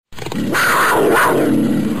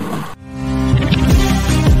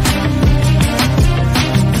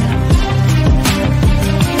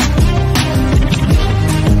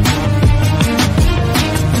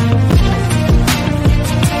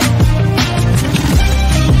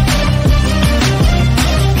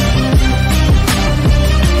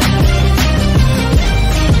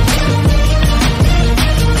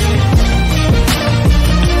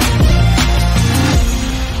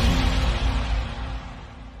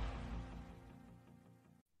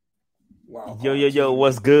Yo,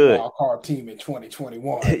 what's good? Wild card team in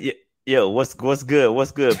 2021. Yo, what's good?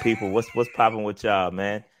 What's good, people? What's popping with y'all,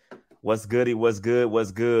 man? What's goody? What's good?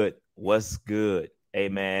 Hey,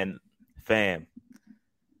 man, fam.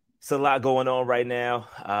 It's a lot going on right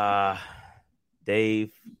now.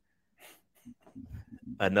 Dave,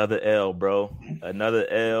 another L, bro. Another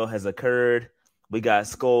L has occurred. We got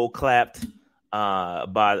SKOL clapped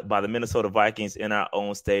by the Minnesota Vikings in our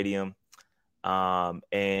own stadium. I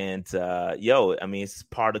mean, it's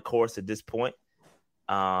part of the course at this point.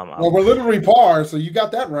 Well, we're literally par, so you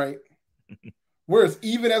got that right. We're as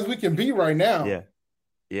even as we can be right now.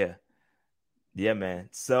 Yeah, man.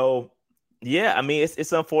 So, yeah, I mean,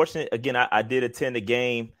 it's unfortunate. Again, I did attend a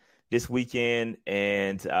game this weekend,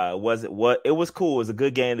 and it was cool. It was a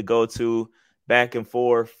good game to go to, back and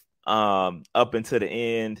forth, up until the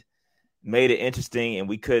end. Made it interesting, and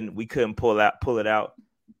we couldn't pull it out.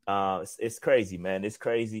 It's crazy, man. It's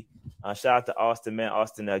crazy. Shout out to Austin, man.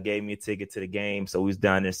 Austin gave me a ticket to the game, so we was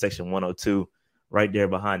down there in section 102, right there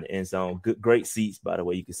behind the end zone. Great seats, by the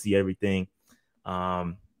way. You can see everything.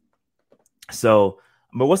 But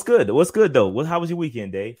what's good? What's good though? How was your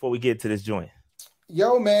weekend, Dave? Before we get to this joint.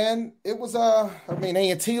 Yo, man, it was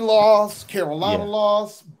A&T lost, Carolina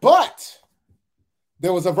lost, but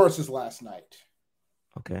there was a versus last night.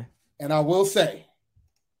 Okay. And I will say,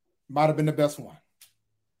 might have been the best one.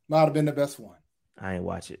 I ain't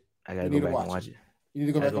watch it. I gotta go back and watch it. You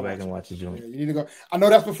need to go back and watch the joint. Yeah, you need to go. I know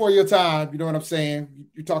that's before your time. You know what I'm saying?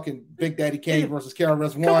 You're talking Big Daddy Kane versus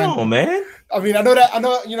KRS-One. Come on, man. I mean, I know that. I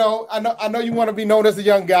know you want to be known as a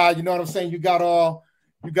young guy. You know what I'm saying? You got the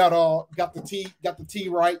T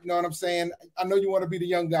right. You know what I'm saying? I know you want to be the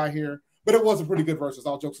young guy here, but it was a pretty good versus.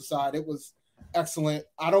 All jokes aside, it was excellent.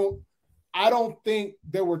 I don't think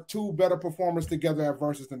there were two better performers together at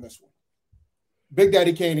versus than this one. Big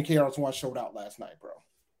Daddy Kane and KRS-One showed out last night, bro.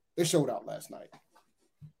 They showed out last night.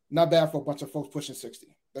 Not bad for a bunch of folks pushing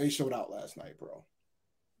 60. They showed out last night, bro.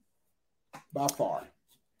 By far.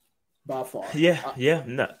 Yeah.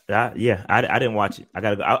 I didn't watch it. I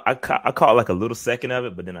gotta go. I caught like a little second of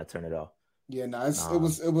it, but then I turned it off. Yeah, no, it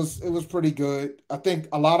was pretty good. I think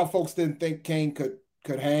a lot of folks didn't think Kane could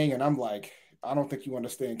hang, and I'm like, I don't think you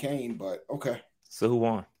understand Kane, but okay. So who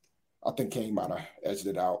won? I think Kane might have edged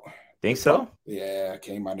it out. Think so? Yeah,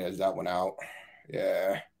 Kane might have edged that one out.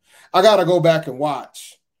 Yeah, I gotta go back and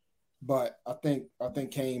watch, but I think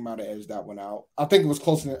Kane might have edged that one out. I think it was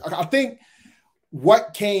close enough. I think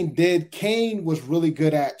what Kane did, Kane was really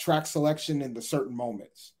good at track selection in the certain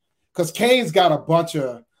moments, because Kane's got a bunch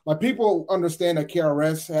of people understand that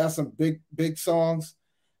KRS has some big songs.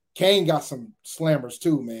 Kane got some slammers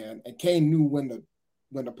too, man, and Kane knew when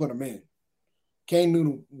to put them in.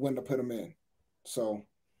 So.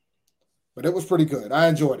 But it was pretty good. I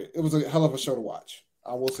enjoyed it. It was a hell of a show to watch.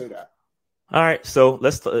 I will say that. All right. So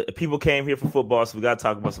people came here for football, so we got to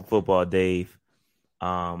talk about some football, Dave.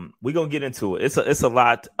 We're going to get into it. It's a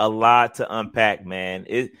lot to unpack, man.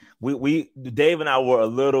 Dave and I were a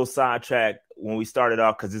little sidetracked when we started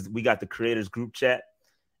off because we got the creators group chat,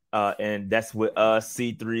 and that's with us,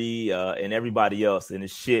 C3, and everybody else. And the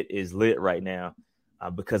shit is lit right now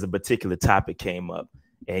because a particular topic came up.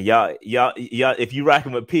 And y'all, if you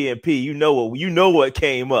rocking with P&P, you know what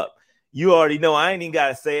came up. You already know. I ain't even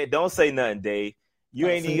gotta say it. Don't say nothing, Dave.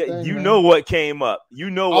 You know what came up.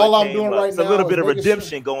 You know what all came I'm doing up. Right it's now a little bit of redemption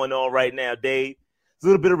redemption going on right now, Dave. There's a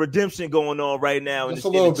little bit of redemption going on right now in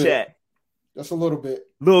the chat. Just a little bit.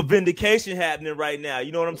 Little vindication happening right now.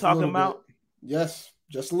 You know what I'm talking about? Yes,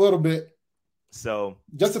 just a little bit. So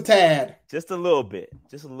just a tad. Just a little bit.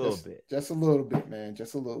 Just a little bit, man.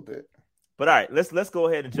 Just a little bit. But all right, let's go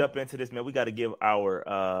ahead and jump into this, man. We got to give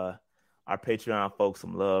our Patreon folks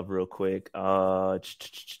some love real quick. Let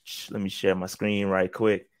me share my screen right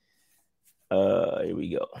quick. Here we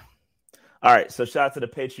go. All right, so shout out to the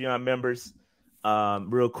Patreon members.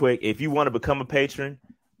 Real quick, if you want to become a patron,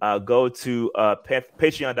 go to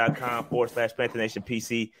patreon.com/Panther Nation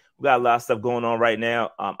PC. We got a lot of stuff going on right now.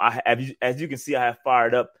 As you can see, I have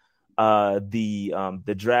fired up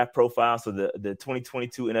the draft profile, so the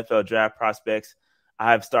 2022 NFL draft prospects.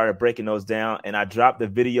 I have started breaking those down, and I dropped the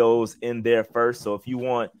videos in there first. So if you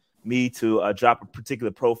want me to drop a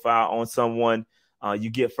particular profile on someone, you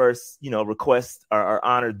get first, requests are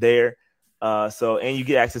honored there. And you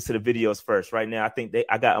get access to the videos first. Right now, I think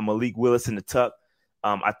I got a Malik Willis in the tuck.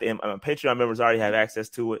 I think Patreon members already have access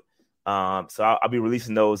to it. So I'll be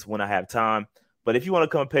releasing those when I have time. But if you want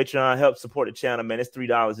to come to Patreon, help support the channel, man, it's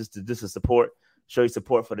 $3 just to support, show you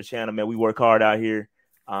support for the channel, man. We work hard out here,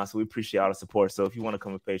 so we appreciate all the support. So if you want to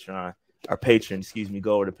come to Patreon, or patron,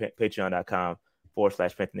 go over to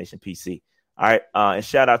patreon.com/Panther Nation PC. All right, and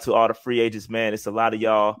shout out to all the free agents, man. It's a lot of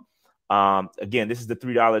y'all. Again, this is the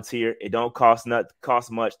 $3 tier. It don't cost much.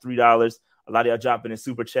 $3. A lot of y'all dropping in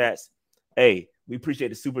super chats. Hey, we appreciate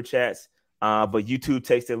the super chats, but YouTube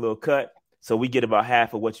takes their little cut, so we get about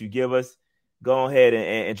half of what you give us. Go ahead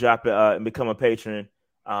and drop it and become a patron,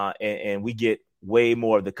 and we get way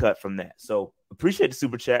more of the cut from that. So appreciate the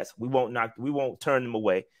super chats. We won't turn them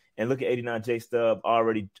away. And look at 89J Stub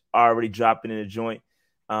already dropping in the joint.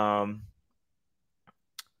 I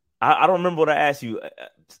don't remember what I asked you,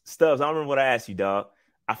 Stubbs. I don't remember what I asked you, dog.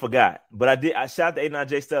 I forgot, but I did. I shot the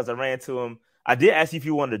 89J Stubbs. I ran to him. I did ask you if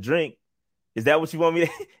you wanted a drink. Is that what you want me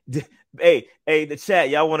to? Hey, the chat,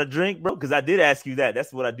 y'all want a drink, bro? Because I did ask you that.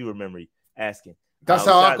 That's what I do remember asking. That's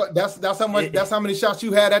that's how many shots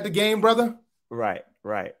you had at the game, brother. Right.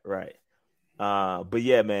 But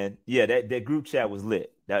yeah, man, that group chat was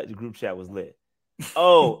lit. That group chat was lit.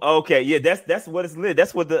 Oh, okay, yeah, that's what it's lit.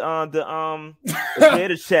 That's what the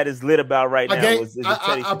creator chat is lit about right now.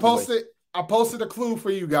 I posted a clue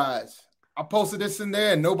for you guys. I posted this in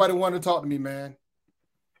there, and nobody wanted to talk to me, man.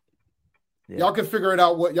 Yeah. Y'all can figure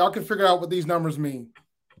out what these numbers mean.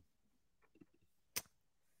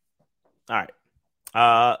 All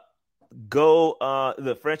right. Go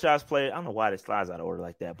the franchise player. I don't know why this slides out of order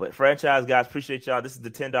like that, but franchise guys, appreciate y'all. This is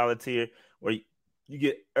the $10 tier where you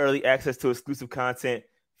get early access to exclusive content,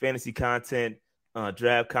 fantasy content,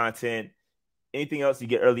 draft content, anything else. You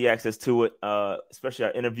get early access to it, especially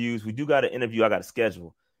our interviews. We do got an interview I got to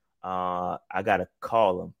schedule. I got to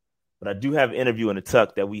call them, but I do have an interview in the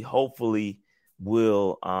tuck that we hopefully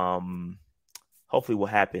will happen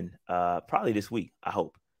probably this week. I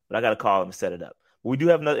hope, but I got to call them and set it up. We do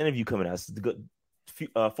have another interview coming out. It's the good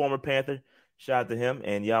former Panther. Shout out to him,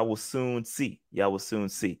 and y'all will soon see.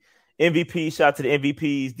 MVP, shout out to the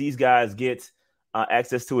MVPs. These guys get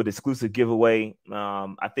access to an exclusive giveaway.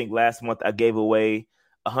 I think last month I gave away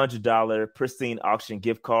 $100 Pristine Auction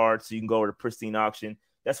gift card, so you can go over to Pristine Auction.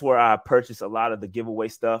 That's where I purchased a lot of the giveaway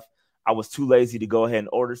stuff. I was too lazy to go ahead and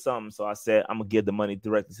order something, so I said I'm going to give the money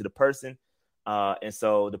directly to the person. And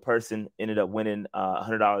so the person ended up winning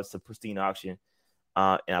 $100 to Pristine Auction.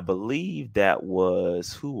 And I believe that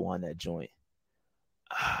was who won that joint?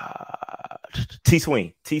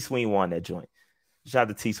 T-Swing. T-Swing won that joint. Shout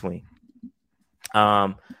out to T-Swing.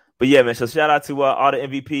 But yeah, man, so shout out to all the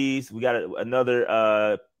MVPs. We got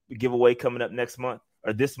another giveaway coming up this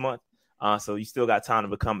month. So you still got time to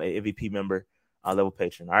become an MVP member, level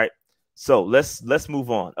patron. All right. So let's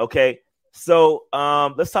move on. Okay. So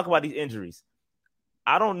let's talk about these injuries.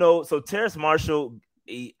 I don't know. So Terrace Marshall,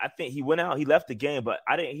 I think he went out. He left the game, but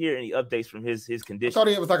I didn't hear any updates from his condition. I thought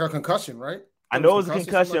it was like a concussion, right? I know it was a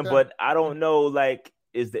concussion, but I don't know. Like,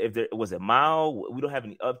 was it mild? We don't have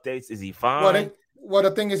any updates. Is he fine? Well,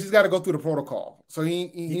 the thing is, he's got to go through the protocol, so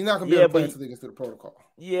he's not gonna be able to play until he gets through the protocol.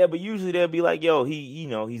 Yeah, but usually they'll be like, "Yo,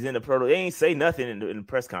 he's in the protocol." They ain't say nothing in the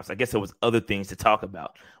press conference. I guess there was other things to talk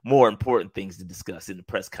about, more important things to discuss in the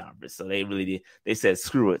press conference. So they really did. They said,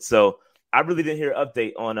 "Screw it." So I really didn't hear an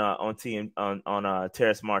update on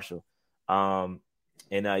Terrace Marshall.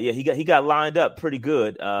 He got lined up pretty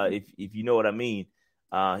good. If you know what I mean.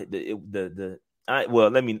 Let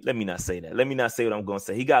me not say that. Let me not say what I'm going to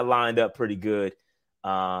say. He got lined up pretty good.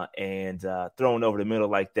 And thrown over the middle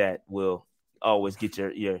like that will always get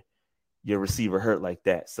your receiver hurt like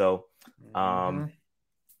that. So,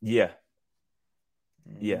 yeah.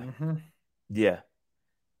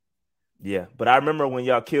 But I remember when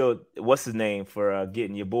y'all killed what's his name for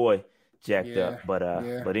getting your boy jacked up. But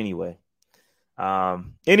anyway. I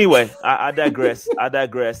digress.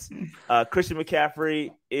 Christian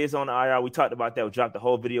McCaffrey is on the IR. We talked about that. We dropped the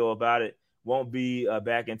whole video about it. Won't be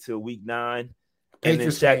back until week 9.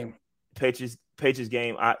 Patriots game. Patriots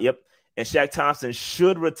game. Yep. And Shaq Thompson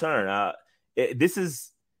should return. This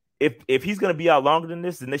is if he's going to be out longer than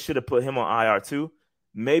this, then they should have put him on IR too.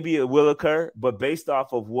 Maybe it will occur, but based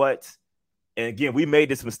off of what, and again, we made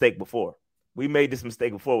this mistake before. With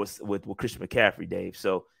Christian McCaffrey, Dave.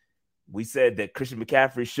 So we said that Christian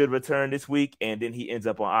McCaffrey should return this week, and then he ends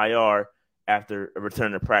up on IR after a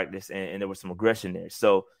return to practice, and there was some aggression there.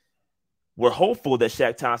 So we're hopeful that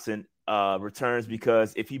Shaq Thompson returns,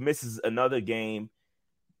 because if he misses another game,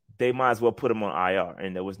 they might as well put him on IR,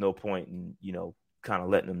 and there was no point in kind of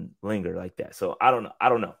letting him linger like that. So I don't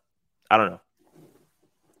know.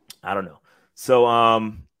 So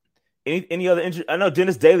any other injury? I know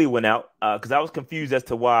Dennis Daly went out because I was confused as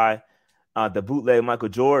to why the bootleg Michael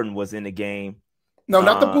Jordan was in the game. No,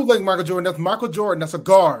 not the bootleg Michael Jordan. That's Michael Jordan. That's a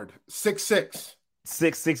guard, 6'6".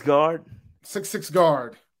 6'6" guard. 6'6"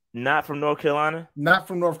 guard. Not from North Carolina. Not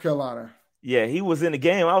from North Carolina. Yeah, he was in the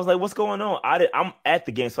game. I was like, "What's going on?" I'm at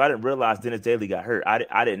the game, so I didn't realize Dennis Daly got hurt.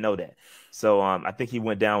 I didn't know that. So I think he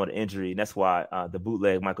went down with an injury, and that's why the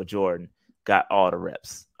bootleg Michael Jordan got all the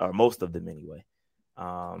reps, or most of them anyway.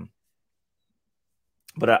 But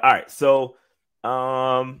all right, so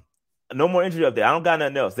no more injury update. I don't got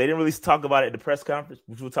nothing else. They didn't really talk about it at the press conference,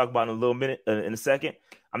 which we'll talk about in a little minute, in a second.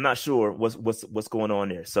 I'm not sure what's going on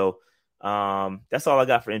there. So that's all I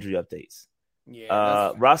got for injury updates.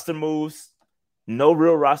 Yeah. Roster moves. No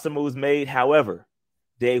real roster moves made. However,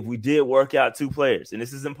 Dave, we did work out 2 players, and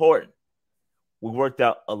this is important. We worked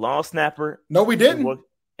out a long snapper. No, we didn't.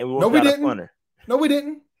 And we worked out a punter. No, we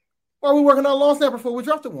didn't. Why are we working on a long snapper for? We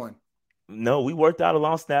drafted one. No, we worked out a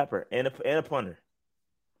long snapper and a punter.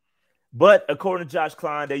 But according to Josh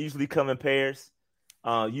Klein, they usually come in pairs.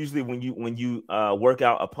 Usually when you work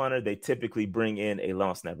out a punter, they typically bring in a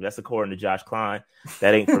long snapper. That's according to Josh Klein.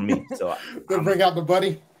 That ain't for me. So they bring out the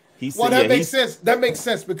buddy. That makes sense. That makes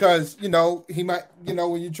sense because he might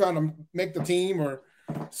when you're trying to make the team or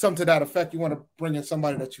something to that effect, you want to bring in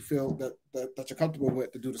somebody that you feel that you're comfortable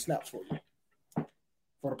with to do the snaps for you,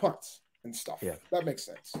 for the punts and stuff. Yeah, that makes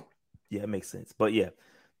sense. Yeah, it makes sense. But yeah,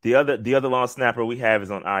 the other long snapper we have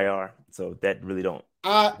is on IR, so that really don't.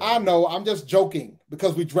 I know. I'm just joking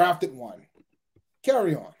because we drafted one.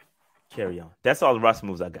 Carry on. That's all the roster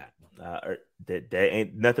moves I got. That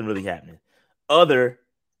ain't nothing really happening. Other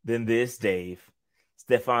than this, Dave,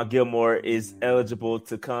 Stephon Gilmore is eligible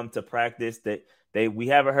to come to practice. We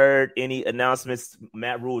haven't heard any announcements.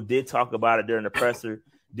 Matt Rule did talk about it during the presser.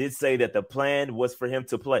 Did say that the plan was for him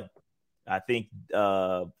to play. I think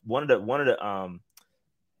one of the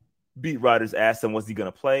beat writers asked him, was he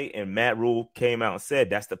going to play? And Matt Rule came out and said,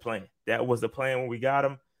 that's the plan. That was the plan when we got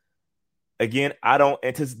him. Again, I don't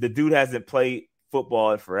anticipate. The dude hasn't played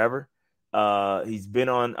football in forever. He's been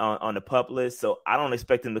on the PUP list, so I don't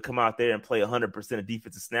expect him to come out there and play 100% of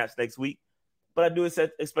defensive snaps next week. But I do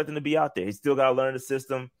expect him to be out there. He's still got to learn the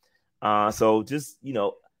system. So just,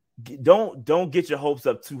 don't get your hopes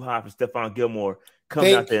up too high for Stephon Gilmore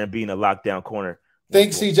coming out there and being a lockdown corner.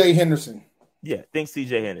 Think C.J. Henderson. Yeah, think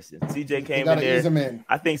C.J. Henderson. C.J. came in there. Ease him in.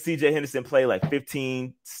 I think C.J. Henderson played like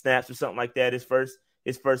 15 snaps or something like that his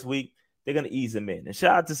first week. They're going to ease him in. And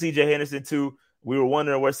shout out to C.J. Henderson, too. We were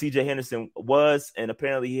wondering where C.J. Henderson was, and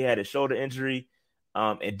apparently he had a shoulder injury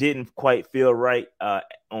and didn't quite feel right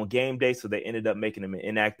on game day, so they ended up making him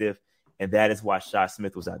inactive, and that is why Shi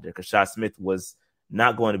Smith was out there, because Shi Smith was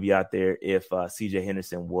not going to be out there if C.J.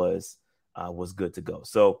 Henderson was good to go.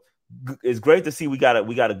 So it's great to see we got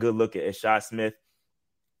a good look at Shi Smith,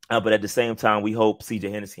 but at the same time, we hope C.J.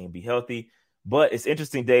 Henderson can be healthy. But it's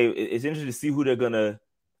interesting, Dave. It's interesting to see who they're going to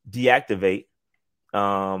deactivate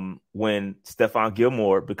when Stephon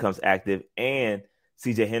Gilmore becomes active and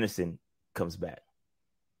C.J. Henderson comes back.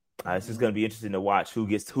 It's just going to be interesting to watch who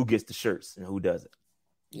gets the shirts and who doesn't.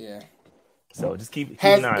 Yeah. So just keep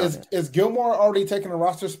an eye on that. Is Gilmore already taking a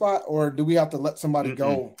roster spot, or do we have to let somebody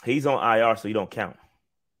go? He's on IR, so you don't count.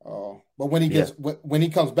 Oh, but when he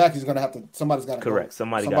comes back, he's going to have to. Somebody's got to correct. Go.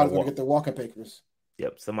 Somebody's going to get their walking papers.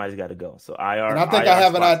 Yep, somebody's got to go. So IR. And I think IR I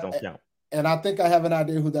have don't count. And I think I have an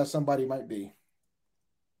idea who that somebody might be.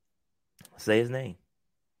 Say his name.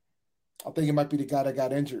 I think it might be the guy that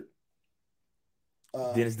got injured.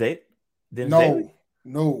 Dennis Daly? No.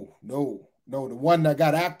 The one that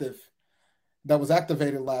got active, that was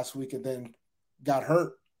activated last week and then got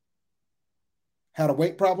hurt. Had a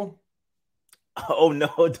weight problem. Oh,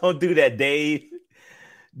 no, don't do that, Dave.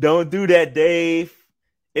 Don't do that, Dave.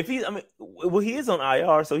 He is on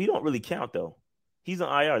IR, so he don't really count, though. He's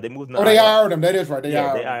on IR. They moved him. They IR'd him. That is right. They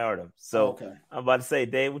IR'd him. So okay. I'm about to say,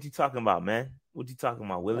 Dave, what you talking about, man? What you talking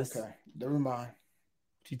about, Willis? Okay, never mind.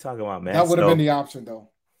 What you talking about, man? That would have been the option, though.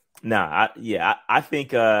 Nah, I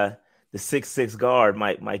think the 6'6" guard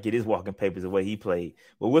might get his walking papers the way he played.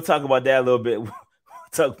 But we'll talk about that a little bit. We'll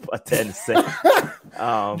talk about that in a second. The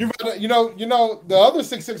other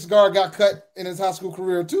 6'6" guard got cut in his high school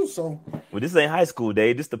career too. So, well, this ain't high school,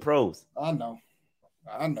 Dave. This the pros. I know.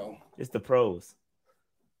 It's the pros.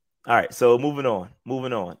 All right, so moving on.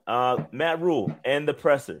 Matt Rule and the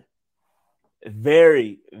presser.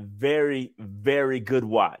 Very, very, very good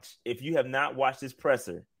watch. If you have not watched this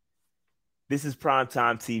presser, this is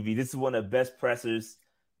primetime TV. This is one of the best pressers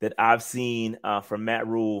that I've seen from Matt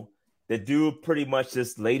Rule. The dude pretty much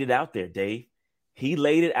just laid it out there, Dave. He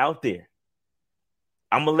laid it out there.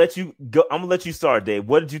 I'm gonna let you go. I'm gonna let you start, Dave.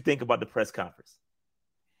 What did you think about the press conference?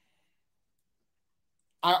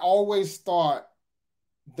 I always thought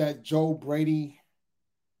that Joe Brady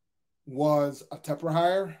was a temper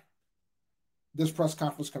hire. This press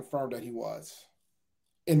conference confirmed that he was,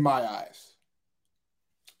 in my eyes.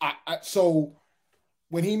 So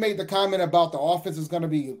when he made the comment about the offense is going to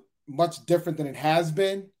be much different than it has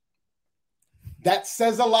been, that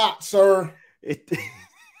says a lot, sir. It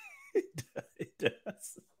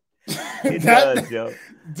does. It does, yo.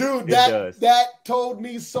 Dude, that told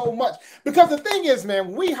me so much. Because the thing is, man,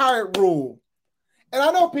 when we hired Rule, and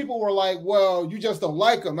I know people were like, well, you just don't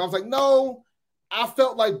like him. I was like, no, I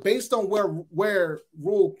felt like based on where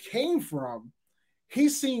Rule came from, he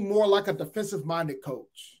seemed more like a defensive-minded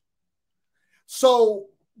coach. So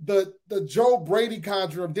the Joe Brady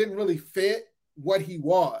conundrum didn't really fit what he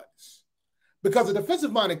was. Because a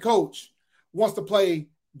defensive-minded coach wants to play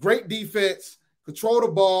great defense, control the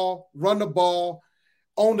ball, run the ball,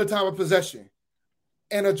 own the time of possession.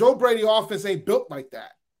 And a Joe Brady offense ain't built like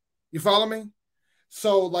that. You follow me?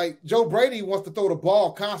 So, like, Joe Brady wants to throw the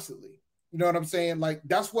ball constantly. You know what I'm saying? Like,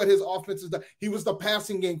 that's what his offense is. He was the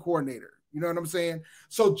passing game coordinator. You know what I'm saying?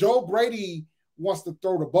 So, Joe Brady wants to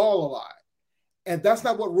throw the ball a lot. And that's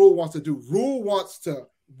not what Rule wants to do. Rule wants to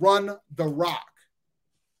run the rock.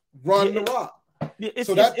 The rock.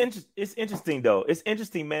 It's interesting, though. It's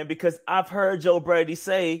interesting, man, because I've heard Joe Brady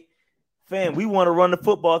say, fam, we want to run the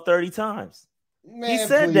football 30 times. Man, he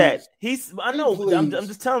said please. that. I know. I'm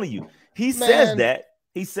just telling you. He says that.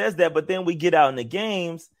 He says that, but then we get out in the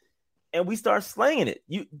games and we start slaying it.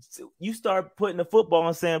 You start putting the football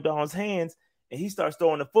in Sam Darnold's hands, and he starts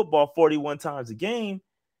throwing the football 41 times a game.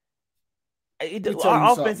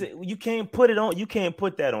 Our offense, you can't put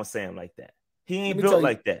that on Sam like that. He ain't built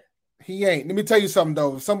like that. He ain't. Let me tell you something,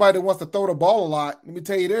 though. If somebody that wants to throw the ball a lot, let me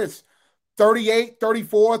tell you this. 38,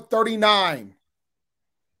 34, 39,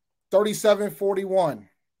 37, 41.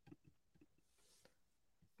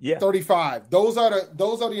 Yeah. 35. Those are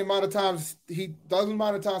the amount of times Sam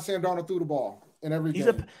Darnold threw the ball in every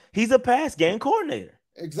game. He's a pass game coordinator.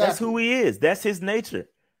 Exactly. That's who he is. That's his nature.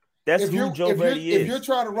 That's who Joe Brady is. If you're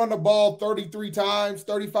trying to run the ball 33 times,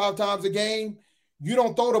 35 times a game, you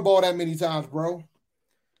don't throw the ball that many times, bro.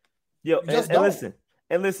 Yo,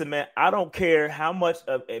 and listen, man, I don't care how much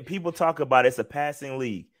people talk about it's a passing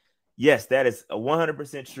league. Yes, that is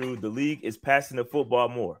 100% true. The league is passing the football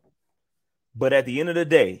more. But at the end of the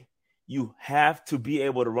day, you have to be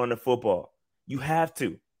able to run the football. You have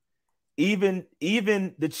to. Even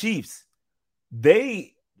the Chiefs,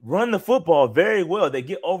 they run the football very well. They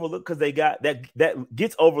get overlooked because they got that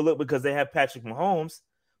gets overlooked because they have Patrick Mahomes,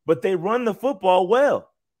 but they run the football well.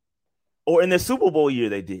 Or in their Super Bowl year,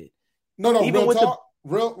 they did. No, even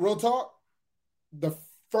real talk. The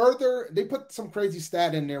further they put some crazy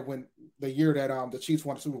stat in there when the year that the Chiefs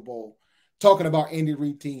won the Super Bowl, talking about Andy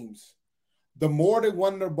Reid teams. The more they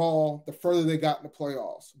won the ball, the further they got in the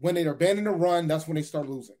playoffs. When they abandon the run, that's when they start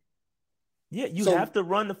losing. Yeah, you have to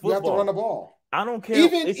run the football. You have to run the ball. I don't care.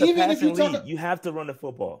 It's a passing league. You have to run the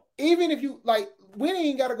football. Even if you we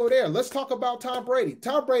ain't got to go there. Let's talk about Tom Brady.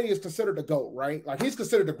 Tom Brady is considered the GOAT, right? Like he's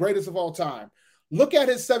considered the greatest of all time. Look at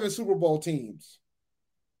his 7 Super Bowl teams.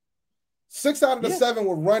 6 out of the 7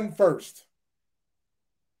 were run first.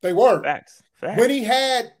 They were. Facts. When he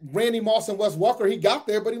had Randy Moss and Wes Walker, he got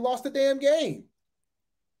there, but he lost the damn game.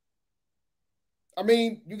 I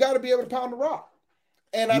mean, you got to be able to pound the rock.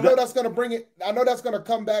 And I know that's going to bring it. I know that's going to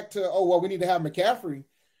come back to, we need to have McCaffrey.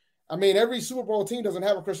 I mean, every Super Bowl team doesn't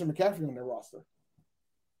have a Christian McCaffrey on their roster.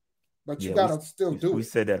 But you got to still do it. We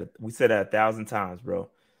said that 1,000 times, bro.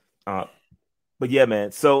 But yeah,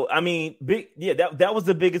 man. So, I mean, that was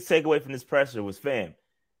the biggest takeaway from this pressure was, fam,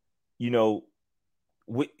 you're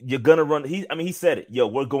going to run. He said it. Yo,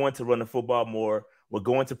 we're going to run the football more. We're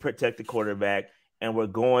going to protect the quarterback, and we're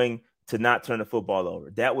going to not turn the football over.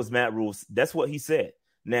 That was Matt Rule's. That's what he said.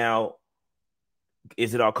 Now,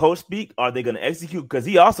 is it our coach speak? Are they going to execute? Because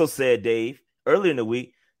he also said, Dave, earlier in the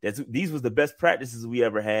week, that these was the best practices we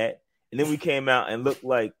ever had. And then we came out and looked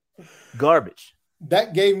like garbage.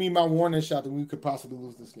 That gave me my warning shot that we could possibly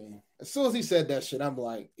lose this game. As soon as he said that shit, I'm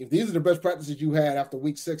like, if these are the best practices you had after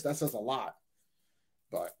week 6, that says a lot.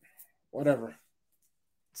 But whatever.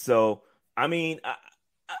 So, I mean,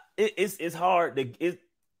 it's hard to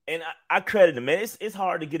and I credit him, man. It's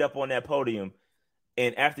hard to get up on that podium,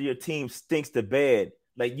 and after your team stinks to bed,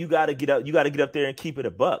 like you got to get up. You got to get up there and keep it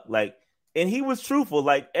a buck. Like, and he was truthful.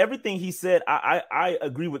 Like everything he said, I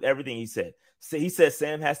agree with everything he said. So he said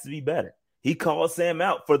Sam has to be better. He called Sam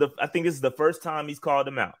out I think this is the first time he's called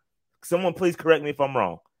him out. Someone please correct me if I'm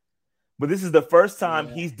wrong. But this is the first time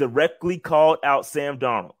he's directly called out Sam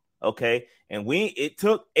Darnold. Okay. And it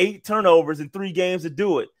took 8 turnovers in 3 games to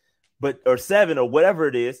do it, or 7 or whatever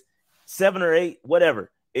it is, 7 or 8,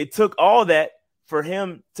 whatever. It took all that for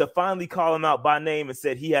him to finally call him out by name and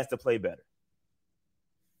said he has to play better.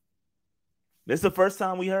 This is the first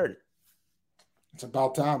time we heard it. It's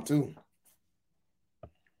about time too.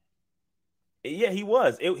 Yeah, he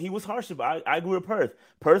was. He was harsh about. I agree with Perth.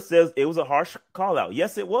 Perth says it was a harsh call out.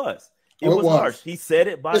 Yes, it was. It was harsh. He said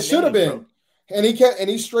it by name. It should have been. And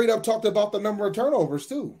he straight up talked about the number of turnovers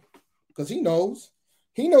too, because he knows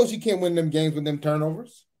he can't win them games with them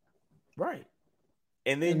turnovers. Right.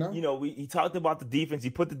 And then he talked about the defense. He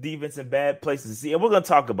put the defense in bad places. See, and we're gonna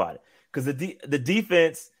talk about it because the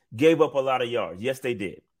defense gave up a lot of yards. Yes, they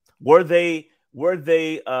did. Are they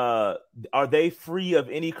free of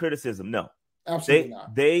any criticism? No, absolutely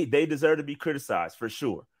not. They deserve to be criticized for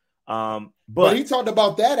sure. But he talked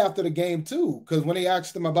about that after the game too, because when they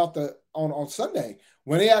asked him about on Sunday,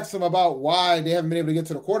 when they asked him about why they haven't been able to get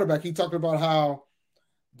to the quarterback, he talked about how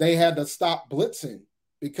they had to stop blitzing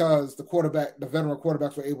because the veteran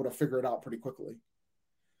quarterbacks were able to figure it out pretty quickly.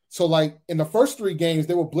 So like in the first 3 games,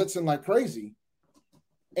 they were blitzing like crazy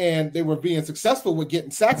and they were being successful with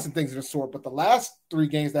getting sacks and things of the sort. But the last 3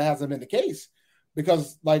 games, that hasn't been the case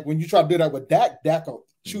because like when you try to do that with Dak will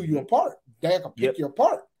chew you apart. Dak will pick you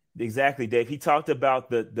apart. Exactly, Dave. He talked about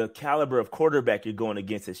the caliber of quarterback you're going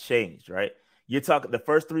against has changed, right? You're talking the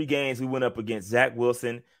first 3 games we went up against Zach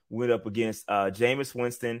Wilson, we went up against Jameis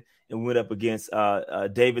Winston, and we went up against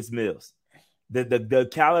Davis Mills. The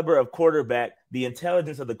caliber of quarterback, the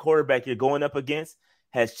intelligence of the quarterback you're going up against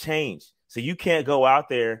has changed. So you can't go out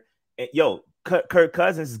there and Kirk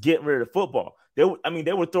Cousins is getting rid of the football. They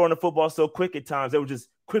were throwing the football so quick at times. They were just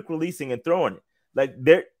quick releasing and throwing it. Like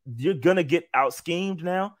you're gonna get out schemed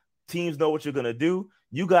now. Teams know what you're going to do.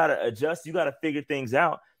 You got to adjust. You got to figure things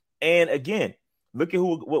out. And again, look at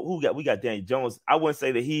who got. We got Daniel Jones. I wouldn't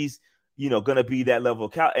say that he's, going to be that level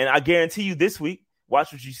of and I guarantee you this week,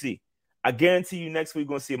 watch what you see. I guarantee you next week,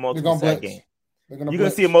 we're going to see a multiple sack game. You're going to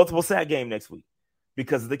see a multiple sack game next week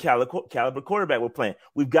because of the caliber quarterback we're playing.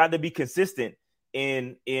 We've got to be consistent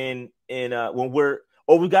when we've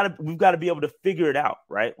got to be able to figure it out,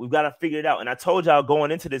 right? We've got to figure it out. And I told y'all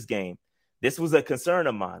going into this game, this was a concern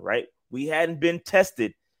of mine, right? We hadn't been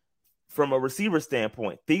tested from a receiver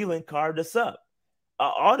standpoint. Thielen carved us up.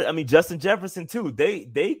 Justin Jefferson too.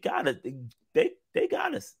 They got it. They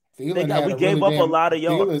got us. We gave up a lot of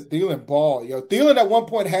yards. Thielen ball, Thielen at one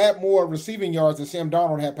point had more receiving yards than Sam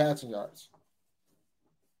Darnold had passing yards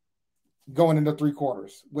going into 3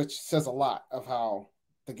 quarters, which says a lot of how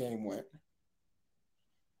the game went.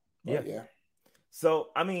 But, yeah. So,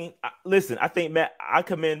 listen, I think I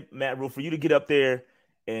commend Matt Rule for you to get up there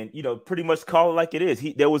and, pretty much call it like it is.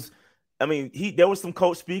 There was some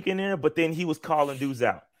coach speaking there, but then he was calling dudes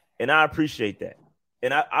out. And I appreciate that.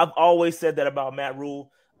 And I've always said that about Matt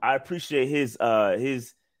Rule. I appreciate his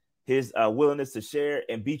willingness to share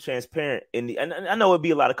and be transparent. And I know it'd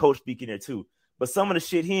be a lot of coach speaking there too, but some of the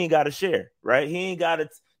shit he ain't got to share, right? He ain't got to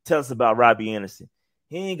tell us about Robbie Anderson.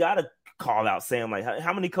 He ain't got to call out Sam. Like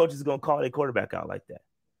how many coaches are going to call their quarterback out like that?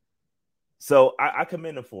 So I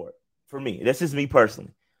commend him for it. For me, that's just me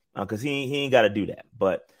personally, because he ain't got to do that.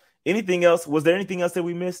 But anything else? Was there anything else that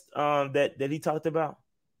we missed that he talked about?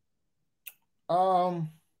 No,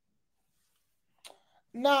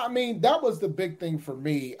 that was the big thing for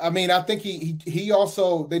me. I think he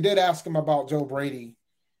also, they did ask him about Joe Brady,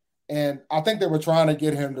 and I think they were trying to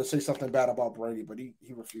get him to say something bad about Brady, but he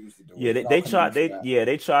refused to do it. They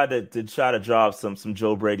tried to drop some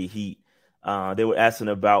Joe Brady heat. They were asking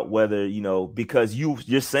about whether, because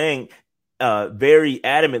you're saying very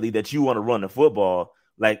adamantly that you want to run the football.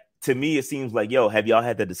 Like, to me, it seems like, have y'all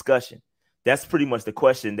had the discussion? That's pretty much the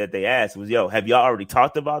question that they asked was, have y'all already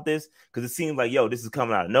talked about this? Because it seems like, this is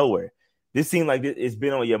coming out of nowhere. This seemed like it's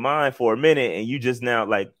been on your mind for a minute, and you just now,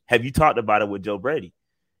 like, have you talked about it with Joe Brady?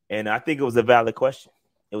 And I think it was a valid question.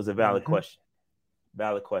 It was a valid question.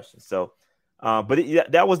 Valid question. So, but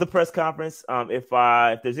that was the press conference. If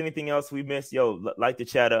there's anything else we missed, like to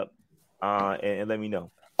chat up and let me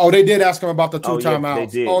know. Oh, they did ask him about the 2 timeouts. They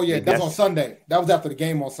did. Oh, yeah, that's on Sunday. That was after the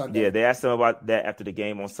game on Sunday. Yeah, they asked him about that after the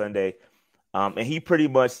game on Sunday. And he pretty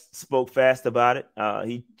much spoke fast about it.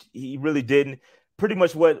 He really didn't. Pretty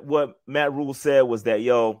much what Matt Rule said was that,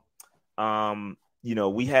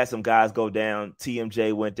 we had some guys go down.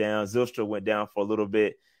 TMJ went down. Zylstra went down for a little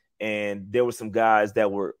bit. And there were some guys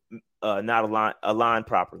that were not aligned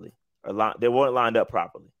properly. They weren't lined up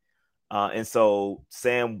properly. And so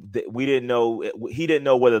Sam, we didn't know. He didn't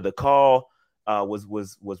know whether the call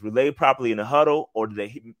was relayed properly in the huddle, or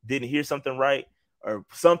didn't hear something right, or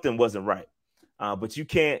something wasn't right. But you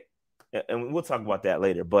can't, and we'll talk about that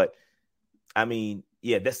later. But I mean,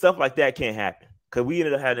 yeah, that stuff like that can't happen, because we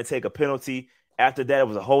ended up having to take a penalty. After that, it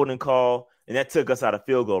was a holding call, and that took us out of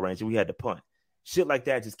field goal range, and we had to punt. Shit like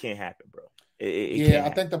that just can't happen, bro. I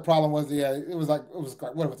think the problem was, it was like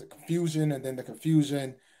what was it, confusion, and then the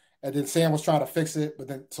confusion, and then Sam was trying to fix it, but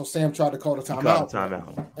then so Sam tried to call the timeout,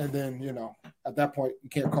 and then at that point you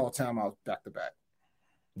can't call timeout back to back.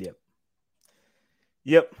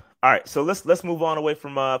 Yep. All right, so let's move on away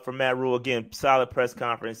from Matt Rule. Again, solid press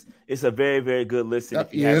conference. It's a very, very good listen.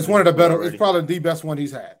 It's one of the better. It's probably the best one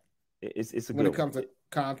he's had. It's a when good it comes one. to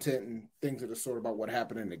content and things that are sort of about what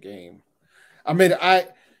happened in the game. I mean, I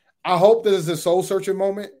hope this is a soul searching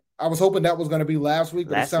moment. I was hoping that was going to be last week,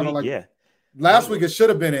 but it sounded like last week it should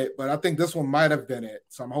have been it, but I think this one might have been it.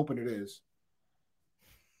 So I'm hoping it is.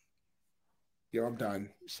 Yo, I'm done.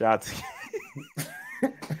 Shout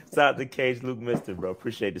out to Cage Luke Mister, bro.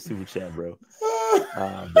 Appreciate the super chat, bro.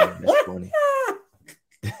 Man, that's funny.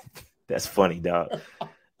 That's funny, dog.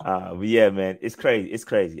 But yeah, man, it's crazy. It's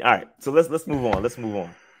crazy. All right, so let's move on.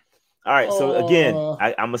 All right, so again,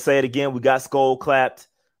 I'm gonna say it again. We got SKOL clapped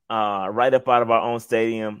right up out of our own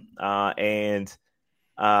stadium, and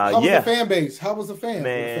how was the fan base? How was the fan?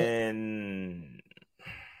 Man,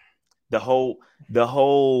 the whole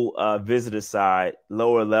visitor side,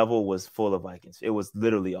 lower level, was full of Vikings. It was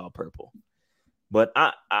literally all purple. But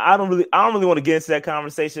I don't really want to get into that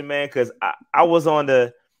conversation, man, because I was on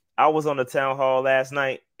the town hall last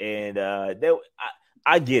night, and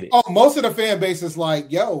I get it. Oh, most of the fan base is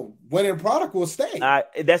like, yo, winning product will stay.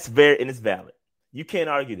 That's and it's valid. You can't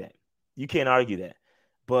argue that.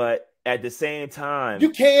 But at the same time, you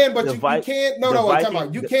can, but you can't. No, wait, time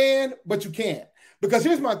out. You can, but you can't. Because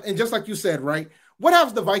and just like you said, right? What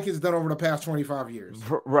have the Vikings done over the past 25 years?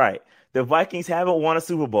 Right. The Vikings haven't won a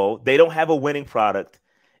Super Bowl. They don't have a winning product,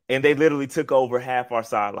 and they literally took over half our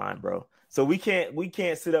sideline, bro. So we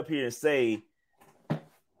can't sit up here and say,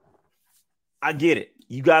 I get it.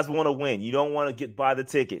 You guys want to win. You don't want to buy the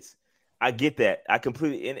tickets. I get that. I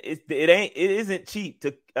completely, and it isn't cheap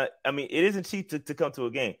to. It isn't cheap to come to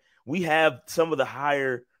a game. We have some of the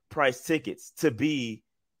higher priced tickets to be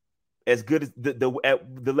as good as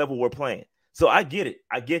at the level we're playing. So I get it.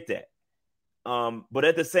 I get that. But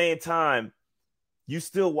at the same time, you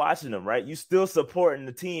still watching them, right? You still supporting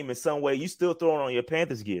the team in some way. You still throwing on your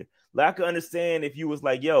Panthers gear. Like, I could understand if you was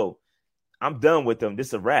like, yo, I'm done with them. This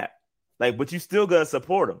is a wrap. Like, but you still gonna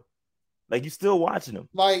support them. Like, you still watching them.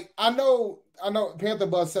 Like, I know Panther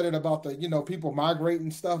Buzz said it about the, people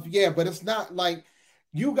migrating stuff. Yeah, but it's not like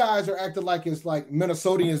you guys are acting like it's like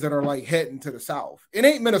Minnesotians that are like heading to the South. It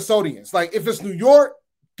ain't Minnesotians. Like, if it's New York,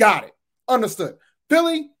 got it. Understood.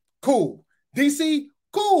 Philly, cool. DC,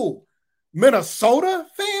 cool. Minnesota,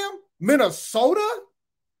 fam? Minnesota?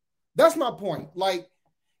 That's my point. Like,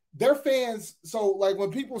 their fans, so like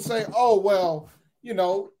when people say, oh, well,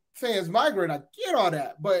 fans migrate, I get all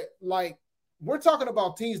that. But like, we're talking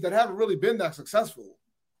about teams that haven't really been that successful.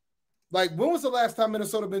 Like, when was the last time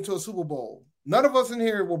Minnesota been to a Super Bowl? None of us in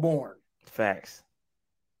here were born. Facts.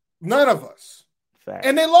 None of us. Facts.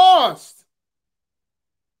 And they lost.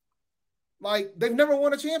 Like, they've never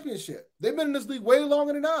won a championship. They've been in this league way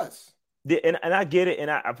longer than us. And I get it.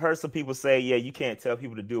 And I've heard some people say, yeah, you can't tell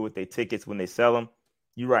people to do with their tickets when they sell them.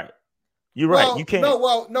 You're right. Right. You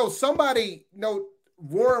can't. Somebody,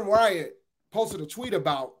 Warren Wyatt posted a tweet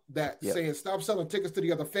about that, saying stop selling tickets to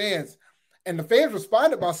the other fans. And the fans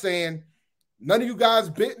responded by saying, none of you guys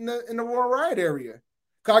bit in the Warren Wyatt area.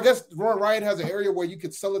 Because I guess Warren Wyatt has an area where you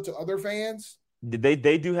could sell it to other fans. They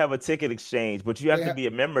do have a ticket exchange, but you have to be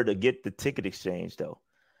a member to get the ticket exchange, though.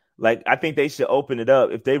 Like, I think they should open it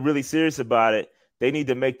up. If they're really serious about it, they need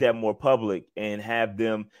to make that more public and have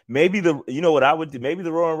them. Maybe what I would do? Maybe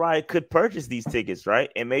the Roaring Riot could purchase these tickets, right?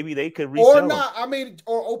 And maybe they could resell them. Or not.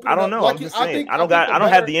 Or open. I don't know. I'm just saying. I don't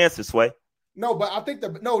have the answer, Sway. No, but I think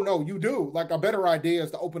you do. Like, a better idea is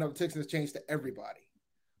to open up tickets exchange to everybody.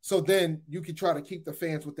 So then you can try to keep the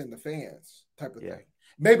fans within the fans type of thing.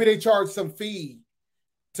 Maybe they charge some fee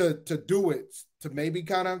to do it, to maybe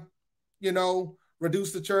kind of,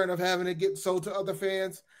 reduce the churn of having it get sold to other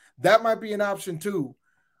fans. That might be an option too.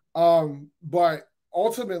 But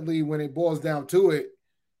ultimately, when it boils down to it,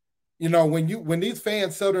 when these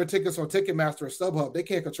fans sell their tickets on Ticketmaster or StubHub, they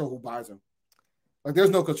can't control who buys them. Like,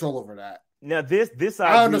 there's no control over that. Now, this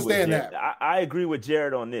I understand that. I agree with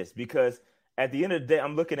Jared on this, because at the end of the day,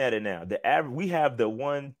 I'm looking at it now. The average, we have the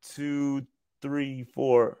 1, 2, 3,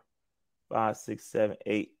 4, 5, 6, 7,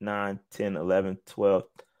 8, 9, 10, 11, 12.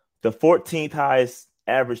 The 14th highest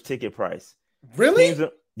average ticket price. Really?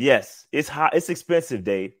 Yes, it's high. It's expensive,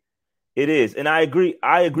 Dave. It is, and I agree.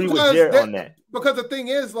 I agree with Jared on that. Because the thing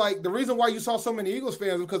is, like, the reason why you saw so many Eagles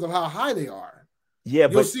fans is because of how high they are. Yeah,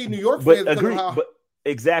 you'll see New York fans. But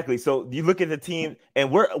exactly. So you look at the team,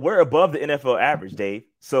 and we're above the NFL average, Dave.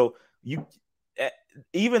 So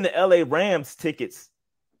even the LA Rams tickets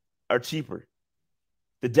are cheaper.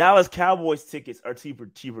 The Dallas Cowboys tickets are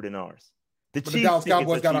cheaper than ours. The Dallas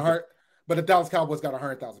Cowboys got But the Dallas Cowboys got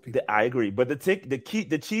 100,000 people. I agree, but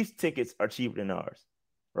the Chiefs tickets are cheaper than ours,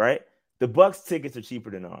 right? The Bucks tickets are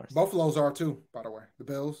cheaper than ours. Buffalo's are too, by the way. The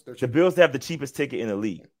Bills, the Bills have the cheapest ticket in the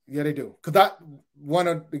league. Yeah, they do. Because one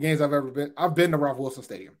of the games I've ever been, I've been to Ralph Wilson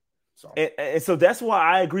Stadium. So and so that's why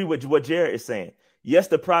I agree with what Jared is saying. Yes,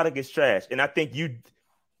 the product is trash, and I think you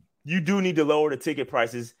do need to lower the ticket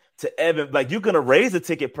prices to even like you're gonna raise the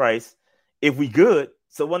ticket price if we good,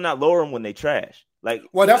 so why not lower them when they trash? Like,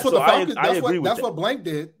 well, that's what the Falcons. That's what Blank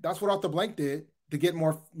did. That's what Arthur Blank did to get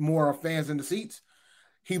more fans in the seats.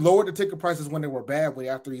 He lowered the ticket prices when they were bad way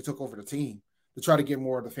after he took over the team to try to get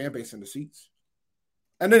more of the fan base in the seats.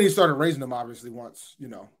 And then he started raising them, obviously, once,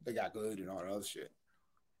 they got good and all that other shit.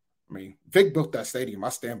 I mean, Vic built that stadium. I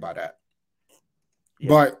stand by that. Yeah.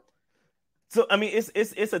 But so, I mean,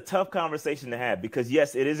 it's a tough conversation to have because,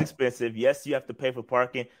 yes, it is expensive. Yes, you have to pay for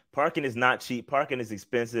parking. Parking is not cheap. Parking is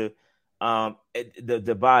expensive.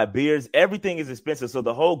 To buy beers, everything is expensive. So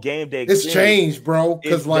the whole game day experience, it's changed, bro.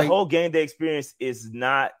 Because the whole game day experience it's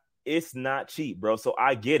not cheap, bro. So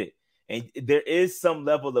I get it, and there is some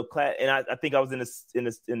level of class. And I think I was in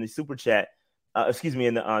the super chat,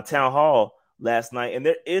 in the town hall last night, and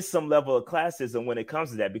there is some level of classism when it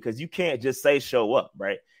comes to that because you can't just say show up,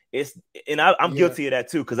 right? I'm guilty of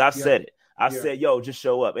that too because I've said it. I've said, yo, just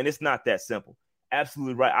show up, and it's not that simple.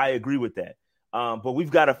 Absolutely right. I agree with that. But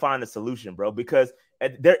we've got to find a solution, bro, because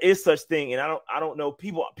there is such thing, and I don't know.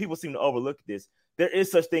 People seem to overlook this. There is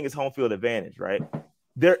such thing as home field advantage, right?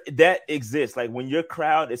 That exists. Like when your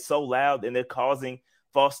crowd is so loud and they're causing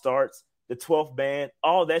false starts, the 12th man,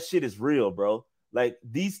 all that shit is real, bro. Like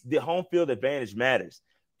the home field advantage matters.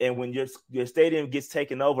 And when your stadium gets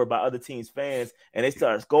taken over by other teams' fans and they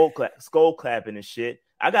start skull clapping and shit,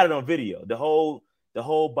 I got it on video. The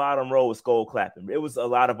whole bottom row was skull clapping. It was a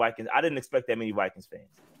lot of Vikings. I didn't expect that many Vikings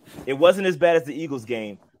fans. It wasn't as bad as the Eagles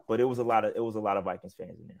game, but it was a lot of Vikings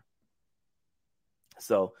fans in there.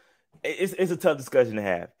 So it's a tough discussion to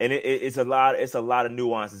have, and it's a lot of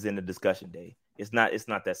nuances in the discussion, Dave. It's not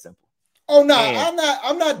that simple. Oh no,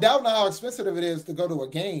 I'm not doubting how expensive it is to go to a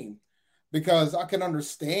game because I can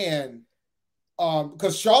understand.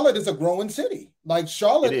 Because Charlotte is a growing city. Like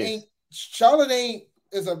Charlotte ain't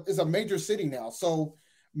is a major city now. So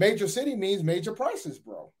major city means major prices,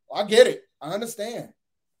 bro. I get it. I understand.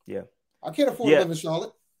 Yeah. I can't afford to live in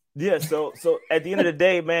Charlotte. Yeah. So at the end of the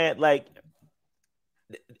day, man, like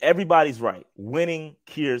everybody's right. Winning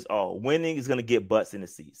cures all. Winning is going to get butts in the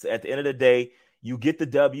seats. So at the end of the day, you get the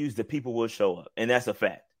W's, the people will show up. And that's a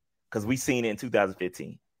fact because we seen it in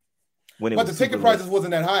 2015. But the ticket prices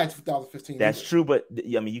wasn't that high in 2015. That's true, but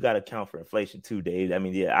I mean, you got to account for inflation too, Dave. I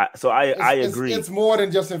mean, yeah. I agree. It's more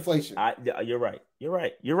than just inflation. You're right.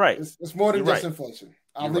 It's more than just inflation.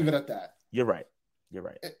 I'll leave it at that. You're right.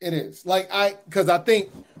 It is because I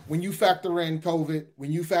think when you factor in COVID,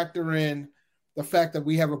 when you factor in the fact that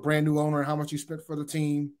we have a brand new owner and how much you spent for the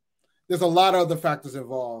team, there's a lot of other factors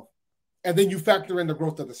involved, and then you factor in the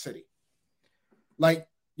growth of the city, like.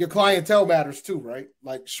 Your clientele matters too, right?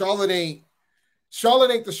 Like Charlotte ain't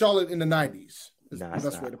the Charlotte in the 90s. Is the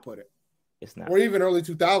best way to put it. It's not. Or even early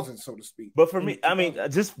 2000s, so to speak. But for me, I mean,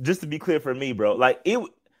 just to be clear for me, bro,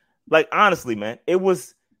 honestly, man, it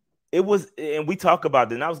was, and we talk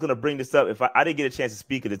about it, and I was going to bring this up if I didn't get a chance to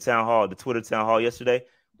speak at the Twitter town hall yesterday,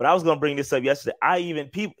 but I was going to bring this up yesterday.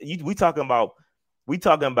 We talking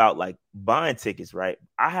about like buying tickets, right?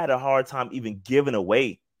 I had a hard time even giving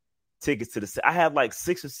away tickets to I had like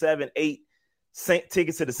 6 or 7, 8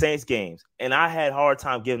 tickets to the Saints games, and I had a hard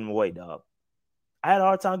time giving them away, dog. I had a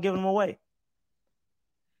hard time giving them away.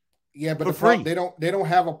 Yeah, but they don't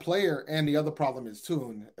have a player, and the other problem is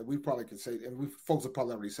too, and we probably could say, and folks have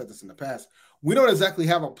probably already said this in the past. We don't exactly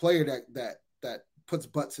have a player that puts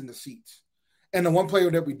butts in the seats, and the one player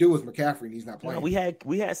that we do is McCaffrey, and he's not playing. No,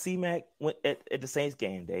 we had C-Mac at the Saints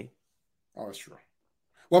game, Dave. Oh, that's true.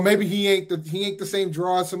 Well, maybe he ain't the same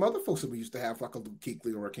draw as some other folks that we used to have, like a Luke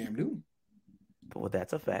Kuechly or a Cam Newton. Well,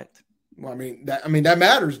 that's a fact. Well, I mean that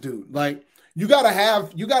matters, dude. Like you gotta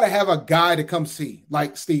have a guy to come see,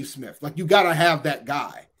 like Steve Smith. Like you gotta have that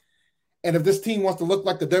guy. And if this team wants to look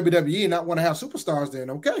like the WWE and not want to have superstars, then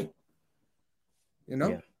okay.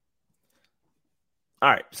 Yeah. All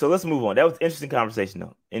right, so let's move on. That was interesting conversation,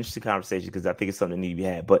 though. Interesting conversation because I think it's something that need to be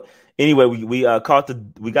had. But anyway, we got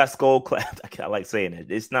SKOL clapped. I like saying that.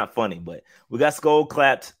 It's not funny, but we got SKOL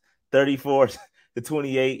clapped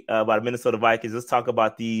 34-28 by the Minnesota Vikings. Let's talk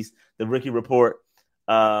about the rookie report.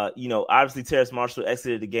 Obviously Terrace Marshall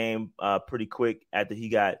exited the game pretty quick after he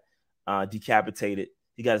got decapitated.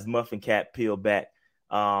 He got his muffin cap peeled back.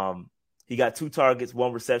 He got 2 targets,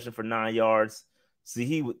 1 reception for 9 yards.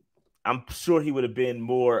 See, I'm sure he would have been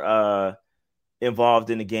more involved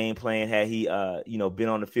in the game plan had he, been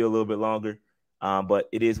on the field a little bit longer. But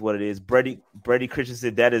it is what it is. Brady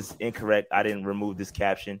Christensen, that is incorrect. I didn't remove this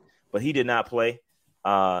caption, but he did not play.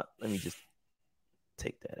 Let me just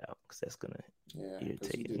take that out because that's gonna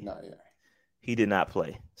irritate me. He did not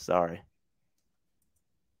play. Sorry.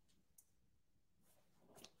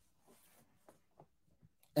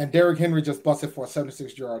 And Derrick Henry just busted for a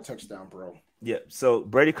 76-yard touchdown, bro. Yeah, so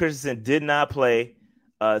Brady Christensen did not play.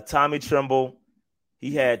 Tommy Tremble,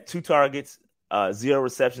 he had 2 targets, 0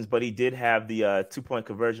 receptions, but he did have the 2-point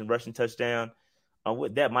conversion rushing touchdown.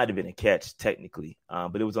 That might have been a catch technically,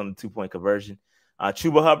 but it was on the 2-point conversion.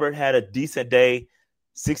 Chuba Hubbard had a decent day,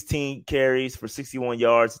 16 carries for 61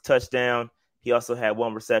 yards, a touchdown. He also had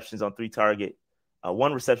 1 reception on 3 targets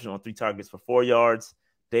for 4 yards.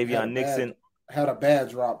 Davion Nixon had a bad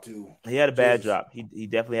drop too. He had a bad drop. He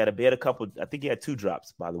definitely had a couple. I think he had 2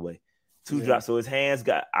 drops, by the way. 2 drops. So his hands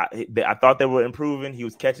I thought they were improving. He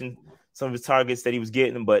was catching some of his targets that he was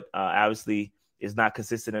getting, but obviously is not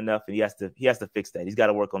consistent enough, and he has to fix that. He's got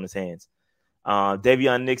to work on his hands.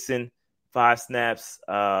 Davion Nixon, 5 snaps.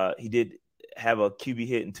 He did have a QB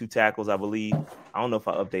hit and 2 tackles, I believe. I don't know if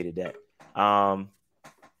I updated that. I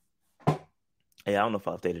don't know if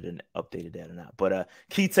I updated that or not. But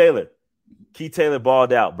Keith Taylor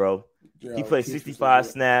balled out, bro. Yeah, he played 65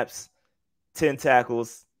 snaps, 10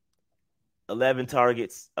 tackles, 11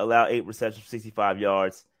 targets, allowed 8 receptions, 65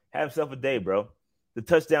 yards. Had himself a day, bro. The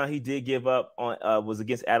touchdown he did give up on was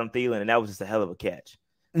against Adam Thielen, and that was just a hell of a catch.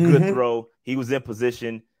 Good throw. He was in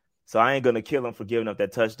position, so I ain't going to kill him for giving up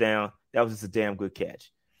that touchdown. That was just a damn good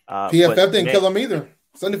catch. PFF didn't kill him either.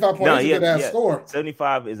 75 points is a good-ass score.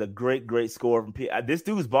 75 is a great score from This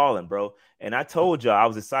dude's balling, bro. And I told y'all I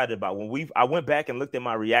was excited about I went back and looked at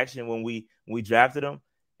my reaction when we drafted him.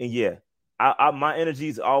 And my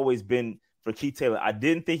energy's always been for Keith Taylor. I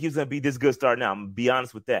didn't think he was going to be this good start now. I'm going to be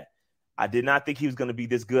honest with that. I did not think he was going to be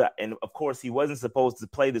this good. And of course, he wasn't supposed to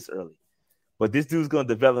play this early. But this dude's going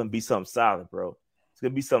to develop and be something solid, bro. It's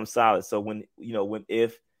going to be something solid. So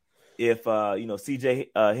if CJ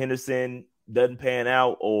Henderson doesn't pan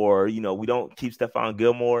out, or we don't keep Stephon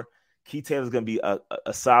Gilmore, Keith Taylor's going to be a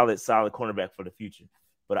solid cornerback for the future.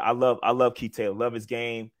 But I love Keith Taylor. Love his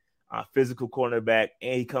game, physical cornerback,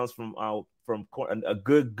 and he comes from a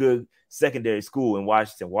good secondary school in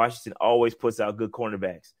Washington. Washington always puts out good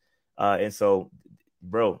cornerbacks, and so,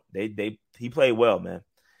 bro, he played well, man.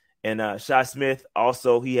 And Shi Smith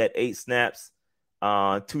also, he had 8 snaps,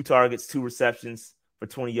 2 targets, 2 receptions for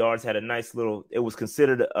 20 yards. Had a nice little. It was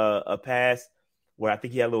considered a pass where I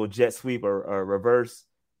think he had a little jet sweep or reverse,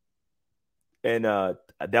 and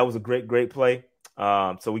that was a great play.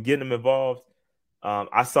 So we getting him involved.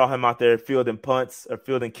 I saw him out there fielding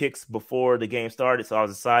kicks before the game started, so I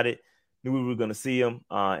was excited. Knew we were going to see him,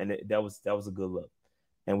 and that was a good look.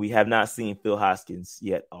 And we have not seen Phil Hoskins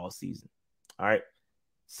yet all season. All right.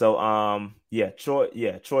 So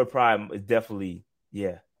Troy Pride is definitely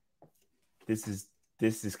This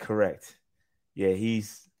is correct. Yeah,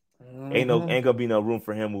 he's ain't gonna be no room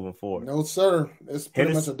for him moving forward. No, sir. It's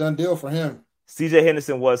pretty much a done deal for him. CJ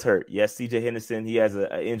Henderson was hurt. Yes, CJ Henderson, he has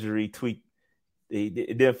an injury tweak. It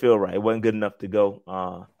didn't feel right. It wasn't good enough to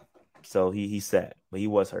go. So he's sad, but he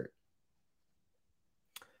was hurt.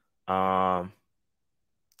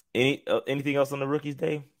 Anything else on the rookies,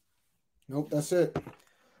 Dave? Nope, that's it.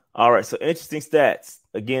 All right, so interesting stats.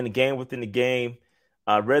 Again, the game within the game.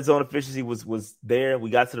 Red zone efficiency was there. We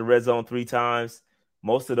got to the red zone 3 times.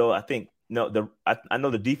 Most of those, I know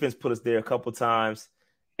the defense put us there a couple times,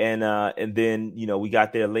 and then we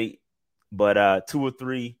got there late. But 2 or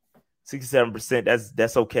 3, 67%.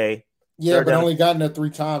 That's okay. Yeah, Third but down, only gotten there 3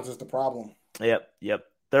 times is the problem. Yep.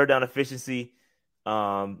 Third down efficiency,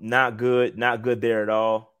 not good there at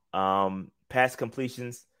all. Pass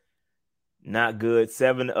completions, not good.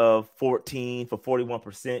 7 of 14 for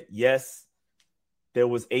 41%. Yes, there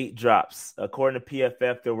was 8 drops. According to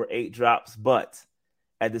PFF, there were 8 drops, but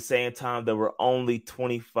at the same time, there were only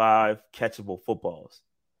 25 catchable footballs.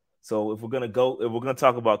 So if we're gonna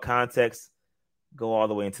talk about context, go all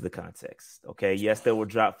the way into the context. Okay, yes, there were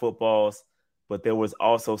drop footballs, but there was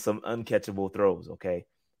also some uncatchable throws. Okay,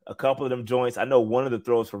 a couple of them joints. I know one of the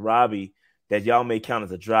throws for Robbie that y'all may count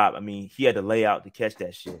as a drop. I mean, he had to lay out to catch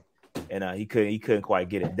that shit, and he couldn't quite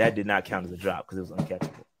get it. That did not count as a drop because it was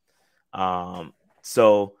uncatchable.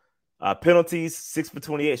 So penalties 6 for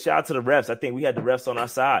 28. Shout out to the refs. I think we had the refs on our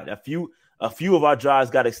side. A few of our drives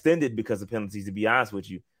got extended because of penalties, to be honest with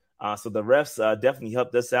you. So the refs definitely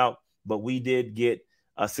helped us out, but we did get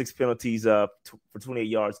 6 penalties for 28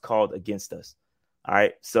 yards called against us. All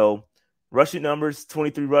right. So rushing numbers,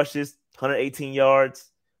 23 rushes, 118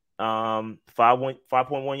 yards,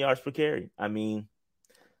 5.1 yards per carry. I mean,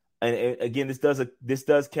 and again, this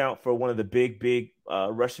does count for one of the big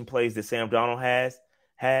rushing plays that Sam Darnold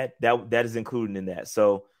had. That is included in that.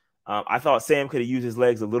 So I thought Sam could have used his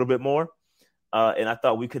legs a little bit more, and I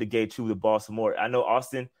thought we could have gave Chew the ball some more. I know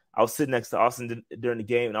Austin. I was sitting next to Austin during the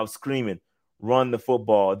game, and I was screaming, "Run the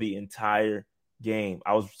football!" the entire game.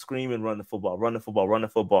 I was screaming, "Run the football! Run the football! Run the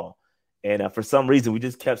football!" And for some reason, we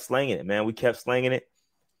just kept slinging it, man. We kept slinging it.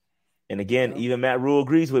 And again, even Matt Rule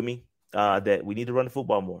agrees with me that we need to run the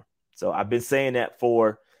football more. So I've been saying that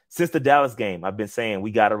since the Dallas game. I've been saying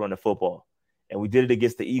we got to run the football, and we did it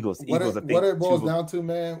against the Eagles. What it boils down to,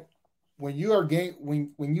 man, when you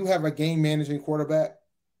have a game managing quarterback,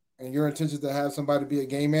 and your intention is to have somebody be a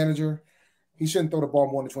game manager, he shouldn't throw the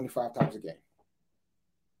ball more than 25 times a game.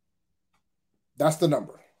 That's the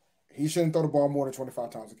number. He shouldn't throw the ball more than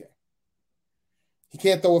 25 times a game. He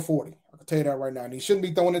can't throw it 40. I can tell you that right now. And he shouldn't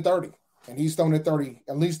be throwing it 30. And he's throwing it 30,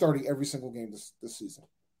 at least 30 every single game this season.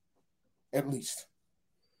 At least.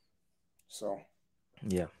 So.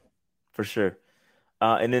 Yeah. For sure.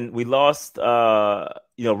 And then we lost,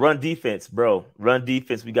 run defense, bro. Run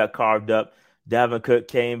defense, we got carved up. Dalvin Cook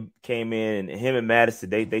came in, and him and Madison,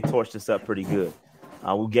 they torched us up pretty good.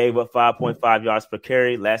 We gave up 5.5 yards per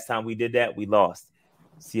carry. Last time we did that, we lost.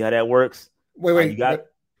 See how that works? Wait,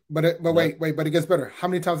 but it gets better. How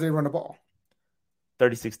many times did they run the ball?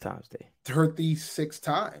 36 times, Dave. 36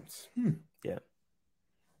 times. Yeah.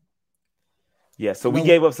 Yeah. So we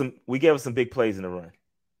gave up some big plays in the run.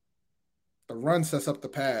 The run sets up the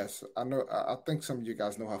pass. I think some of you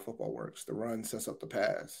guys know how football works. The run sets up the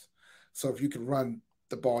pass. So if you can run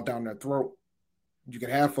the ball down their throat, you can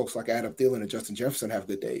have folks like Adam Thielen and Justin Jefferson have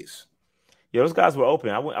good days. Yeah, those guys were open.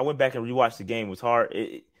 I went back and rewatched the game. It was hard.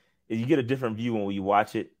 You get a different view when you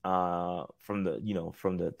watch it from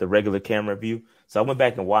the regular camera view. So I went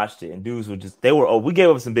back and watched it, and dudes we gave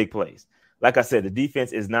up some big plays. Like I said, the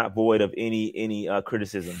defense is not void of any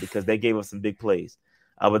criticism because they gave us some big plays.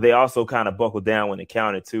 But they also kind of buckled down when it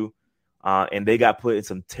counted too. And they got put in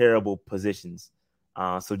some terrible positions.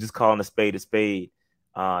 So just calling a spade, it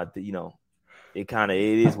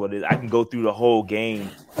is what it is. I can go through the whole game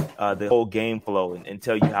flow and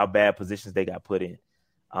tell you how bad positions they got put in.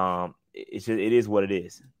 It is what it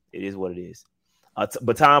is. It is what it is.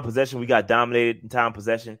 But time possession, we got dominated in time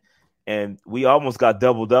possession, and we almost got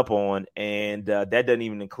doubled up on, and that doesn't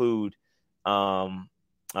even include our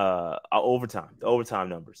overtime, the overtime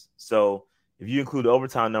numbers. So if you include the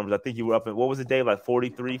overtime numbers, I think you were up in, what was it, Dave? Like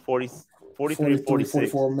 43 or 46?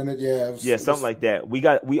 44 minutes, yeah. Something like that.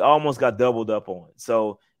 We almost got doubled up on.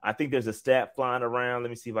 So I think there's a stat flying around. Let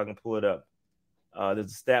me see if I can pull it up. There's a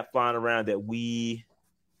stat flying around that we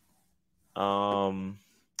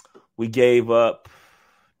gave up.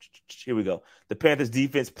 Here we go. The Panthers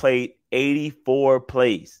defense played 84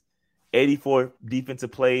 plays, 84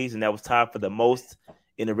 defensive plays, and that was tied for the most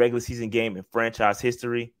in a regular season game in franchise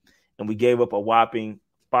history. And we gave up a whopping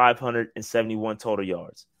 571 total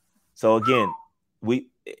yards. So again, we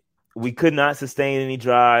could not sustain any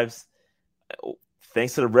drives.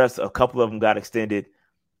 Thanks to the refs, a couple of them got extended,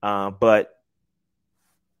 but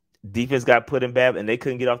defense got put in bad, and they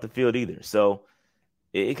couldn't get off the field either. So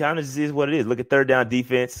it kind of just is what it is. Look at third down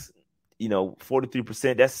defense,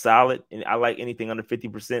 43%. That's solid, and I like anything under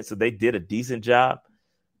 50%. So they did a decent job.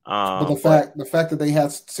 But the fact that they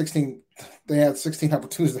had 16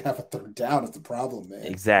 opportunities to have a third down is the problem, man.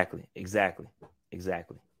 Exactly.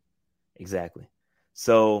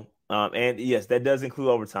 So, and yes, that does include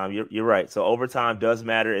overtime. You're right. So overtime does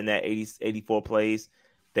matter in that 84 plays.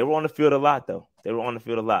 They were on the field a lot, though.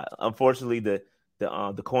 Unfortunately, the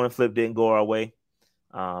coin flip didn't go our way.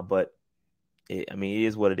 But it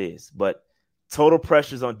is what it is. But total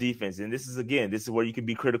pressures on defense, and this is where you can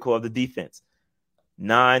be critical of the defense.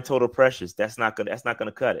 9 total pressures. That's not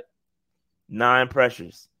gonna cut it. 9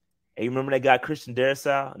 pressures. Hey, remember that guy Christian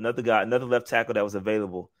Darrisaw, another left tackle that was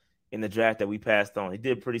available in the draft that we passed on. He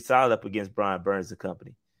did pretty solid up against Brian Burns and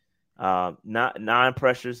company. 9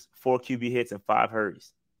 pressures, 4 QB hits, and 5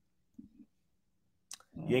 hurries.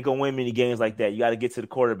 You ain't gonna win many games like that. You got to get to the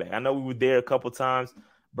quarterback. I know we were there a couple times.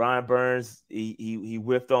 Brian Burns, he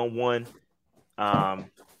whiffed on one.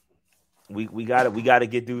 We got to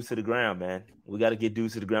get dudes to the ground, man. We got to get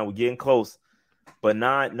dudes to the ground. We're getting close, but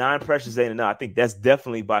nine pressures ain't enough. I think that's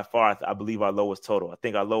definitely by far, I believe, our lowest total. I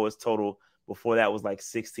think our lowest total before that was like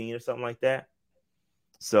 16 or something like that.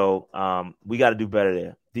 So we got to do better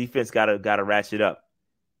there. Defense got to ratchet up.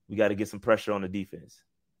 We got to get some pressure on the defense.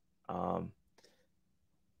 And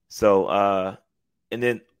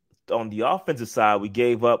then on the offensive side, we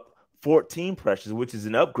gave up 14 pressures, which is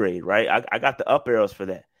an upgrade, right? I got the up arrows for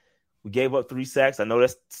that. We gave up 3 sacks. I know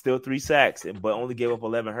that's still 3 sacks, but only gave up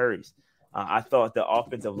 11 hurries. I thought the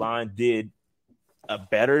offensive line did a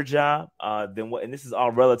better job than what, and this is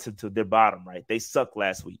all relative to their bottom, right? They sucked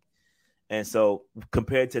last week. And so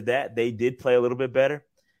compared to that, they did play a little bit better.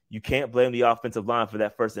 You can't blame the offensive line for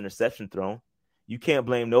that first interception thrown. You can't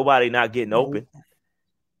blame nobody not getting open.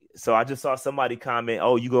 So I just saw somebody comment,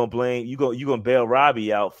 "Oh, you gonna bail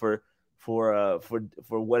Robbie out for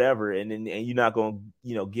whatever, and you're not gonna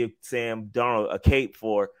give Sam Darnold a cape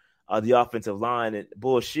for the offensive line and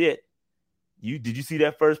bullshit." Did you see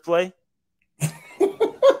that first play?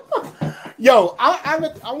 Yo, I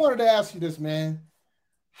wanted to ask you this, man.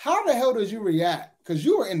 How the hell did you react? Because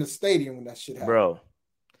you were in the stadium when that shit happened, bro.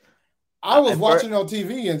 I was watching on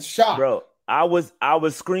TV in shock, bro. I was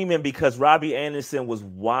screaming because Robbie Anderson was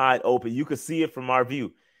wide open. You could see it from our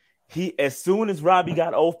view. As soon as Robbie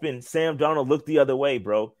got open, Sam Darnold looked the other way,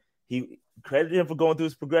 bro. He credited him for going through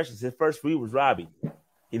his progressions. His first read was Robbie.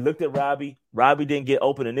 He looked at Robbie. Robbie didn't get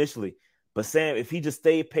open initially. But Sam, if he just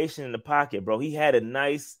stayed patient in the pocket, bro, he had a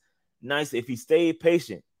nice, if he stayed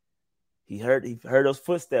patient, he heard those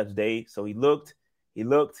footsteps, Dave. So he looked,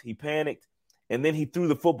 he panicked, and then he threw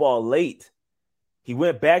the football late. He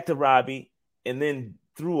went back to Robbie and then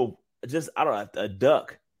threw a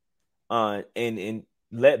duck and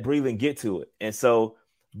let Breeland get to it. And so,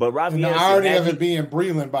 but Robbie, and the irony of it being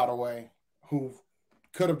Breeland, by the way, who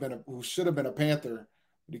should have been a Panther,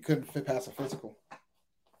 but he couldn't pass a physical.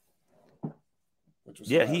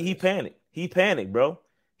 He panicked. He panicked, bro.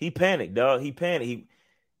 He panicked, dog. He panicked.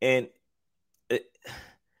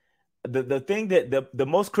 The thing that the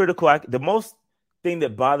most critical, the most thing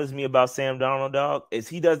that bothers me about Sam Darnold, dog, is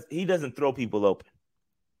he doesn't throw people open.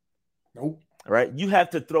 Nope. Right? You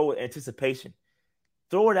have to throw with anticipation.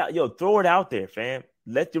 Throw it out there, fam.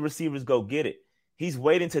 Let the receivers go get it. He's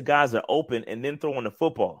waiting till guys are open and then throwing the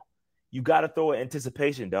football. You got to throw it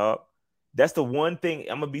anticipation, dog. That's the one thing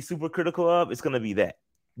I'm gonna be super critical of. It's gonna be that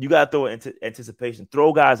you got to throw it anticipation.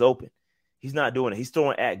 Throw guys open. He's not doing it. He's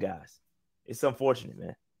throwing at guys. It's unfortunate,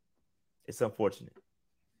 man. It's unfortunate.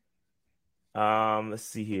 Let's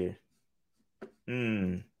see here.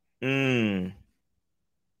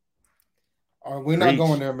 All right, we're not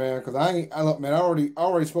going there, man, because I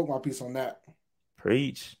already spoke my piece on that.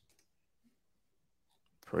 Preach.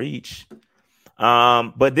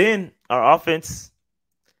 But then our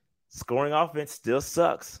scoring offense still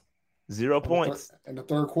sucks. 0 points in the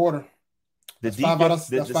third quarter. That's 5 out of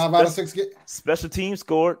 6. Special teams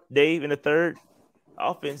scored, Dave, in the third.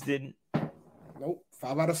 Offense didn't. Nope,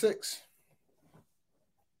 5 out of 6.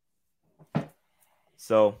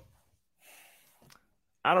 So,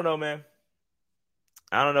 I don't know, man.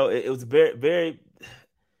 I don't know. It was a very, very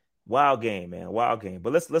wild game, man. Wild game.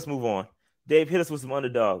 But let's move on. Dave, hit us with some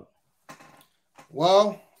underdog.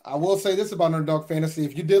 Well, I will say this about Underdog Fantasy.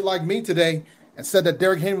 If you did like me today and said that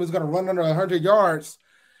Derrick Henry was going to run under 100 yards,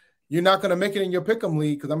 you're not going to make it in your pick'em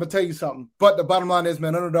league, because I'm going to tell you something. But the bottom line is,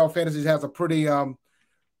 man, Underdog Fantasy has a pretty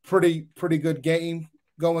good game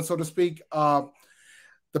going, so to speak.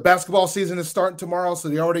 The basketball season is starting tomorrow, so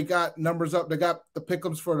they already got numbers up. They got the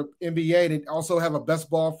pick'ems for the NBA. They also have a best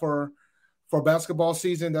ball for basketball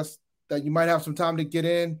season that you might have some time to get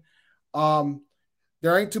in.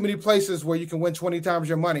 There ain't too many places where you can win 20 times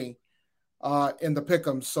your money in the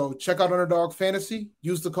pick'ems. So check out Underdog Fantasy.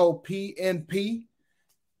 Use the code PNP,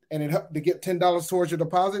 and it helps to get $10 towards your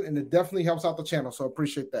deposit, and it definitely helps out the channel. So I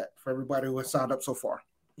appreciate that for everybody who has signed up so far.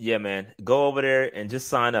 Yeah, man. Go over there and just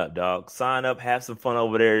sign up, dog. Sign up, have some fun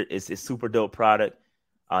over there. It's super dope product.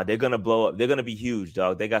 They're going to blow up. They're going to be huge,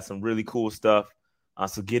 dog. They got some really cool stuff.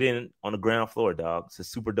 So get in on the ground floor, dog. It's a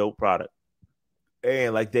super dope product.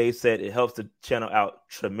 And like Dave said, it helps the channel out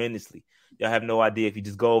tremendously. Y'all have no idea. If you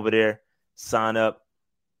just go over there, sign up,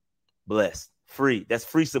 blessed. Free. That's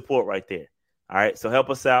free support right there. All right. So help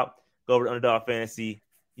us out. Go over to Underdog Fantasy.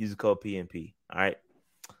 Use the code PNP. All right.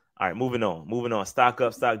 All right, moving on. Stock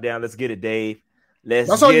up, stock down. Let's get it, Dave.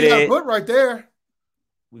 That's all you got to put right there.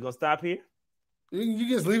 We gonna stop here? You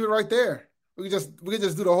just leave it right there. We can just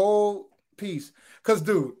do the whole piece. Because,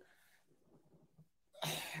 dude,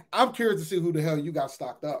 I'm curious to see who the hell you got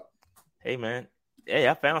stocked up. Hey, man. Hey,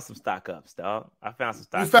 I found some stock ups, dog. I found some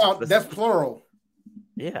stock ups. You found, that's plural.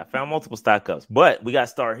 Yeah, I found multiple stock ups. But we got to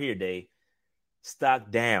start here, Dave.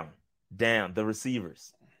 Stock down. The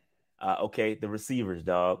receivers. Okay, the receivers,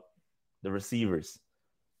 dog. The receivers.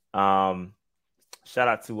 Shout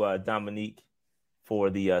out to Dominique for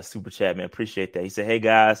the super chat, man. Appreciate that. He said, hey,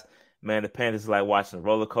 guys, man, the Panthers is like watching a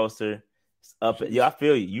roller coaster. It's up. Yeah, I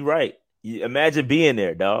feel you. You right. You imagine being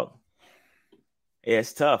there, dog. Yeah,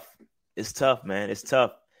 it's tough. It's tough, man. It's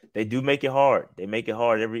tough. They do make it hard. They make it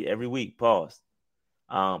hard every week. Pause.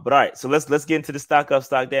 But all right, so let's get into the stock up,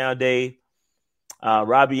 stock down, Dave.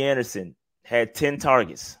 Robbie Anderson had 10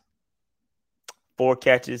 targets, 4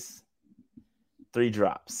 catches, 3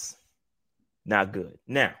 drops. Not good.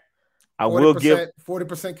 Now, I will give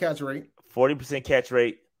 40% catch rate. 40% catch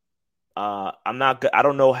rate. I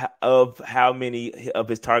don't know how many of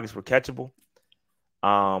his targets were catchable.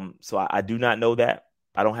 So I do not know that.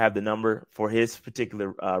 I don't have the number for his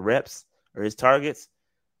particular reps or his targets.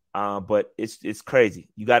 But it's crazy.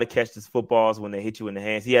 You got to catch these footballs when they hit you in the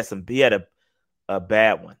hands. He had a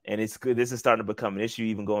bad one, and it's good. This is starting to become an issue,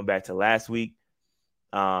 even going back to last week.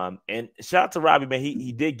 And shout out to Robbie, man.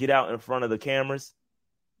 He did get out in front of the cameras.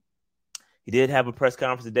 He did have a press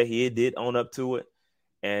conference today. He did own up to it,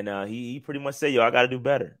 and he pretty much said, "Yo, I got to do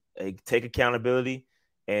better. Take accountability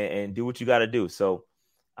and do what you got to do." So,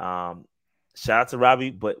 shout out to Robbie,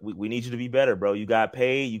 but we need you to be better, bro. You got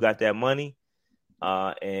paid. You got that money.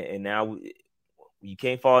 And now you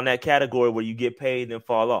can't fall in that category where you get paid and then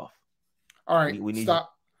fall off. All right, we need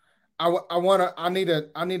stop. I need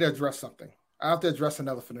to address something. I have to address an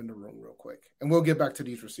elephant in the room real quick, and we'll get back to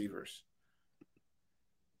these receivers.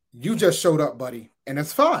 You just showed up, buddy, and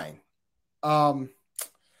it's fine.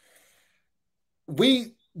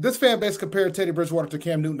 This fan base compared Teddy Bridgewater to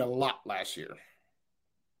Cam Newton a lot last year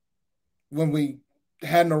when we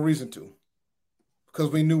had no reason to, because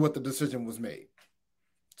we knew what the decision was made.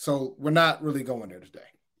 So we're not really going there today.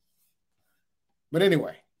 But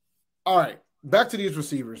anyway, all right, back to these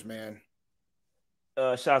receivers, man.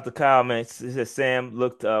 Shout out to Kyle, man. He said Sam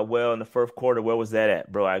looked well in the first quarter. Where was that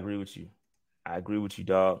at, bro? I agree with you.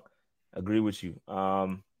 Dog. Agree with you.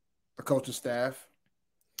 The coaching staff.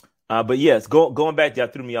 But yes, going back, y'all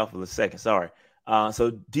threw me off for a second. Sorry.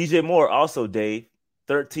 So DJ Moore also, Dave,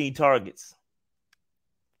 13 targets,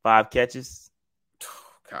 5 catches,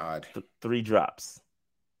 God, 3 drops.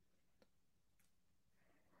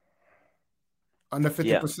 Under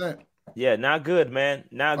 50%. Yeah, not good, man.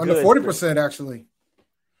 Not under good. Under 40%, actually.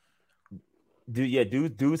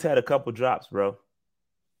 Dude's had a couple drops, bro.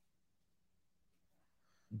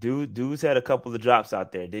 Dude's had a couple of drops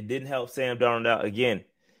out there. They didn't help Sam Darnold out. Again,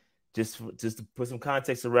 just to put some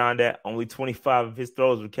context around that, only 25 of his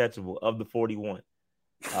throws were catchable of the 41.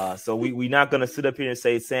 So we're not going to sit up here and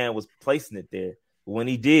say Sam was placing it there. But when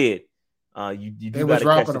he did, you got to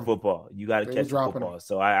catch the football. You got to catch the football.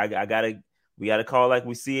 So we got to call like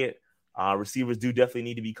we see it. Receivers do definitely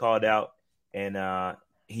need to be called out. And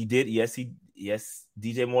he did. Yes,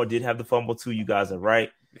 DJ Moore did have the fumble too. You guys are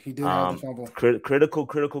right. He did have the fumble.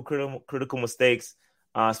 Critical mistakes,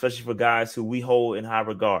 especially for guys who we hold in high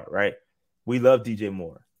regard, right? We love DJ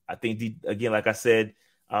Moore. I think, again, like I said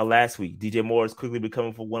last week, DJ Moore is quickly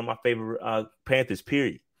becoming one of my favorite Panthers,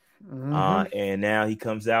 period. Mm-hmm. And now he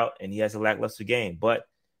comes out and he has a lackluster game. But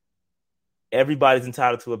everybody's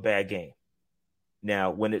entitled to a bad game.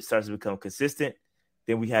 Now, when it starts to become consistent,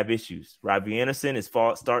 then we have issues. Robbie Anderson is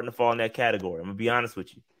starting to fall in that category. I'm going to be honest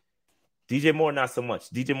with you. DJ Moore, not so much.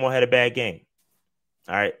 DJ Moore had a bad game.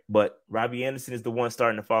 All right. But Robbie Anderson is the one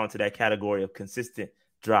starting to fall into that category of consistent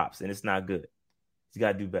drops, and it's not good. He's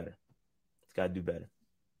got to do better.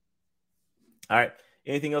 All right.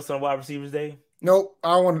 Anything else on wide receivers, Dave? Nope.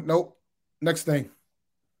 Nope. Next thing.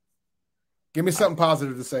 Give me something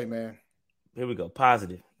positive to say, man. Here we go.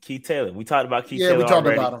 Positive. Keith Taylor. We talked about Keith Taylor. Yeah, we talked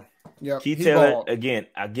about him. Yeah, Keith Taylor, balled. Again,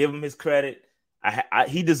 I give him his credit.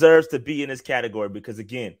 He deserves to be in this category because,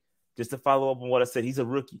 again, just to follow up on what I said, he's a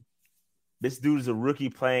rookie. This dude is a rookie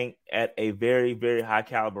playing at a very, very high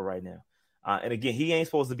caliber right now. And, again, he ain't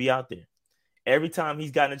supposed to be out there. Every time he's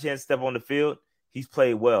gotten a chance to step on the field, he's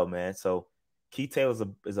played well, man. So Keith Taylor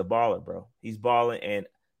is a baller, bro. He's balling, and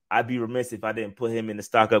I'd be remiss if I didn't put him in the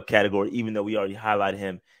stock up category, even though we already highlighted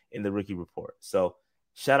him in the rookie report. So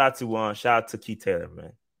shout out to Keith Taylor,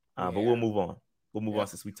 man. But we'll move on. We'll move on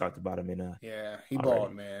since we talked about him he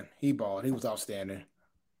balled, man. He balled. He was outstanding.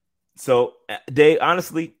 So, Dave,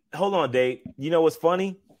 honestly, hold on, Dave. You know what's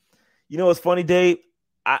funny? Dave?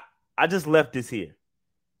 I just left this here.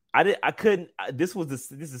 I couldn't. This is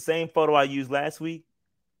the same photo I used last week,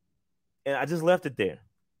 and I just left it there.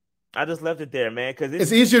 I just left it there, man, because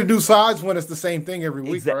it's easier to do sides when it's the same thing every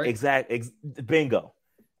week, right? Bingo.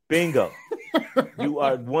 You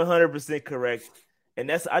are 100% correct. And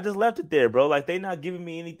I just left it there, bro. Like, they not giving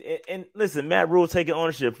me anything. And listen, Matt Rule taking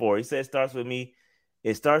ownership for it. He said it starts with me.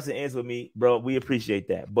 It starts and ends with me, bro. We appreciate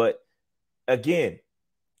that. But again,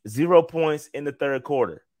 0 points in the third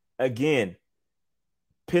quarter. Again,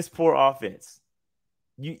 piss poor offense.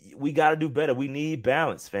 We got to do better. We need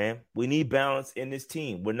balance, fam. We need balance in this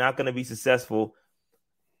team. We're not going to be successful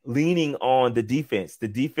leaning on the defense. The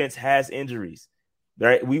defense has injuries,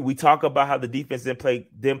 right? We talk about how the defense didn't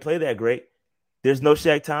play that great. There's no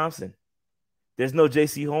Shaq Thompson. There's no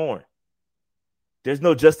J.C. Horn. There's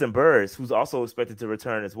no Justin Burris, who's also expected to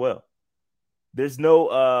return as well. There's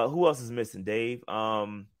no who else is missing, Dave?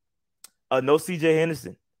 No C.J.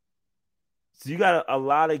 Henderson. So you got a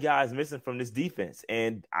lot of guys missing from this defense,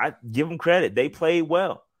 and I give them credit. They played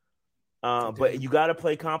well, but you got to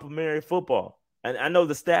play complementary football. And I know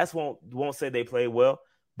the stats won't say they played well,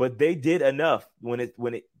 but they did enough when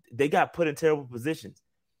they got put in terrible positions,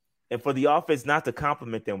 and for the offense not to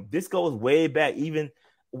compliment them. This goes way back. Even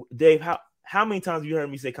Dave, how many times have you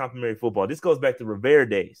heard me say complementary football? This goes back to Rivera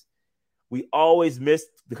days. We always missed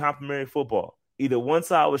the complementary football. Either one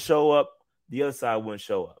side would show up, the other side wouldn't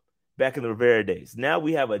show up. Back in the Rivera days. Now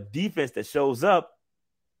we have a defense that shows up,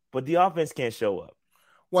 but the offense can't show up.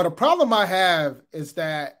 Well, the problem I have is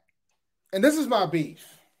that, and this is my beef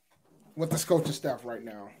with this coaching staff right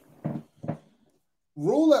now.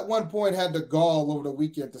 Rule at one point had the gall over the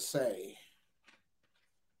weekend to say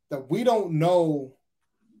that we don't know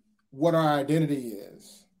what our identity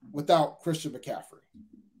is without Christian McCaffrey.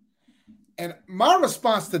 And my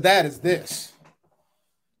response to that is this.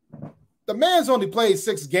 The man's only played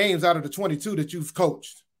 6 games out of the 22 that you've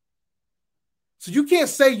coached. So you can't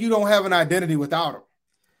say you don't have an identity without him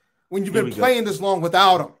when you've been playing this long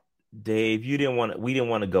without him. Dave, we didn't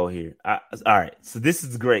want to go here. All right. So this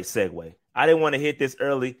is a great segue. I didn't want to hit this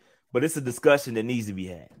early, but it's a discussion that needs to be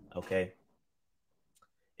had. Okay.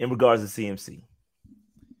 In regards to CMC.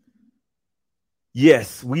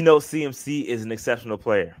 Yes, we know CMC is an exceptional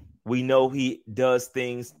player. We know he does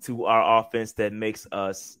things to our offense that makes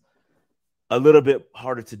us a little bit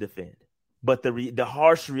harder to defend. But the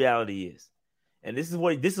harsh reality is, and this is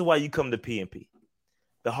why you come to PNP.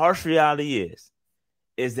 The harsh reality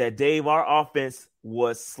is that, Dave, our offense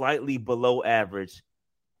was slightly below average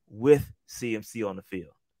with CMC on the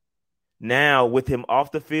field. Now, with him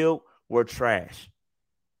off the field, we're trash.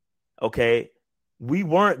 Okay? We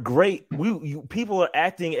weren't great. People are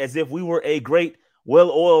acting as if we were a great,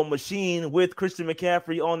 well-oiled machine with Christian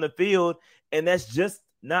McCaffrey on the field, and that's just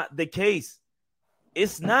not the case.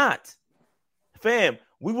 It's not. Fam,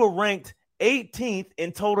 we were ranked 18th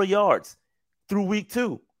in total yards through week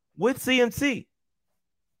 2 with CMC.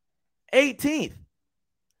 18th.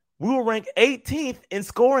 We were ranked 18th in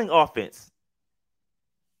scoring offense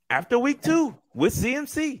after week 2 with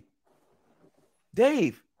CMC.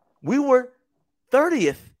 Dave, we were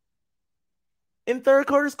 30th in third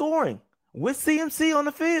quarter scoring with CMC on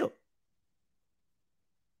the field.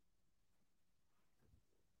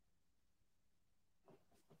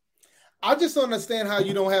 I just don't understand how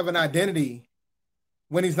you don't have an identity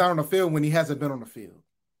when he's not on the field, when he hasn't been on the field.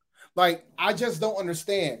 Like, I just don't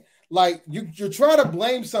understand. Like, you're trying to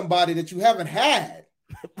blame somebody that you haven't had.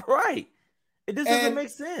 Right. It just doesn't make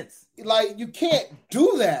sense. Like, you can't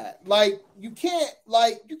do that. Like, you can't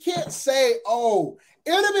say, oh,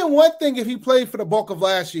 it would have been one thing if he played for the bulk of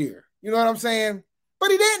last year. You know what I'm saying?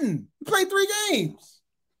 But he didn't. He played 3 games.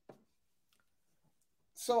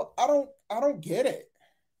 So I don't get it.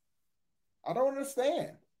 I don't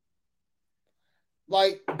understand.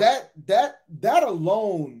 Like, that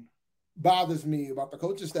alone bothers me about the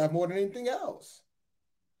coaching staff more than anything else.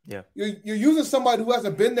 Yeah. You're using somebody who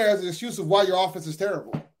hasn't been there as an excuse of why your offense is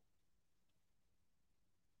terrible.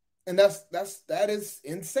 And that is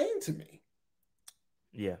insane to me.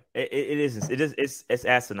 Yeah, it is. It's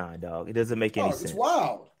asinine, dog. It doesn't make any sense. It's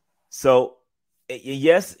wild. So,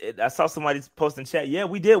 yes, I saw somebody post in chat. Yeah,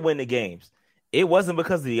 we did win the games. It wasn't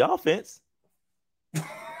because of the offense.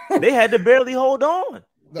 They had to barely hold on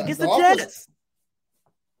against the Jets.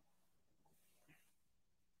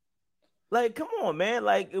 Like, come on, man.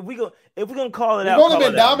 Like, if we're gonna call it out, we've only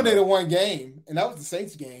been dominated one game, and that was the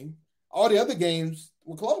Saints game. All the other games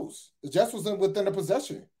were close. The Jets was within the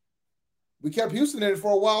possession. We kept Houston in it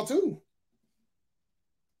for a while too.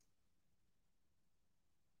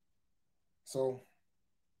 So,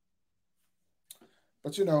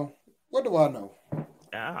 but what do I know?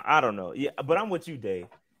 I don't know. Yeah, but I'm with you, Dave.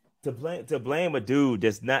 To blame a dude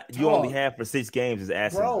that's not you only Dog, have for 6 games is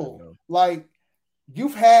asinine, bro. bro. Like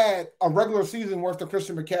you've had a regular season worth of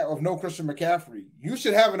no Christian McCaffrey. You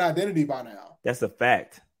should have an identity by now. That's a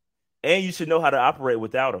fact. And you should know how to operate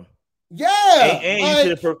without him. Yeah, And you should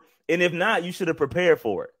like have, and if not, you should have prepared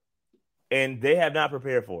for it. And they have not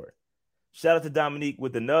prepared for it. Shout out to Dominique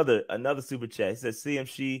with another super chat. He says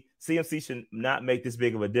CMC should not make this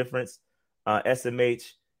big of a difference. SMH,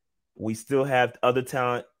 we still have other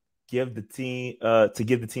talent. Give the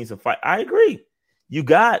team some fight. I agree. You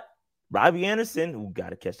got Robbie Anderson, who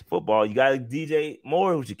got to catch the football. You got DJ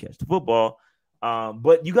Moore, who should catch the football.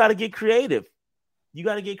 But you got to get creative. You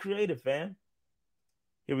got to get creative, fam.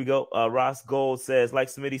 Here we go. Ross Gold says, like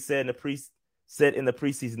Smitty said in the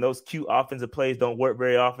preseason, those cute offensive plays don't work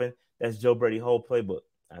very often. That's Joe Brady's whole playbook.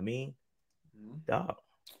 I mean, dog.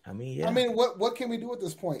 I mean, yeah. I mean, what can we do at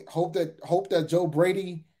this point? Hope that Joe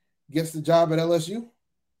Brady gets the job at LSU.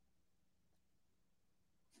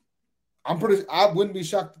 I wouldn't be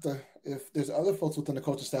shocked if there's other folks within the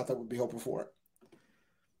coaching staff that would be hoping for it.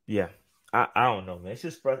 Yeah. I don't know, man.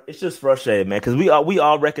 It's just frustrating, man, because we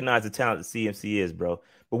all recognize the talent that CMC is, bro.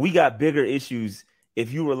 But we got bigger issues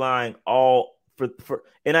if you relying all for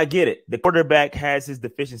and I get it. The quarterback has his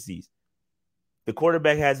deficiencies.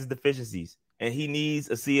 And he needs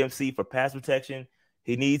a CMC for pass protection.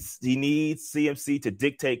 He needs CMC to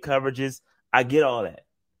dictate coverages. I get all that.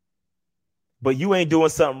 But you ain't doing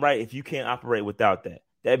something right if you can't operate without that.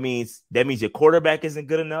 That means your quarterback isn't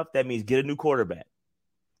good enough. That means get a new quarterback.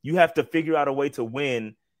 You have to figure out a way to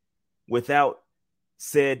win without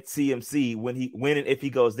said CMC when and if he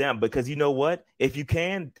goes down. Because you know what? If you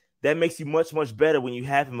can, that makes you much, much better when you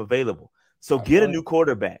have him available. So get a new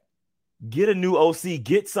quarterback. Get a new OC.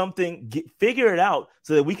 Get something. Figure it out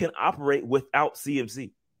so that we can operate without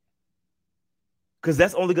CMC. Because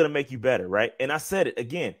that's only going to make you better, right? And I said it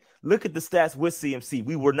again. Look at the stats with CMC.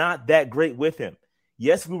 We were not that great with him.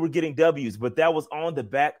 Yes, we were getting W's, but that was on the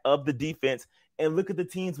back of the defense. And look at the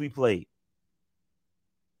teams we played.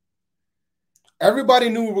 Everybody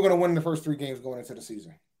knew we were going to win the first 3 games going into the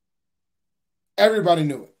season. Everybody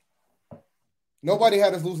knew it. Nobody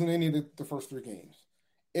had us losing any of the first 3 games.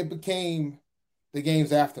 It became the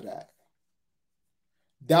games after that.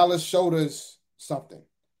 Dallas showed us something.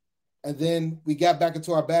 And then we got back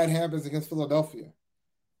into our bad habits against Philadelphia.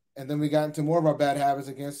 And then we got into more of our bad habits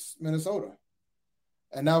against Minnesota.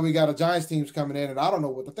 And now we got a Giants teams coming in, and I don't know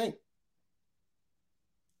what to think.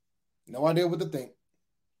 No idea what to think.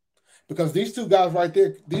 Because these two guys right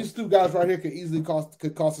here could easily cost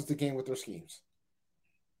us the game with their schemes.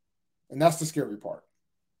 And that's the scary part.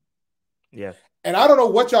 Yeah. And I don't know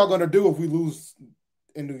what y'all going to do if we lose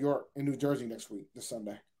in New Jersey this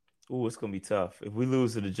Sunday. Ooh, it's going to be tough. If we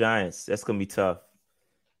lose to the Giants, that's going to be tough.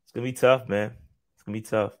 It's going to be tough, man. It's going to be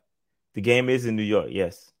tough. The game is in New York,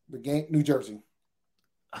 yes. The game, New Jersey.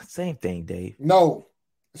 Same thing, Dave. No,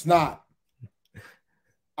 it's not.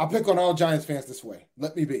 I'll pick on all Giants fans this way.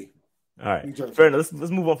 Let me be. All right. Fair enough.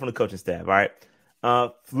 Let's move on from the coaching staff. All right.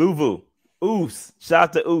 Luvu. Oos. Shout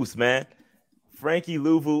out to Oos, man. Frankie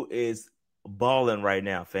Luvu is balling right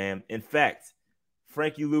now, fam. In fact,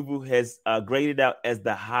 Frankie Luvu has graded out as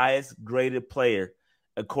the highest graded player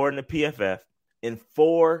according to PFF in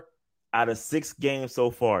 4 out of 6 games so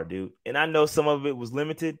far, dude. And I know some of it was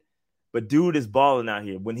limited, but dude is balling out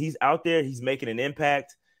here. When he's out there, he's making an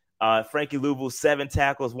impact. Frankie Luvu, 7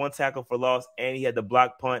 tackles, 1 tackle for loss, and he had the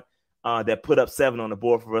block punt that put up 7 on the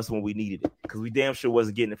board for us when we needed it because we damn sure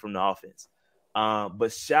wasn't getting it from the offense.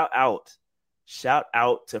 But shout out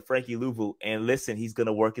to Frankie Luvu. And listen, he's going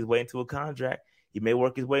to work his way into a contract. He may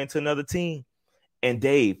work his way into another team. And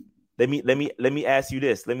Dave, let me ask you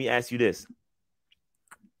this.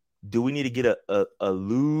 Do we need to get a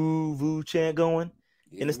Luvu chant going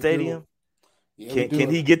in the stadium? Yeah,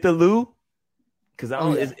 can he get the Lou? Because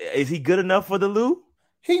is he good enough for the Lou?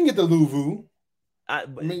 He can get the Luvu.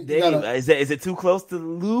 Dave, is it too close to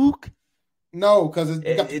Luke? No, because are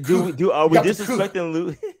we disrespecting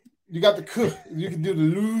Luke? You got the cook. You can do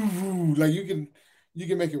the Luvu. Like you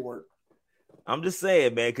can make it work. I'm just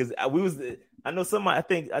saying, man, because I know somebody.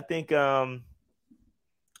 I think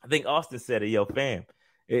Austin said it. Yo, fam,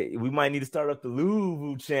 we might need to start up the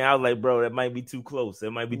Luvu chant. I was like, bro, that might be too close.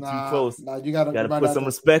 It might be too close. Nah, you gotta put some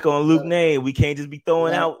respect on Luke's name. We can't just be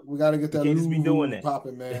throwing out. We gotta get that Luvu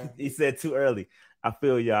popping, man. He said too early. I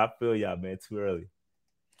feel y'all, man. Too early.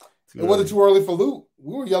 It wasn't too early for Luke.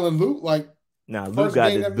 We were yelling Luke like. Nah, Luke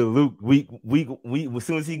got the Luke. We as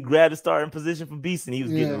soon as he grabbed the starting position for Beeson, he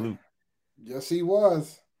was getting the Luke. Yes, he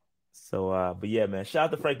was. So, but yeah, man. Shout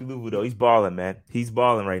out to Frankie Luvu though. He's balling, man. He's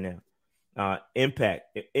balling right now.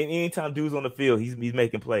 Impact. Anytime dude's on the field, he's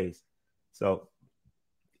making plays. So,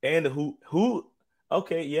 and the who,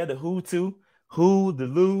 okay, yeah, the who too. Who, the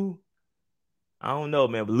Lou. I don't know,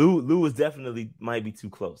 man. But Lou is definitely might be too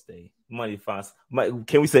close, Dave. Might find.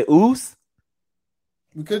 Can we say Oos?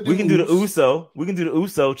 We could do. We can do the Uso. We can do the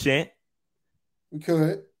Uso chant. We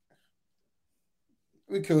could.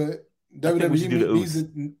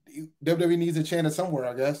 WWE needs a chant somewhere,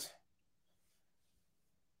 I guess.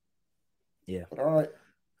 Yeah. But all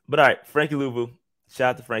right. Frankie Louvu. Shout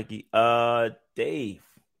out to Frankie. Dave.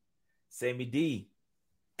 Sammy D.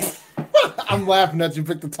 I'm laughing that you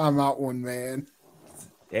picked the timeout one, man.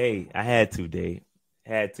 Hey, I had to, Dave.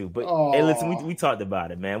 Had to. But hey, listen, we talked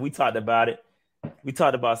about it, man. We talked about it. We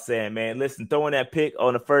talked about Sam, man. Listen, throwing that pick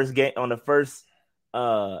on the first game, on the first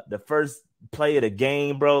play of the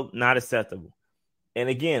game, bro, not acceptable. And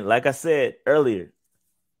again, like I said earlier,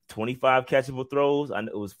 25 catchable throws. I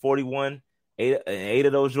know it was 41. Eight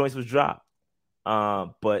of those joints was dropped.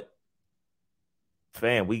 But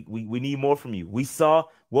fam, we need more from you. We saw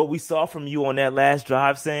what we saw from you on that last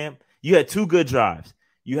drive, Sam. You had two good drives.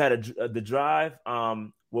 You had the drive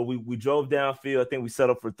where we drove downfield. I think we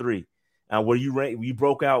settled for 3. Where you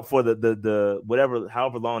broke out for the whatever,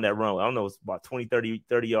 however long that run. I don't know, it's about 20,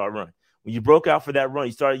 30 yard run. When you broke out for that run,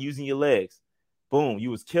 you started using your legs. Boom, you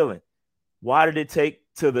was killing. Why did it take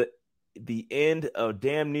to the end of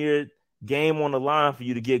damn near game on the line for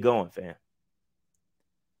you to get going, fam?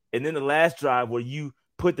 And then the last drive where you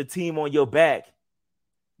put the team on your back,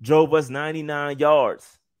 drove us 99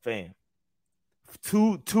 yards, fam.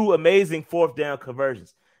 Two amazing 4th down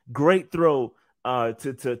conversions. Great throw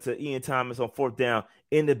to Ian Thomas on 4th down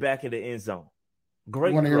in the back of the end zone. Great.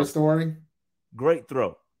 You want to hear a story? Great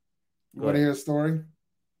throw. You want to hear a story?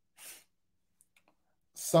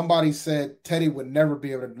 Somebody said Teddy would never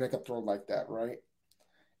be able to make a throw like that, right?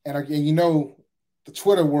 And again, the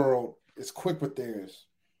Twitter world is quick with theirs.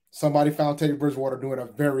 Somebody found Teddy Bridgewater doing a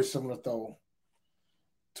very similar throw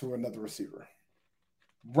to another receiver,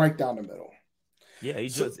 right down the middle. Yeah, he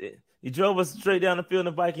drove us straight down the field in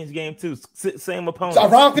the Vikings game too. Same opponent.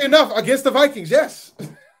 Ironically enough, against the Vikings, yes.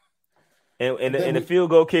 And the field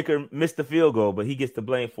goal kicker missed the field goal, but he gets the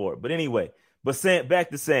blame for it. But anyway, Sam, back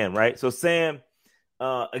to Sam, right? So Sam,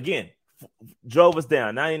 again, drove us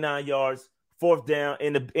down 99 yards, 4th down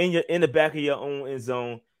in the back of your own end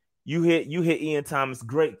zone. You hit Ian Thomas,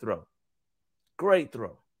 great throw.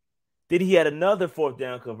 Then he had another 4th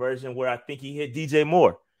down conversion where I think he hit DJ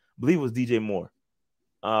Moore. I believe it was DJ Moore.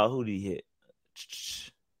 Who did he hit?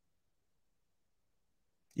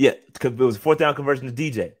 Yeah, because it was a 4th down conversion to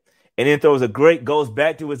DJ. And then goes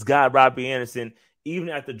back to his guy, Robbie Anderson, even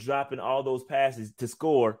after dropping all those passes to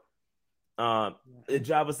score. It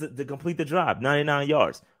drive us to complete the drive, 99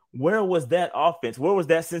 yards. Where was that offense? Where was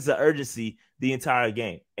that sense of urgency the entire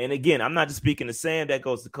game? And again, I'm not just speaking to Sam. That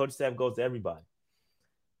goes to coach staff, goes to everybody.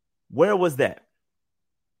 Where was that?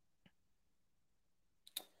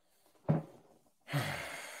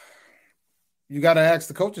 You got to ask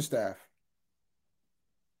the coaching staff.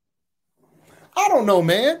 I don't know,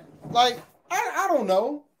 man. Like, I don't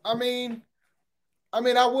know. I mean, I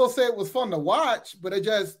will say it was fun to watch, but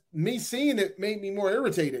me seeing it made me more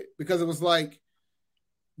irritated because it was like,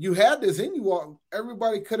 you had this in you all.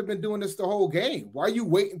 Everybody could have been doing this the whole game. Why you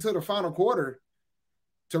wait until the final quarter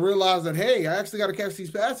to realize that, hey, I actually got to catch these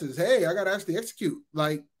passes. Hey, I got to actually execute.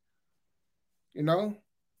 Like,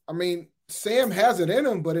 Sam has it in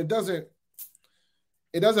him, but it doesn't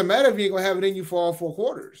matter if you ain't going to have it in you for all 4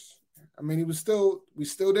 quarters. We still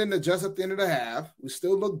didn't adjust at the end of the half. We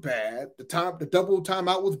still looked bad. The double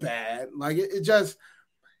timeout was bad. Like it just,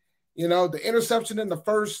 the interception of the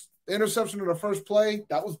first play,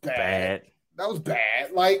 that was bad. That was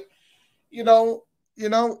bad. Like, the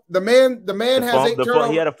man has 8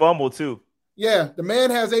 turnovers. He had a fumble too. Yeah, the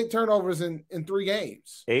man has 8 turnovers in 3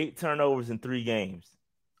 games. 8 turnovers in 3 games.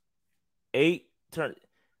 8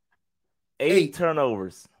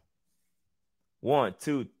 turnovers. 1,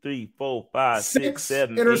 2, 3, 4, 5, 6,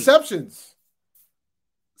 7, interceptions. 8.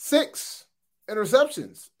 6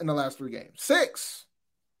 interceptions in the last 3 games. 6.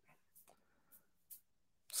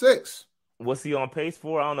 What's he on pace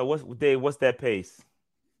for? I don't know. What's that pace?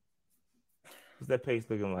 What's that pace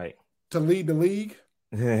looking like? To lead the league?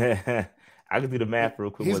 I can do the math real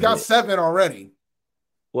quick. He's got 7 already.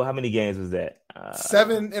 Well, how many games was that?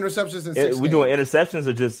 7 interceptions in 6 games. We doing interceptions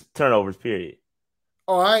or just turnovers, period?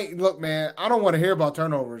 Oh, look, man, I don't want to hear about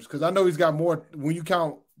turnovers because I know he's got more. When you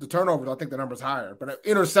count the turnovers, I think the number's higher. But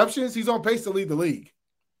interceptions, he's on pace to lead the league.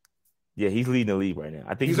 Yeah, he's leading the league right now.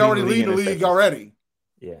 I think he's already leading the league already.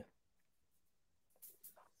 Yeah.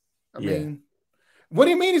 I mean, What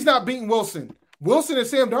do you mean he's not beating Wilson? Wilson and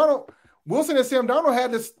Sam Darnold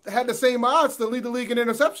had the same odds to lead the league in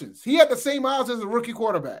interceptions. He had the same odds as a rookie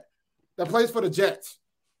quarterback that plays for the Jets.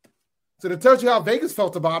 So that tells you how Vegas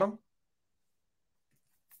felt about him.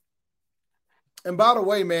 And by the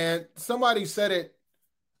way, man, somebody said it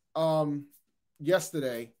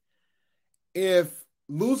yesterday. If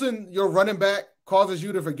losing your running back causes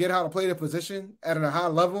you to forget how to play the position at a high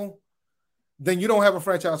level, then you don't have a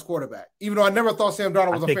franchise quarterback. Even though I never thought Sam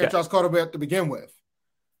Darnold was a franchise quarterback to begin with.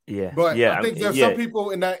 Yeah. But yeah, I think there's some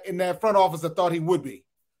people in that front office that thought he would be.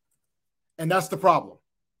 And that's the problem.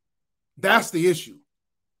 That's the issue.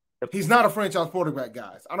 He's not a franchise quarterback,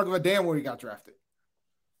 guys. I don't give a damn where he got drafted.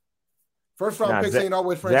 First round picks ain't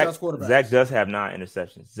always franchise quarterbacks. Zach does have 9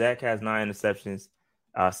 interceptions. Zach has 9 interceptions.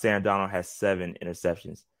 Sam Darnold has 7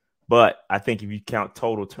 interceptions. But I think if you count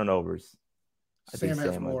total turnovers, I think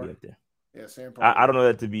Sam might be up there. Yeah, Sam. I don't know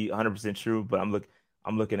that to be 100% true, but I'm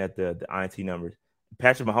looking at the INT numbers.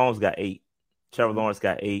 Patrick Mahomes got 8. Trevor Lawrence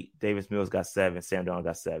got 8. Davis Mills got 7. Sam Darnold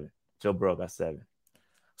got 7. Joe Burrow got 7.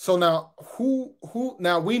 So now, who?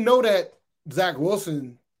 Now we know that Zach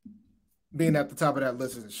Wilson being at the top of that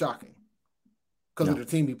list is shocking because of the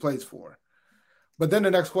team he plays for. But then the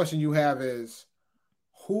next question you have is,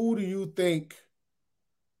 who do you think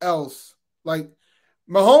else? Like,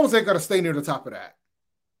 Mahomes ain't gonna stay near the top of that.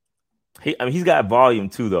 He's got volume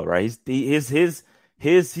too, though, right? He's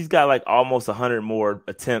got like almost 100 more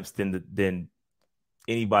attempts than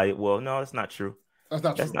anybody. Well, no, that's not true.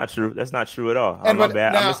 That's not true. That's not true at all. And my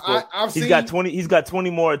bad. Now, he's got 20. He's got 20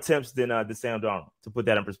 more attempts than Sam Darnold. To put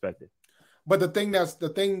that in perspective. But the thing that's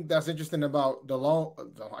interesting about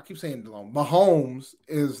Mahomes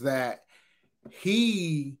is that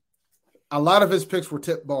a lot of his picks were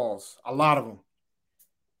tip balls. A lot of them.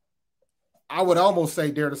 I would almost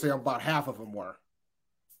dare to say about half of them were.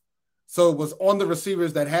 So it was on the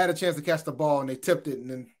receivers that had a chance to catch the ball and they tipped it and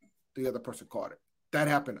then the other person caught it. That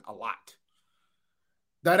happened a lot.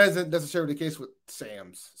 That isn't necessarily the case with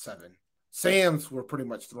Sam's 7. Sam's were pretty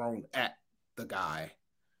much thrown at the guy.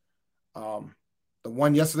 The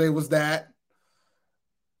one yesterday was that.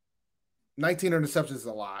 19 interceptions is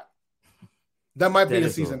a lot. That might be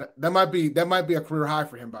the season. That might be a career high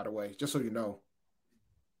for him, by the way, just so you know.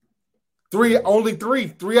 Only 3.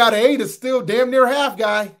 3 out of 8 is still damn near half,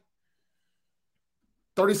 guy.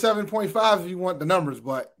 37.5 if you want the numbers,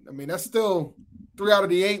 but I mean that's still 3 out of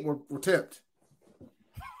the 8 were tipped.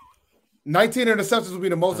 19 interceptions would be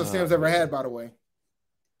the most that Sam's ever had, by the way.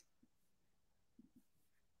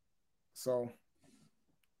 So,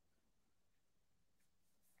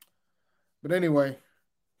 but anyway.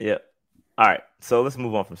 Yeah. All right. So let's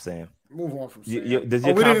move on from Sam. We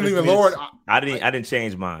didn't even lower it. I didn't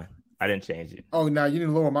change mine. I didn't change it. Oh, now you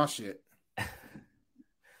didn't lower my shit.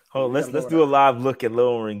 Hold on, let's do a live look at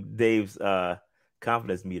lowering Dave's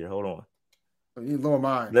confidence meter. Hold on. You lower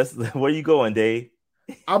mine. Where you going, Dave?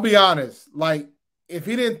 I'll be honest. Like, if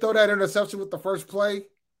he didn't throw that interception with the first play,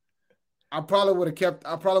 I probably would have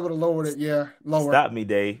lowered it. Yeah, lower. Stop me,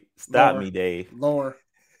 Dave. Me, Dave. Lower.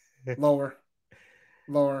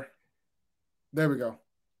 There we go.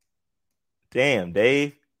 Damn,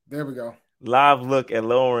 Dave. There we go. Live look at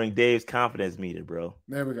lowering Dave's confidence meter, bro.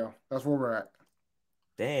 There we go. That's where we're at.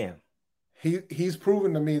 Damn. He's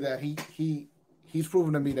proven to me that he's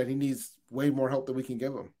proven to me that he needs way more help than we can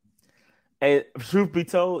give him. And truth be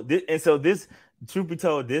told, this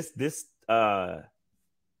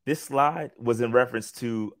slide was in reference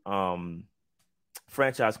to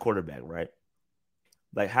franchise quarterback, right?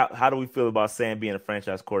 Like how do we feel about Sam being a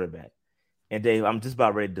franchise quarterback? And Dave, I'm just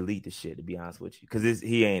about ready to delete this shit, to be honest with you, because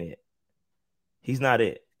he ain't it. He's not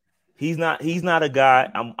it. He's not a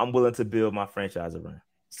guy I'm willing to build my franchise around.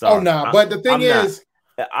 Sorry. Oh no, but the thing is,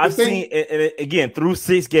 I've seen and again through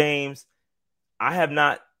 6 games, I have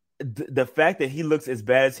not. The fact that he looks as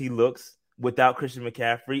bad as he looks without Christian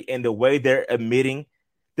McCaffrey, and the way they're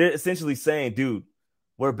essentially saying, dude,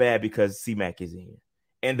 we're bad because C-Mac isn't here.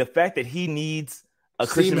 And the fact that he needs a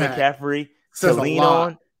Christian McCaffrey to lean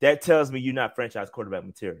on, that tells me you're not franchise quarterback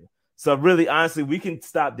material. So really, honestly, we can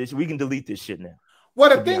stop this. We can delete this shit now. Well,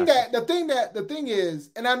 the thing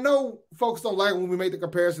is, and I know folks don't like when we make the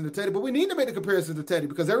comparison to Teddy, but we need to make the comparison to Teddy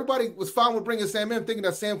because everybody was fine with bringing Sam in, thinking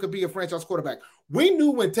that Sam could be a franchise quarterback. We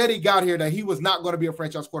knew when Teddy got here that he was not going to be a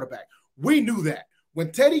franchise quarterback. We knew that.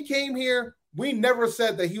 When Teddy came here, we never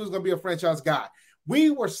said that he was going to be a franchise guy.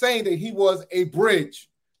 We were saying that he was a bridge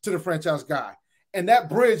to the franchise guy, and that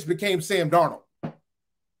bridge became Sam Darnold.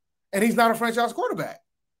 And he's not a franchise quarterback.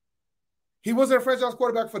 He wasn't a franchise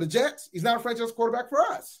quarterback for the Jets. He's not a franchise quarterback for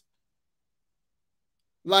us.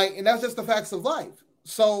 Like, and that's just the facts of life.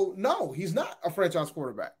 So no, he's not a franchise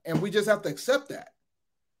quarterback, and we just have to accept that.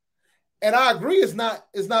 And I agree, it's not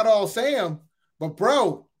all Sam, but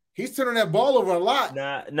bro, he's turning that ball over a lot.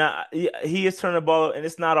 He is turning the ball, and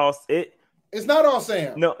it's not all it. It's not all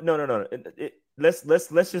Sam. No. Let's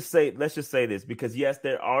just say this, because yes,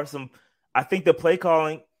 there are some. I think the play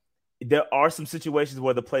calling. There are some situations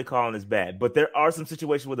where the play calling is bad, but there are some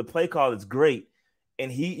situations where the play call is great,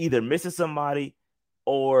 and he either misses somebody,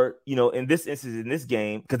 or in this instance, in this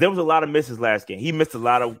game, because there was a lot of misses last game. He missed a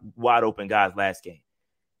lot of wide open guys last game.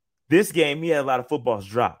 This game, he had a lot of footballs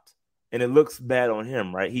dropped, and it looks bad on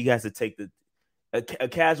him, right? He has to take a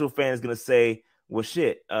casual fan is going to say, well,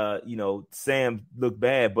 shit, Sam looked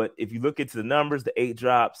bad. But if you look into the numbers, the 8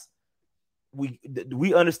 drops,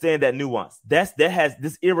 we understand that nuance. That has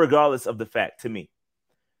this, irregardless of the fact. To me,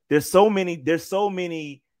 there's so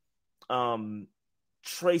many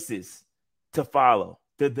traces to follow.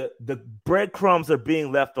 The breadcrumbs are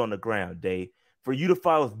being left on the ground, Dave, for you to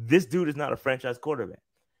follow. This dude is not a franchise quarterback.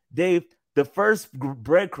 Dave, the first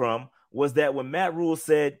breadcrumb was that when Matt Rule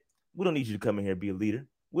said, we don't need you to come in here and be a leader.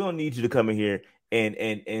 We don't need you to come in here and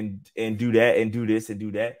do that and do this and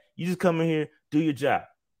do that. You just come in here, do your job.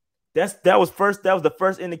 That was the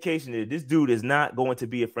first indication that this dude is not going to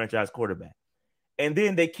be a franchise quarterback. And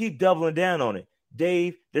then they keep doubling down on it.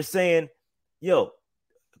 Dave, they're saying,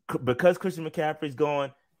 because Christian McCaffrey's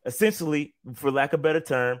gone, essentially, for lack of a better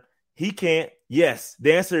term, he can't. Yes,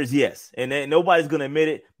 the answer is yes. And then nobody's going to admit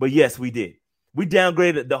it, but yes, we did. We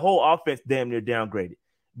downgraded the whole offense, damn near downgraded.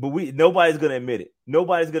 But nobody's going to admit it.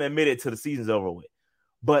 Nobody's going to admit it till the season's over with.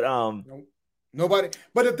 But nobody.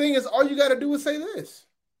 But the thing is, all you got to do is say this.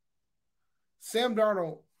 Sam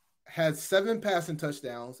Darnold has 7 passing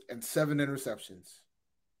touchdowns and 7 interceptions.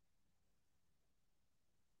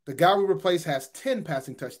 The guy we replaced has 10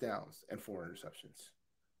 passing touchdowns and 4 interceptions.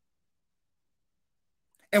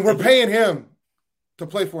 And we're paying him to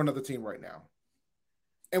play for another team right now.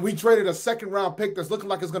 And we traded a second-round pick that's looking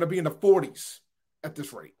like it's going to be in the 40s at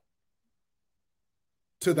this rate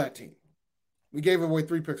to that team. We gave away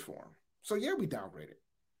 3 picks for him. So, yeah, we downgraded.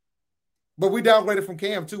 But we downgraded from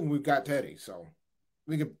Cam, too, when we got Teddy. So,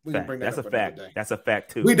 we can bring that up another day. That's a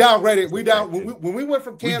fact, too. We downgraded. When we went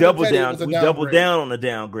from Cam to Teddy, it was a downgrade. We doubled down on the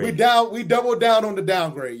downgrade. We doubled down on the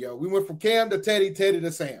downgrade, yo. We went from Cam to Teddy, Teddy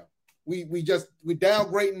to Sam. We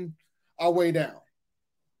downgrading our way down.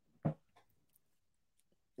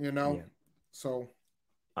 Yeah. So.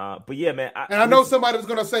 But yeah, man. I know somebody was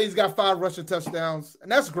gonna say he's got 5 rushing touchdowns,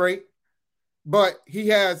 and that's great. But he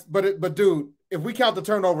has, but dude, if we count the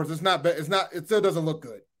turnovers, it's not. It still doesn't look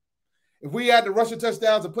good. If we add the rushing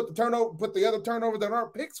touchdowns and put the other turnovers that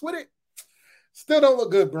aren't picks with it, still don't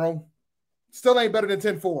look good, bro. Still ain't better than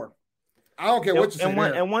 10-4. I don't care what you say.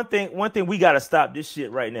 And one thing we got to stop this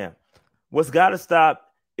shit right now. What's got to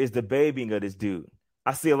stop is the babying of this dude.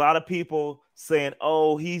 I see a lot of people saying,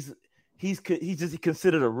 "Oh, he's just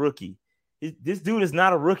considered a rookie." This dude is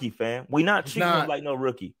not a rookie, fam. We're not treating him like no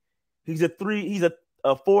rookie. He's a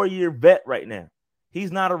 4-year vet right now.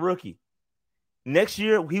 He's not a rookie. Next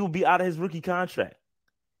year he will be out of his rookie contract,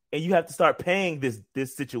 and you have to start paying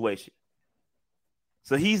this situation.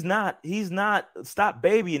 So he's not. Stop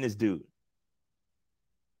babying this dude.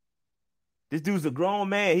 This dude's a grown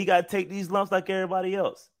man. He got to take these lumps like everybody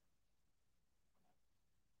else.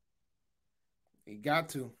 He got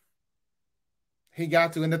to.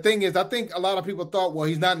 And the thing is, I think a lot of people thought, well,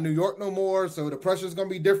 he's not in New York no more, so the pressure's going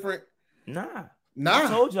to be different. Nah. I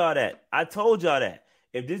told y'all that.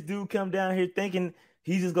 If this dude come down here thinking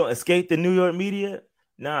he's just going to escape the New York media,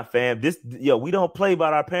 nah, fam. We don't play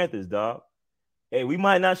about our Panthers, dog. Hey, we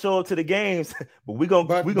might not show up to the games, but we gonna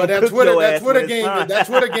cook your ass. That's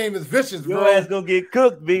what a game is vicious, bro. Your ass gonna get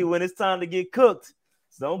cooked, B, when it's time to get cooked.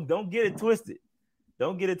 So don't get it twisted.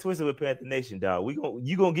 Don't get it twisted with Panther Nation, dog.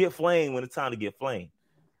 You gonna get flamed when it's time to get flamed.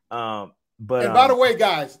 By the way,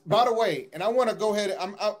 guys, and I want to go ahead.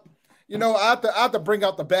 I have to bring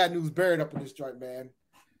out the bad news buried up in this joint, man.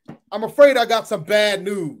 I'm afraid I got some bad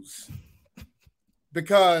news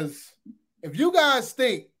because if you guys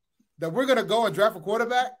think that we're gonna go and draft a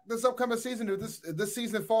quarterback this upcoming season, if this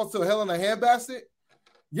season falls to a hell in a handbasket,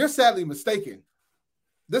 you're sadly mistaken.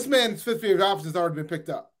 This man's 5th-year option has already been picked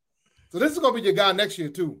up. So this is going to be your guy next year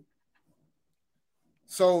too.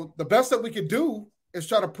 So the best that we could do is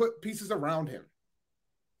try to put pieces around him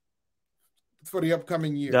for the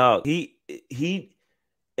upcoming year. Dog,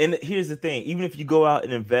 and here's the thing. Even if you go out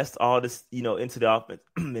and invest all this, into the offense,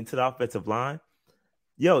 into the offensive line,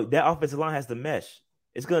 that offensive line has to mesh.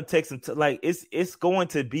 It's going to take some it's going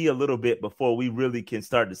to be a little bit before we really can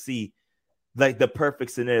start to see like the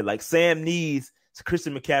perfect scenario. Like Sam needs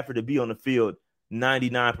Christian McCaffrey to be on the field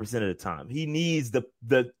 99% of the time. He needs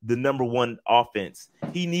the number one offense.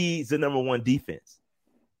 He needs the number one defense.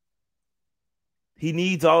 He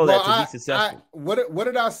needs all of that to be successful. What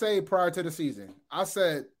did I say prior to the season? I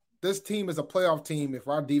said this team is a playoff team if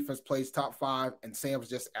our defense plays top 5 and Sam's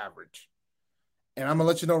just average. And I'm going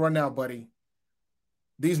to let you know right now, buddy.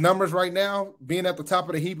 These numbers right now, being at the top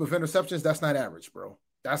of the heap of interceptions, that's not average, bro.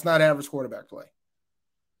 That's not average quarterback play.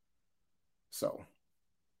 So,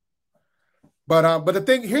 but the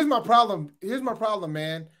thing, here's my problem. Here's my problem,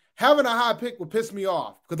 man. Having a high pick would piss me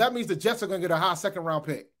off because that means the Jets are going to get a high second round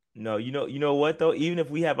pick. No, you know what though? Even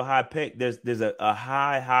if we have a high pick, there's a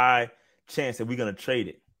high chance that we're going to trade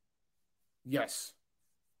it. Yes,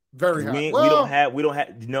 very high. We don't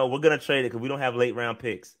have. No, we're going to trade it because we don't have late round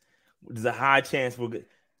picks. There's a high chance we're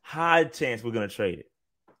going to trade it.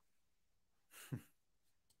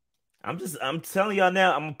 I'm telling y'all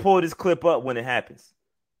now. I'm gonna pull this clip up when it happens.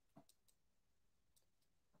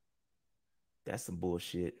 That's some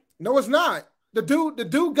bullshit. No, it's not. The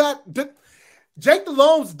dude got Jake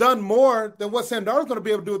Delhome's done more than what Sam Darnold's going to be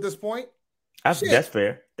able to do at this point. That's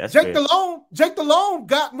fair. Jake Delhomme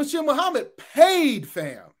got Bashir Muhammad paid,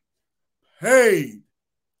 fam. Paid.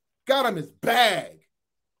 Got him his bag.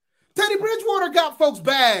 Teddy Bridgewater got folks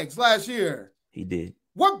bags last year. He did.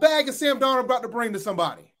 What bag is Sam Darnold about to bring to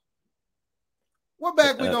somebody? What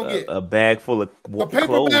bag we gonna get? A bag full of a paper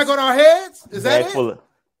clothes. Bag on our heads? Is that it?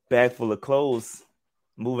 Bag full of clothes,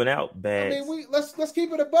 moving out bags. I mean, let's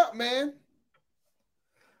keep it a buck, man.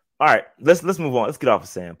 All right, let's move on. Let's get off of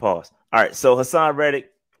Sam. Pause. All right, so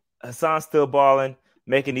Hassan's still balling,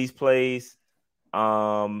 making these plays.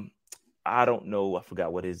 I don't know. I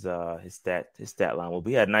forgot what his stat line was. But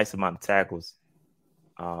he had a nice amount of tackles.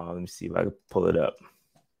 Let me see if I can pull it up.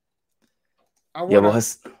 I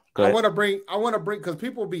want to bring because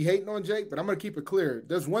people will be hating on Jake, but I'm going to keep it clear.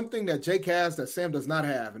 There's one thing that Jake has that Sam does not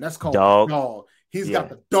have, and that's called dog. He's got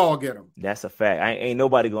the dog in him. That's a fact. Ain't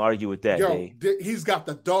nobody gonna argue with that. He's got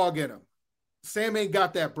the dog in him. Sam ain't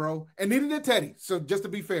got that, bro, and neither did Teddy. So just to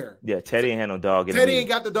be fair, Teddy ain't had no dog in him. Teddy ain't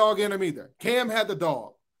got the dog in him either. Cam had the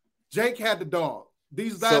dog. Jake had the dog.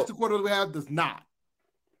 These last 2 quarters we have does not.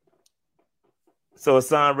 So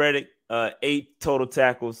Hassan Reddick, 8 total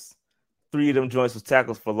tackles. 3 of them joints was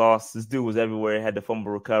tackles for loss. This dude was everywhere. Had the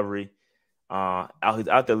fumble recovery. Out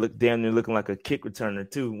there damn near looking like a kick returner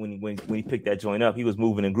too. When he picked that joint up, he was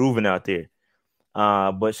moving and grooving out there.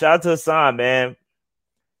 But shout out to Hassan, man.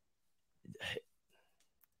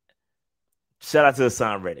 Shout out to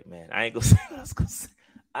Hassan Reddick, man. I ain't gonna say what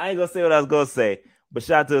I was gonna say. But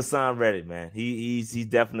shout out to Hassan Reddick, man. He's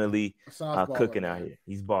definitely cooking out here.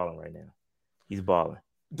 He's balling right now. He's balling.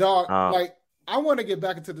 Dog, I want to get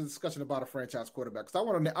back into the discussion about a franchise quarterback because I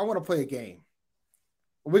want to play a game.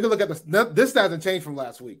 We can look at this. This hasn't changed from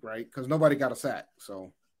last week, right? Because nobody got a sack.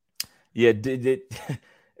 So, yeah,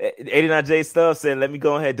 89J Stuff said, "Let me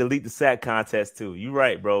go ahead and delete the sack contest too." You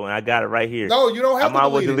right, bro, and I got it right here. No, you don't have to. I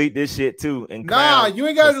might well delete this shit too. And you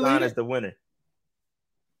ain't got to delete it as the winner.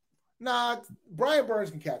 Nah, Brian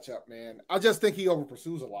Burns can catch up, man. I just think he over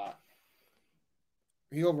pursues a lot.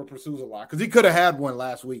 Because he could have had one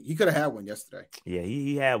last week. He could have had one yesterday. Yeah,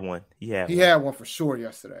 he had one. He had one for sure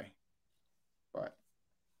yesterday. But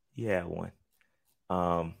he had one.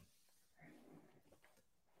 But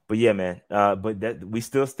yeah, man. But that we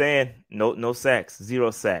still stand. No sacks.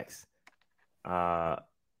 0 sacks. But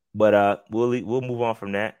we'll move on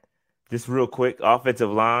from that. Just real quick,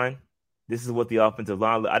 offensive line. This is what the offensive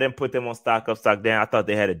line. I didn't put them on stock up, stock down. I thought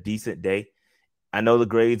they had a decent day. I know the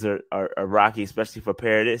grades are rocky, especially for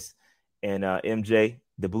Paradis and MJ,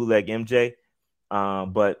 the bootleg MJ.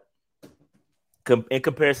 But in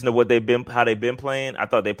comparison to how they've been playing, I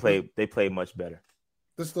thought they played much better.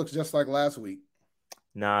 This looks just like last week.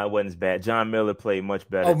 Nah, it wasn't as bad. John Miller played much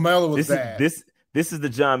better. Oh, Miller was bad. This is the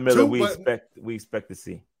John Miller we expect to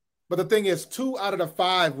see. But the thing is, 2 out of the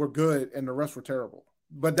 5 were good, and the rest were terrible.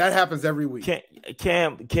 But that happens every week.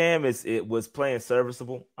 Cam was playing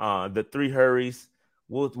serviceable. The 3 hurries,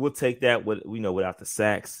 we'll take that without the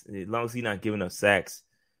sacks. As long as he's not giving up sacks.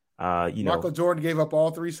 Michael Jordan gave up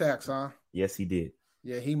all 3 sacks, huh? Yes, he did.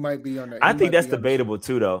 Yeah, he might be on that. I think that's debatable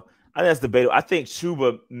too, though. I think that's debatable. I think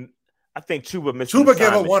Chuba missed. Chuba gave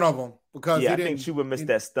up one of them because I think Chuba missed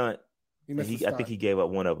that stunt. I think he gave up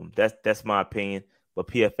one of them. That's my opinion. But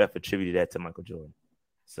PFF attributed that to Michael Jordan.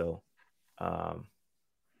 So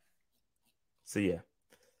yeah.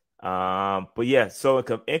 But yeah. So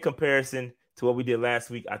in comparison to what we did last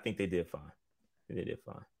week, I think they did fine. They did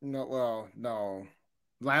fine. No.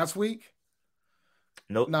 Last week?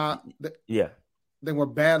 Nope. Nah. Yeah. They were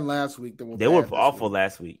bad last week. They were awful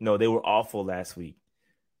last week. No, they were awful last week.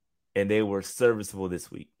 and they were serviceable this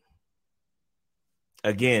week.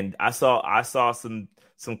 Again, I saw some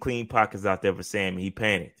clean pockets out there for Sam, and he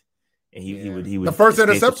panicked, and he would the first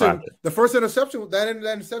interception. The first interception, that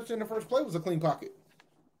interception in the first play was a clean pocket.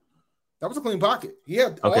 That was a clean pocket. He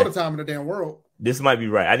had all the time in the damn world. This might be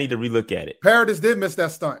right. I need to relook at it. Paradis did miss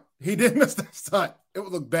that stunt. He did miss that stunt. It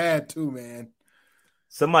would look bad too, man.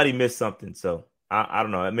 Somebody missed something, so I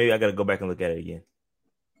don't know. Maybe I got to go back and look at it again.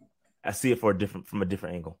 I see it from a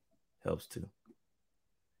different angle. Helps too.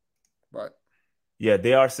 Right. Yeah,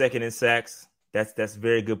 they are second in sacks. That's a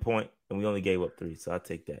very good point, and we only gave up 3, so I'll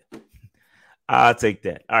take that. I'll take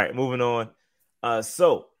that. All right, moving on.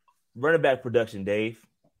 So running back production, Dave.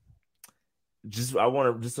 Just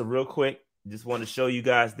a real quick. Just want to show you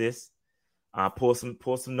guys this. Pull some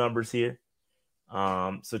numbers here.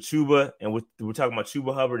 So Chuba, and we're talking about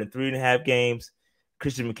Chuba Hubbard in 3.5 games,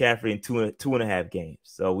 Christian McCaffrey in 2.5 games.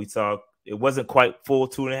 So we saw it wasn't quite full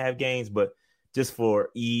 2.5 games, but just for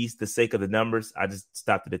ease, the sake of the numbers, I just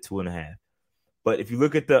stopped it at 2.5. But if you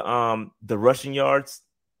look at the rushing yards,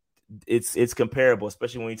 it's comparable,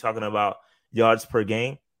 especially when you're talking about yards per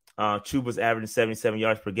game. Chuba's averaging 77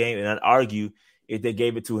 yards per game, and I'd argue if they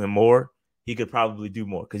gave it to him more, he could probably do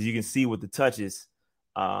more because you can see with the touches,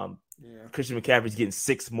 Christian McCaffrey's getting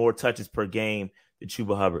 6 more touches per game than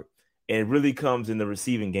Chuba Hubbard, and it really comes in the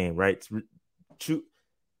receiving game, right?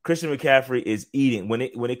 Christian McCaffrey is eating when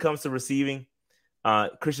it comes to receiving.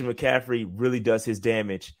 Christian McCaffrey really does his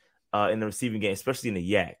damage in the receiving game, especially in the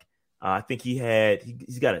yak. I think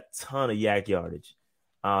he's got a ton of yak yardage,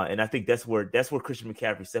 and I think that's where Christian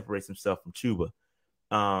McCaffrey separates himself from Chuba.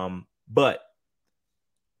 But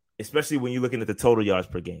especially when you're looking at the total yards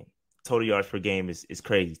per game. Total yards per game is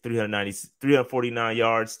crazy. 349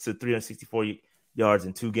 yards to 364 yards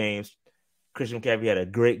in 2 games. Christian McCaffrey had a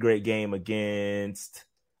great game against,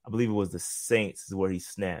 I believe it was the Saints is where he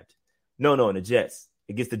snapped. No, in the Jets.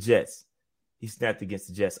 Against the Jets. He snapped against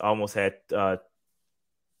the Jets. Almost had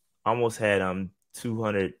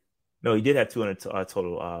 200. No, he did have 200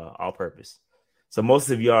 total all purpose. So most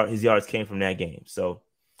of his yards came from that game. So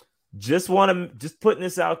just putting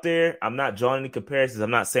this out there. I'm not drawing any comparisons. I'm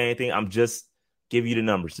not saying anything. I'm just giving you the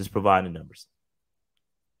numbers, just providing the numbers.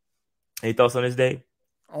 Any thoughts on this, Dave?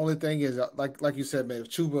 Only thing is, like you said, man, if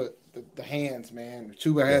Chuba, the hands, man. If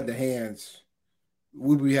Chuba had the hands,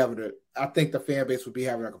 we'd be having I think the fan base would be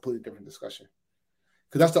having a completely different discussion.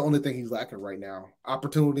 Because that's the only thing he's lacking right now.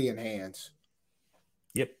 Opportunity and hands.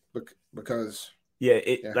 Yep. Because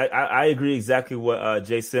Like I agree exactly what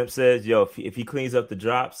Jay Simp says. Yo, if he cleans up the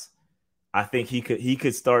drops, I think he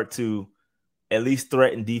could start to at least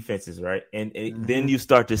threaten defenses, right? And then you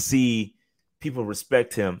start to see people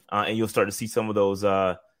respect him, and you'll start to see some of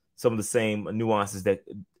the same nuances in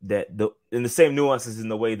the same nuances in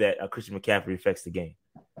the way that Christian McCaffrey affects the game.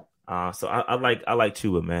 So I like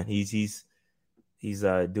Chuba, man. He's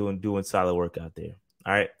doing solid work out there.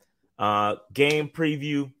 All right. Game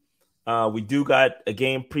preview. We do got a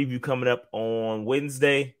game preview coming up on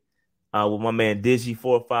Wednesday with my man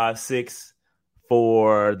Digi456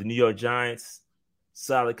 for the New York Giants.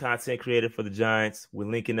 Solid content creator for the Giants. We're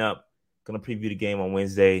linking up. Going to preview the game on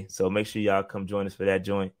Wednesday. So make sure y'all come join us for that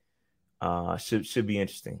joint. Should be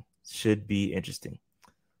interesting.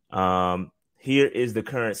 Here is the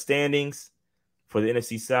current standings for the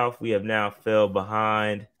NFC South. We have now fell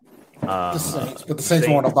behind the Saints, but the Saints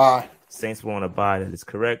want to buy. Saints want to buy. That is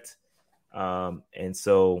correct. And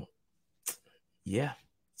so, yeah,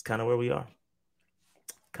 it's kind of where we are.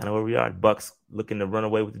 Bucks looking to run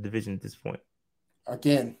away with the division at this point.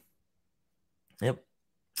 Again. Yep.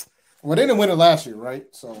 Well, they didn't win it last year, right?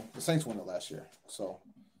 So the Saints won it last year. So,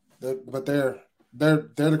 but they're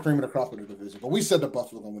the cream of the crop of the division. But we said the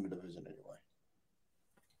Bucks were going to win the division anyway.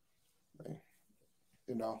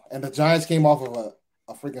 You know, and the Giants came off of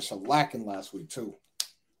a freaking shellacking last week too.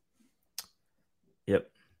 Yep.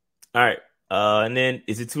 All right. And then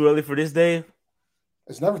is it too early for this, Dave?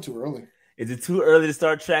 It's never too early. Is it too early to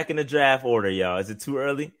start tracking the draft order, y'all? Is it too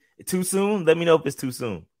early? Too soon? Let me know if it's too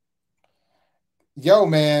soon. Yo,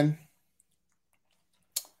 man.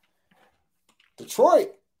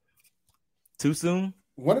 Detroit. Too soon?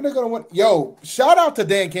 When are they going to win? Yo, shout out to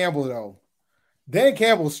Dan Campbell, though. Dan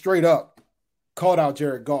Campbell straight up called out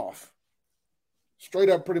Jared Goff. Straight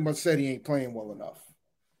up pretty much said he ain't playing well enough.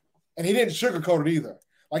 And he didn't sugarcoat it either.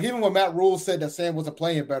 Like, even when Matt Rule said that Sam wasn't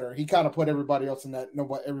playing better, he kind of put everybody else in that,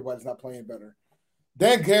 no, everybody's not playing better.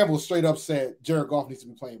 Dan Campbell straight up said Jared Goff needs to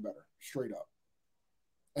be playing better. Straight up.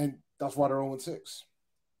 And that's why they're 0-6.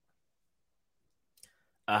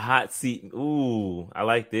 A hot seat. Ooh, I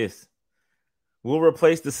like this. We'll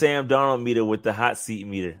replace the Sam Darnold meter with the hot seat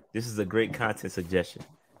meter. This is a great content suggestion.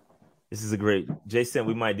 This is a great Jason.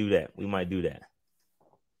 We might do that.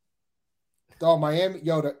 Dog, Miami,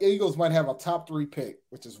 the Eagles might have a top 3 pick,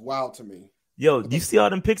 which is wild to me. Yo, do you see all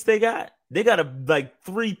them picks they got? They got like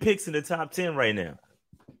 3 picks in the top 10 right now.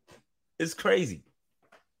 It's crazy.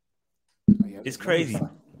 It's crazy.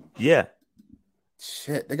 Yeah.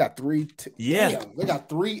 Shit, they got 3. Damn, they got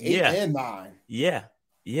 3, 8, and 9. Yeah.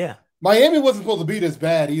 Miami wasn't supposed to be this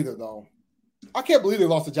bad either, though. I can't believe they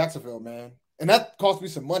lost to Jacksonville, man. And that cost me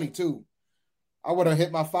some money, too. I would have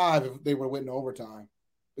hit my 5 if they would have went into overtime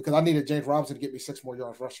because I needed James Robinson to get me 6 more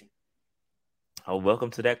yards rushing. Oh,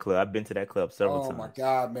 welcome to that club. I've been to that club several times. Oh, my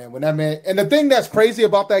God, man. When that man – and the thing that's crazy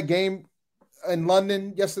about that game in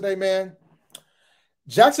London yesterday, man,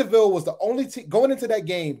 Jacksonville was the only team – going into that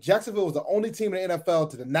game, Jacksonville was the only team in the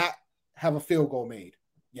NFL to not have a field goal made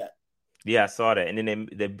yet. Yeah, I saw that. And then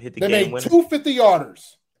they hit the game winner. They made 2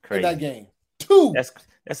 50-yarders in that game. 2.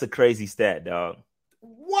 That's a crazy stat, dog.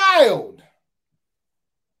 Wild,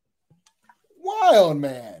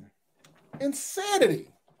 man. Insanity.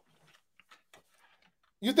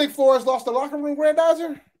 You think Flores lost the locker room,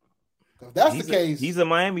 Grandizer? If that's the case. He's a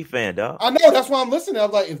Miami fan, dog. I know. That's why I'm listening. I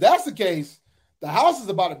was like, if that's the case, the house is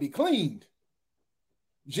about to be cleaned.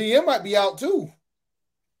 GM might be out too.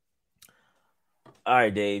 All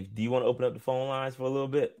right, Dave. Do you want to open up the phone lines for a little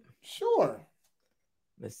bit? Sure.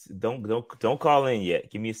 Don't call in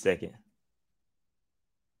yet. Give me a second.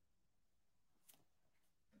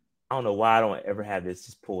 I don't know why I don't ever have this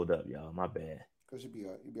just pulled up, y'all. My bad. Because you be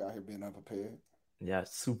out here being unprepared. Yeah,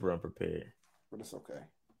 super unprepared. But it's okay.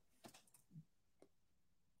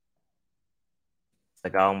 It's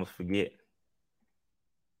like I almost forget.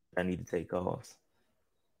 I need to take calls.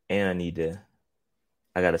 And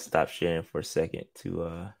I got to stop sharing for a second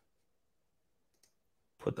to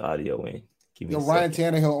put the audio in. Ryan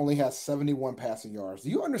Tannehill only has 71 passing yards.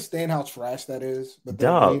 Do you understand how trash that is? But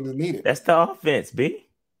dog, that's the offense, B.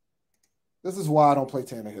 This is why I don't play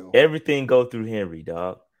Tannehill. Everything go through Henry,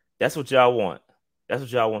 dog. That's what y'all want. That's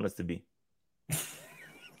what y'all want us to be.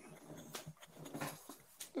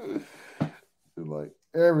 Like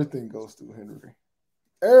everything goes through Henry.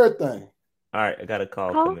 Everything. All right, I got a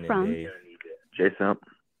call coming in, Dave. Jason, I got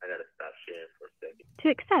to stop sharing for a second. To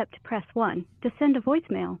accept, press 1. To send a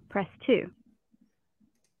voicemail, press 2.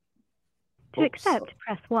 To accept,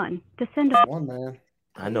 press 1. To send a... One, man.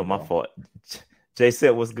 I know my fault. Jay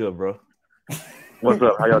said, what's good, bro? What's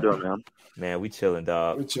up? How y'all doing, man? Man, we chilling,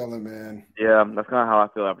 dog. We chilling, man. Yeah, that's kind of how I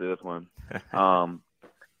feel after this one.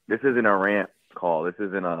 This isn't a rant call. This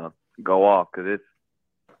isn't a go off because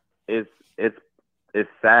it's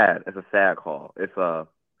sad. It's a sad call. It's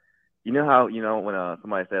you know how when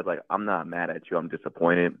somebody says like I'm not mad at you, I'm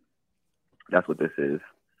disappointed. That's what this is.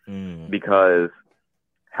 Because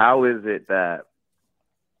how is it that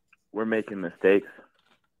we're making mistakes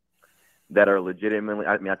that are legitimately?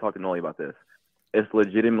 I talked to Noli about this. It's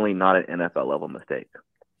legitimately not an NFL level mistake.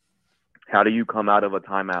 How do you come out of a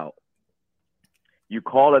timeout? You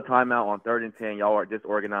call a timeout on 3rd and 10. Y'all are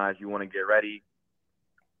disorganized. You want to get ready.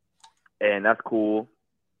 And that's cool.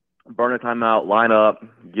 Burn a timeout, line up,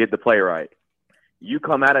 get the play right. You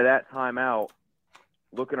come out of that timeout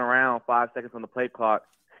looking around 5 seconds on the play clock,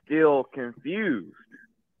 still confused.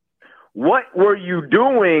 What were you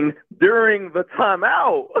doing during the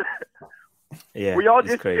timeout? Yeah, were y'all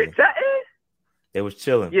just chatting? They was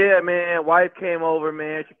chilling. Yeah, man. Wife came over,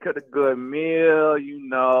 man. She cooked a good meal,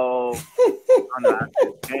 I'm not at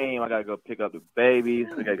this game. I got to go pick up the babies.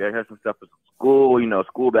 I got to get her some stuff for school.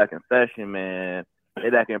 School back in session, man. They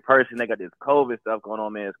back in person. They got this COVID stuff going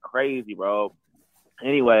on, man. It's crazy, bro.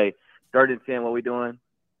 Anyway, 3rd and 10, what we doing?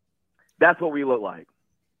 That's what we look like.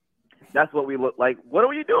 That's what we look like. What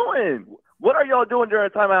are you doing? What are y'all doing during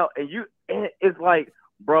timeout? And it's like,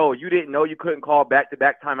 bro, you didn't know you couldn't call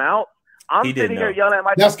back-to-back timeout? I'm sitting here yelling at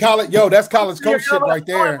my That's college. That's college coach shit right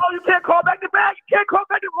there. Oh, you can't call back-to-back. You can't call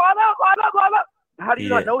back-to-back. Line up. How do you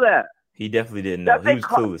not know that? He definitely didn't know. He was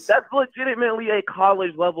clueless. That's legitimately a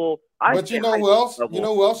college level. But you know who else? You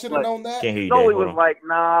know who else should have known that? Can't hear you, Sully was like,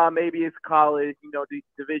 nah, maybe it's college,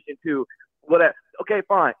 Division II. Whatever. Okay,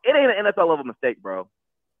 fine. It ain't an NFL level mistake, bro.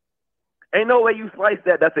 Ain't no way you slice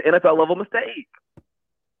that. That's an NFL level mistake.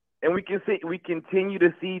 And we continue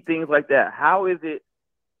to see things like that. How is it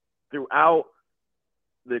throughout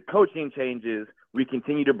the coaching changes we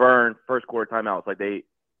continue to burn first quarter timeouts like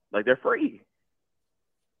they're free?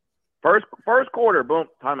 First quarter, boom,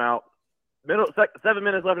 timeout. 7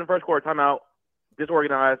 minutes left in the first quarter, timeout.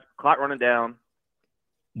 Disorganized, clock running down.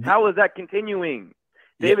 How is that continuing?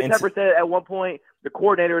 David Tepper said at one point the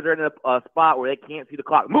coordinators are in a spot where they can't see the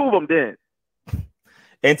clock. Move them then.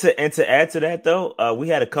 And to add to that, though, we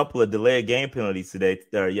had a couple of delayed game penalties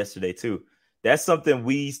yesterday too. That's something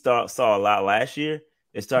we saw a lot last year.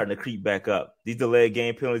 It's starting to creep back up. These delayed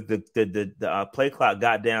game penalties, the play clock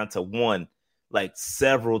got down to 1 like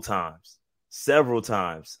several times,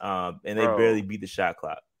 and they barely beat the shot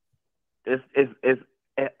clock. It's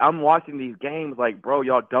I'm watching these games like, bro,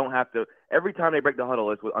 y'all don't have to. Every time they break the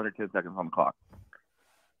huddle, it's with under 10 seconds on the clock.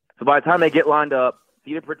 So by the time they get lined up,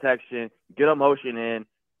 see the protection, get a motion in,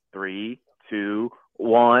 3, 2,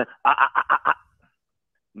 1.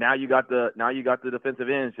 Now you got the defensive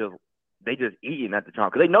ends they just eating at the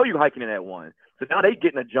jump because they know you're hiking in at 1. So now they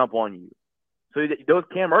getting a jump on you. So those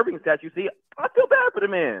Cam Irving stats you see, I feel bad for the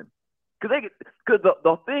man because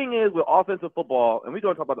the thing is with offensive football, and we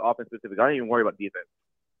don't talk about the offense specifically. I don't even worry about defense.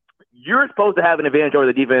 You're supposed to have an advantage over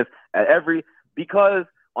the defense because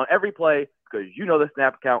on every play because you know the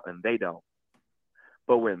snap count and they don't.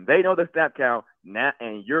 But when they know the snap count,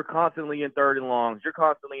 and you're constantly in 3rd and longs, you're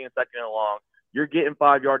constantly in 2nd and long, you're getting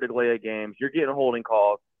 5-yard delay games, you're getting holding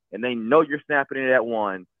calls, and they know you're snapping it at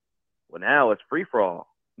 1. Well, now it's free for all.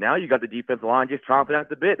 Now you got the defensive line just chomping at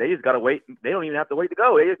the bit. They just got to wait. They don't even have to wait to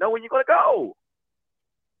go. They just know when you're going to go.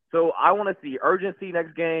 So I want to see urgency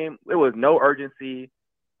next game. There was no urgency.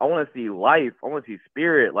 I want to see life. I want to see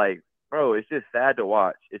spirit. Like, bro, it's just sad to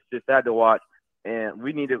watch. It's just sad to watch. And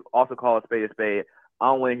we need to also call a spade a spade. I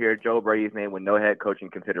don't want to hear Joe Brady's name with no head coaching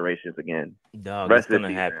considerations again. Dog, it's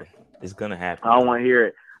gonna happen. It's gonna happen. I don't want to hear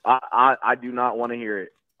it. I do not want to hear it.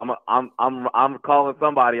 I'm calling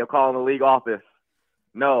somebody. I'm calling the league office.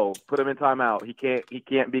 No, put him in timeout. He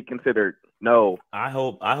can't be considered. No. I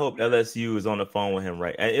hope LSU is on the phone with him,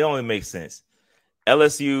 right? It only makes sense.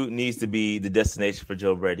 LSU needs to be the destination for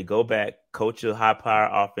Joe Brady. Go back, coach a high-power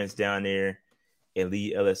offense down there, and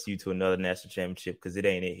lead LSU to another national championship because it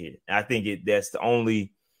ain't it here. And I think that's the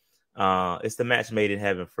only it's the match made in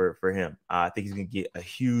heaven for him. I think he's gonna get a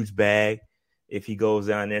huge bag if he goes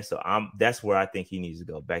down there. So that's where I think he needs to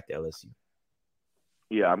go, back to LSU.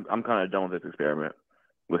 Yeah, I'm kind of done with this experiment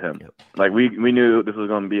with him. Yep. Like we knew this was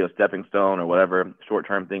going to be a stepping stone or whatever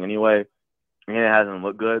short-term thing anyway, and it hasn't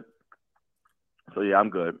looked good. So yeah, I'm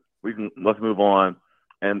good. Let's move on,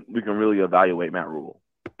 and we can really evaluate Matt Rule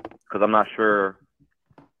because I'm not sure.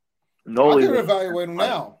 I can evaluate him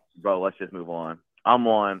now, bro. Let's just move on. I'm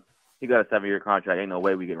on. He got a 7-year contract. Ain't no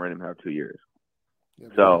way we get rid of him after 2 years.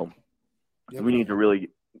 Yep. So we need to really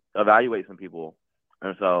evaluate some people.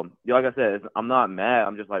 And so, like I said, I'm not mad.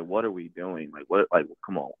 I'm just like, what are we doing? Like,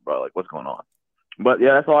 come on, bro. Like, what's going on? But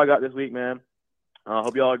yeah, that's all I got this week, man.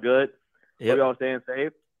 Hope y'all are good. Yep. Hope y'all staying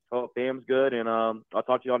safe. Hope fam's good, and I'll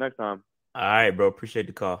talk to y'all next time. All right, bro. Appreciate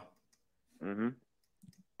the call. Mm-hmm.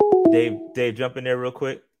 Dave, jump in there real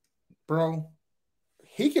quick, bro.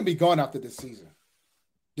 He can be gone after this season.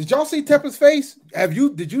 Did y'all see Tepper's face?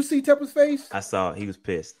 Did you see Tepper's face? I saw it. He was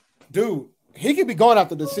pissed, dude. He could be gone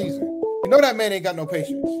after this season. You know that man ain't got no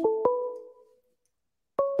patience.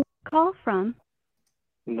 Call from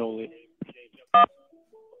Noli.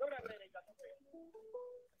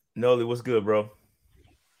 Noli, what's good, bro?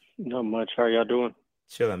 Not much. How are y'all doing?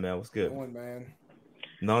 Chilling, man. What's good? Doing, man.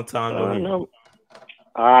 Long time no hear. No.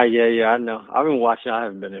 Yeah, I know. I've been watching. I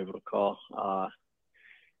haven't been able to call.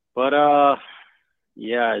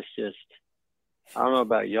 Yeah, it's just I don't know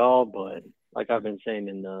about y'all, but like I've been saying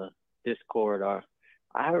in the Discord, I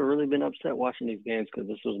haven't really been upset watching these games because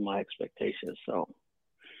this was my expectation. So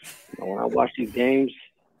when I watch these games,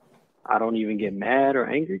 I don't even get mad or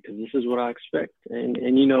angry because this is what I expect. And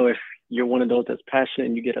if you're one of those that's passionate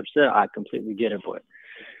and you get upset, I completely get it. But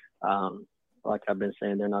like I've been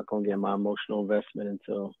saying, they're not going to get my emotional investment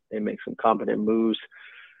until they make some competent moves.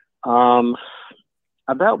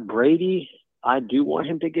 About Brady, I do want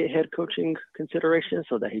him to get head coaching consideration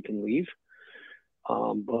so that he can leave.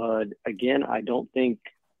 But again, I don't think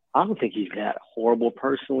he's that horrible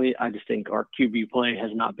personally. I just think our QB play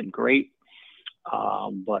has not been great.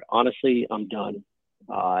 But honestly, I'm done.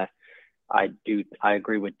 I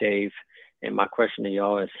agree with Dave. And my question to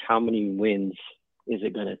y'all is, how many wins is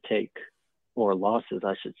it going to take, or losses,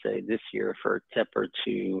 I should say, this year for Tepper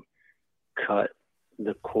to cut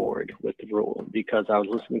the cord with the Rule? Because I was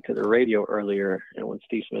listening to the radio earlier, and when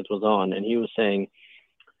Steve Smith was on, and he was saying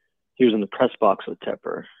he was in the press box with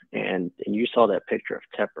Tepper, and you saw that picture of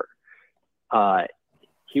Tepper.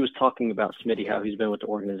 He was talking about Smitty, how he's been with the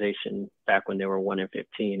organization back when they were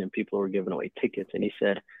 1-15 and people were giving away tickets. And he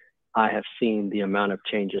said, I have seen the amount of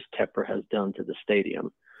changes Tepper has done to the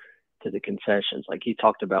stadium, to the concessions. Like, he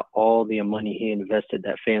talked about all the money he invested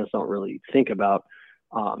that fans don't really think about.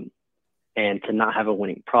 And to not have a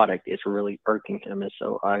winning product is really irking him. And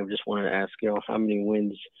so I just wanted to ask, how many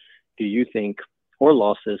wins do you think, or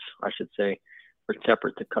losses, I should say, for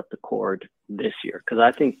Tepper to cut the cord this year? Because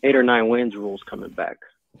I think 8 or 9 wins rule's coming back.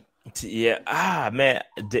 Yeah, man.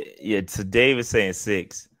 So Dave is saying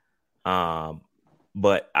 6.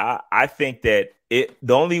 But I think that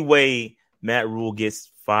the only way Matt Rule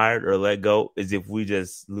gets fired or let go is if we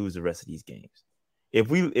just lose the rest of these games.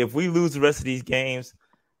 If we lose the rest of these games,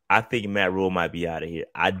 I think Matt Rule might be out of here.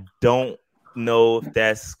 I don't know if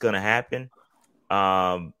that's gonna happen.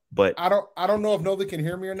 But I don't know if Noli can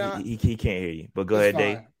hear me or not. He can't hear you. But go It's ahead,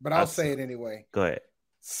 fine, Dave. But I'll say it anyway. Go ahead.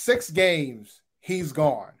 6 games, he's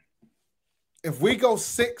gone. If we go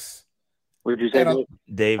 6, what did you say?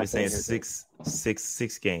 Dave is saying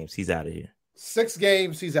 6 games. He's out of here. 6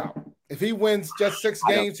 games, he's out. If he wins just 6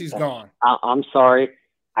 games, he's gone. I'm sorry,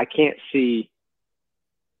 I can't see.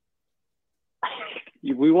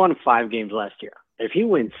 We won 5 games last year. If he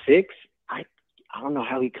wins 6, I don't know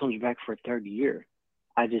how he comes back for a third year.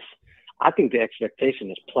 I think the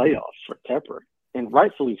expectation is playoffs for Tepper, and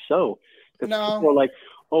rightfully so. Because people are like,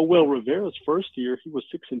 oh well, Rivera's first year he was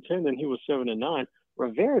 6-10, then he was 7-9.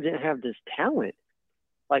 Rivera didn't have this talent.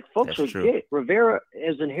 Like folks forget, Rivera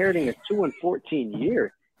is inheriting a 2-14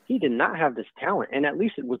 year. He did not have this talent, and at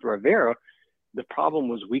least with Rivera, the problem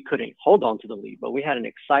was we couldn't hold on to the lead. But we had an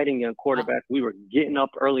exciting young quarterback. We were getting up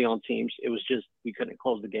early on teams. It was just we couldn't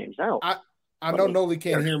close the games out. I know Noli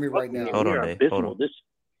can't hear me right now. Hold on, Dave. Hold on.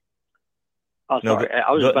 Sorry.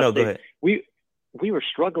 I was about to say, go ahead. We were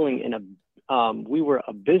struggling we were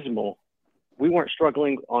abysmal. We weren't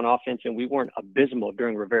struggling on offense, and we weren't abysmal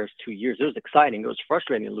during Rivera's 2 years. It was exciting. It was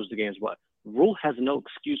frustrating to lose the games, but Rule has no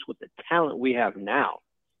excuse with the talent we have now.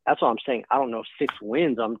 That's what I'm saying. I don't know, 6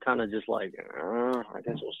 wins. I'm kind of just like, I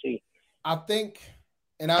guess we'll see. I think,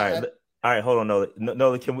 and all right, hold on,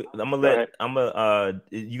 Noli. Can we? I'm gonna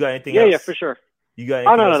you got anything else? else? Yeah, for sure. You got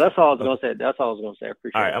anything else? No, that's all I was gonna say. That's all I was gonna say. I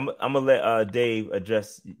appreciate it. All right, I'm gonna let Dave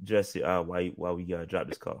address while we drop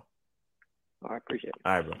this call. I appreciate it.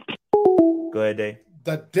 All right, bro. Go ahead, Dave.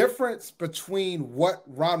 The difference between what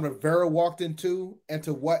Ron Rivera walked into and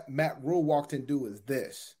to what Matt Rule walked into is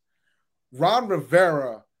this. Ron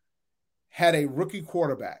Rivera had a rookie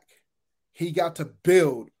quarterback. He got to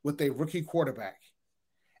build with a rookie quarterback.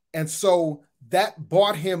 And so that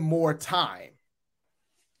bought him more time.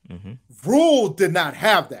 Mm-hmm. Rule did not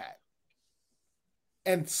have that.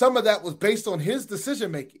 And some of that was based on his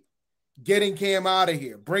decision-making. Getting Cam out of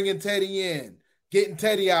here, bringing Teddy in, getting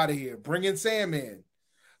Teddy out of here, bringing Sam in.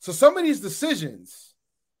 So some of these decisions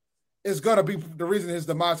is going to be the reason his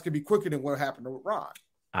demise could be quicker than what happened with Ron.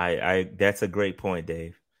 That's a great point,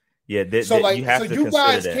 Dave. Yeah, you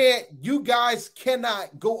guys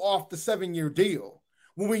cannot go off the 7-year deal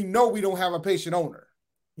when we know we don't have a patient owner.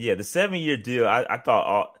 Yeah, the 7-year deal. I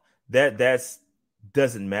thought that's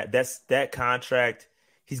doesn't matter. That's that contract.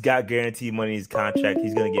 He's got guaranteed money in his contract.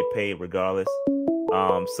 He's going to get paid regardless.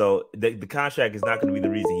 So the contract is not going to be the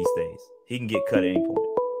reason he stays. He can get cut at any point.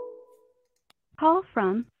 Call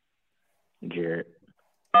from Jared.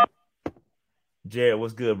 Jared,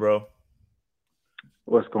 what's good, bro?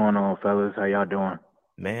 What's going on, fellas? How y'all doing?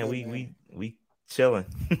 Man, we chilling.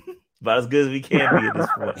 About as good as we can be at this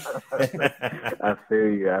point. I feel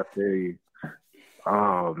you.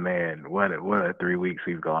 Oh man, what a 3 weeks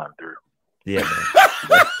we've gone through. Yeah, man.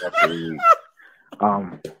 That's 3 weeks.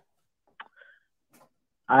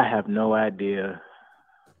 I have no idea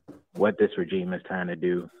what this regime is trying to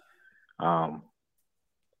do. I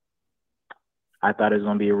thought it was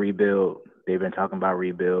going to be a rebuild. They've been talking about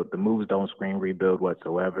rebuild. The moves don't scream rebuild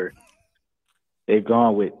whatsoever. They've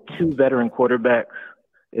gone with 2 veteran quarterbacks.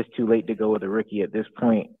 It's too late to go with a rookie at this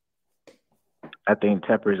point. I think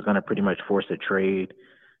Tepper is going to pretty much force a trade,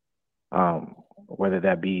 whether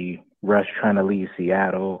that be Rush trying to leave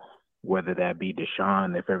Seattle, whether that be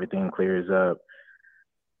Deshaun if everything clears up.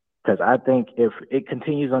 Because I think if it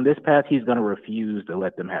continues on this path, he's going to refuse to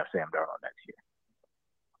let them have Sam Darnold next year.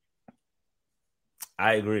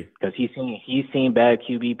 I agree. Because he's seen bad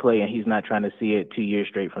QB play, and he's not trying to see it 2 years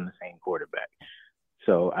straight from the same quarterback.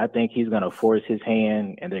 So I think he's going to force his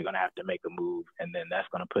hand, and they're going to have to make a move, and then that's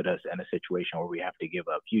going to put us in a situation where we have to give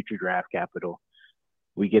up future draft capital.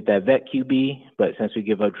 We get that vet QB, but since we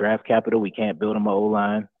give up draft capital, we can't build him an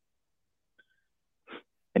O-line.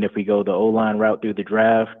 And if we go the O-line route through the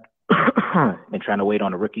draft and trying to wait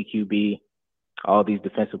on a rookie QB, all these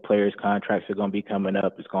defensive players' contracts are going to be coming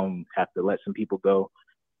up. It's going to have to let some people go.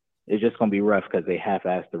 It's just going to be rough because they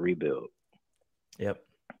half-assed the rebuild. Yep.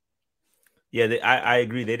 Yeah, I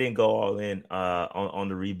agree. They didn't go all in on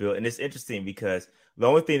the rebuild. And it's interesting because the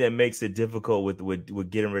only thing that makes it difficult with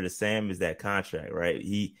getting rid of Sam is that contract, right?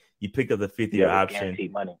 You picked up the 5th-year option.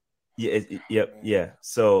 Guaranteed money. Yeah.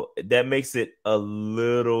 So that makes it a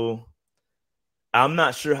little. I'm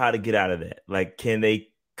not sure how to get out of that. Like, can they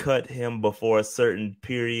cut him before a certain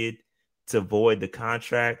period to void the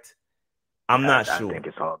contract? I'm not sure. I think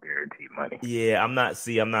it's all guaranteed money. Yeah, I'm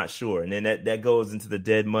not sure. And then that goes into the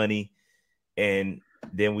dead money. And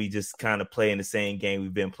then we just kind of play in the same game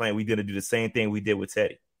we've been playing. We're going to do the same thing we did with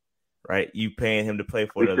Teddy, right? You paying him to play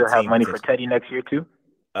for another team. We still have money for Teddy next year too?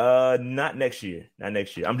 Not next year.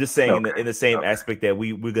 I'm just saying in the same aspect that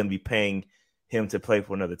we're going to be paying him to play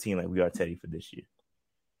for another team like we are Teddy for this year.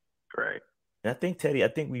 Right. And I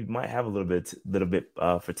think we might have a little bit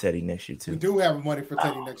for Teddy next year too. We do have money for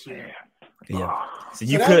Teddy next year. Yeah. So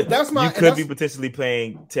you could be potentially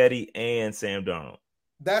playing Teddy and Sam Darnold.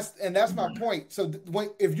 That's my point. So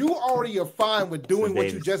if you already are fine with doing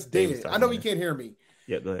what you just did, I know you can't hear me.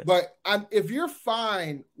 Yeah, go ahead. But if you're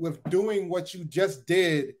fine with doing what you just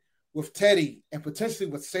did with Teddy and potentially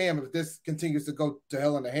with Sam, if this continues to go to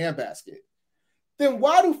hell in a handbasket, then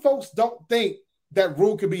why do folks don't think that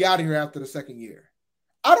Rule could be out of here after the second year?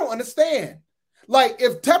 I don't understand. Like,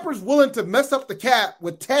 if Tepper's willing to mess up the cap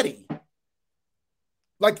with Teddy,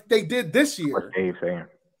 like they did this year. What's Dave saying?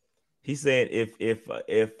 He's saying if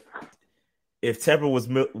Tepper was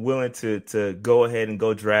willing to go ahead and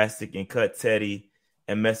go drastic and cut Teddy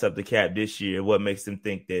and mess up the cap this year, what makes them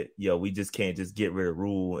think that we just can't just get rid of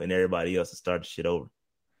Rule and everybody else and start the shit over?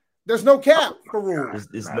 There's no cap for Rule.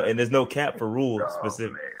 There's no cap for Rule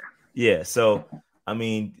specific. Yeah, so I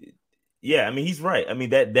mean, he's right. I mean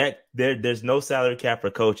there's no salary cap for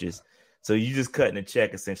coaches, so you just cutting a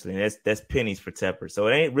check essentially, and that's pennies for Tepper. So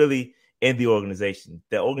it ain't really in the organization.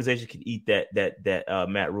 The organization can eat that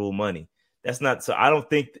Matt Rule money. That's not. So I don't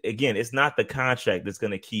think, again, it's not the contract that's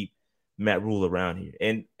going to keep Matt Rule around here.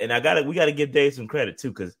 And we got to give Dave some credit too,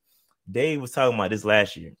 because Dave was talking about this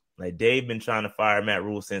last year. Like, Dave been trying to fire Matt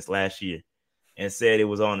Rule since last year and said it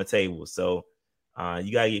was on the table. So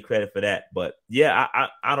you got to get credit for that. But yeah,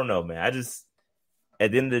 I don't know, man. I just,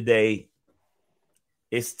 at the end of the day,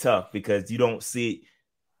 it's tough because you don't see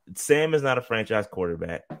Sam is not a franchise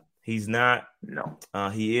quarterback. He's not. No.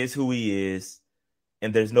 He is who he is,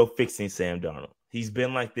 and there's no fixing Sam Darnold. He's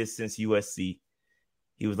been like this since USC.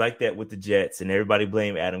 He was like that with the Jets, and everybody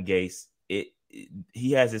blamed Adam Gase.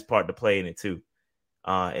 He has his part to play in it too,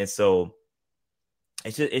 and so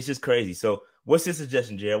it's just crazy. So, what's your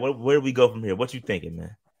suggestion, Jared? Where do we go from here? What you thinking,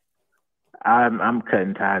 man? I'm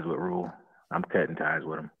cutting ties with Rule. I'm cutting ties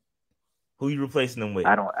with him. Who you replacing him with?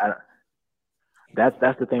 I don't.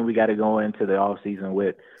 That's the thing we got to go into the offseason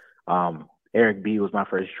with. Eric B was my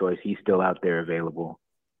first choice. He's still out there available.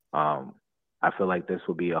 I feel like this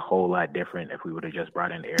would be a whole lot different if we would have just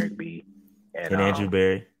brought in Eric B and Andrew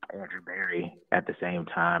Berry. Andrew Berry at the same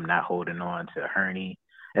time, not holding on to Hurney.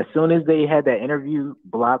 As soon as they had that interview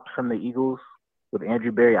blocked from the Eagles with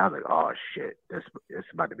Andrew Berry, I was like, oh shit, this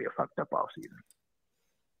about to be a fucked up offseason.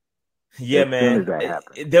 Yeah, man.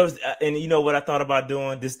 There was, and you know what I thought about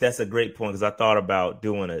doing this. That's a great point, because I thought about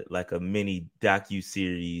doing a mini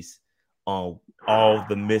docu-series on all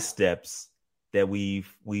the missteps that we've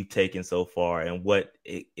taken so far and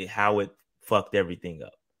how it fucked everything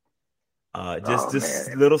up.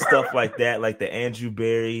 Just little stuff like that, like the Andrew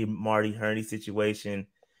Berry, Marty Hurney situation,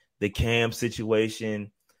 the Cam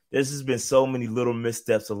situation. There's just been so many little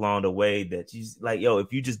missteps along the way that you like,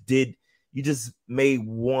 if you just made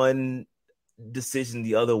one decision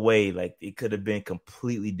the other way, like it could have been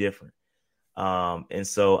completely different. And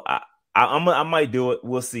so I might do it.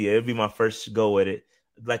 We'll see. It'll be my first go at it,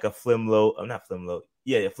 like a Flimlo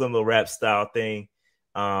rap style thing.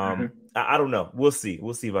 I don't know. We'll see.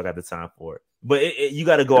 We'll see if I got the time for it. But you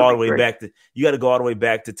got to go all the way back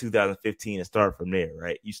to 2015 and start from there,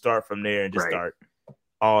 right? You start from there and just start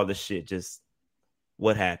all the shit. Just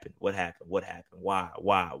what happened? Why?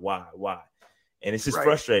 And it's just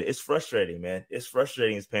frustrating. It's frustrating, man. It's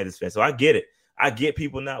frustrating as Panthers fans. So I get it. I get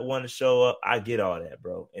people not wanting to show up. I get all that,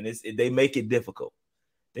 bro. And they make it difficult.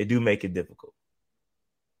 They do make it difficult.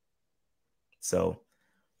 So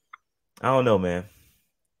I don't know, man.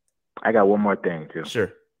 I got one more thing too.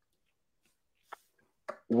 Sure.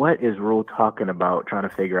 What is Rule talking about trying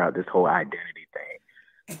to figure out this whole identity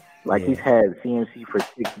thing? Like, he's had CMC for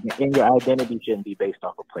 6 years, and your identity shouldn't be based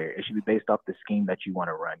off a player. It should be based off the scheme that you want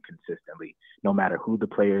to run consistently. No matter who the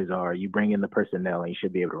players are, you bring in the personnel and you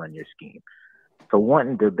should be able to run your scheme. So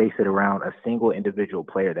wanting to base it around a single individual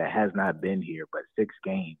player that has not been here but 6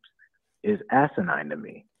 games is asinine to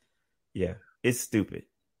me. Yeah, it's stupid.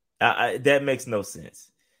 That makes no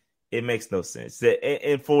sense. It makes no sense.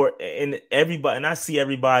 And everybody, and I see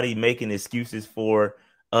everybody making excuses for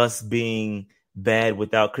us being bad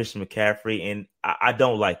without Christian McCaffrey, and I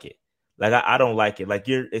don't like it. Like I don't like it. Like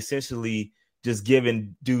you're essentially just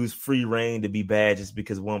giving dudes free reign to be bad just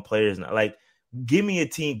because one player is not. Like, give me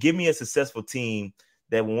a successful team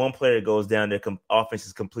that when one player goes down, their offense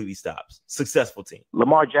is completely stops. Successful team.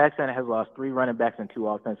 Lamar Jackson has lost 3 running backs and 2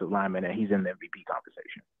 offensive linemen, and he's in the MVP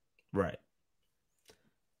conversation. Right.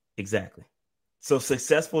 Exactly. So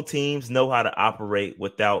successful teams know how to operate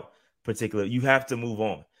without particular. You have to move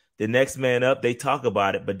on. The next man up, they talk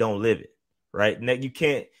about it, but don't live it. Right.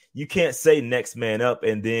 You can't say next man up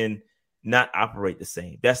and then not operate the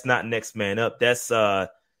same. That's not next man up. That's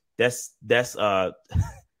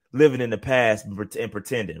living in the past and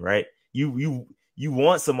pretending, right? You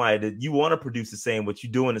want somebody you want to produce the same, but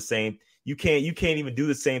you're doing the same. You can't even do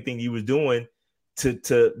the same thing you was doing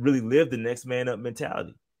to really live the next man up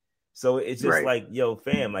mentality. So it's just like, yo,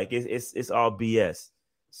 fam, like it's all BS.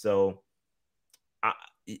 So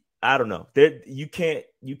I don't know. You can't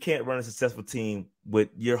run a successful team with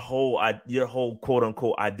your whole quote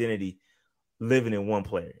unquote identity living in one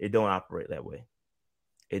player. It don't operate that way.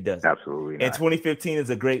 It doesn't. Absolutely not. And 2015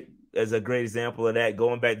 is a great example of that.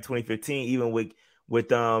 Going back to 2015, even with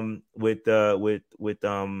KB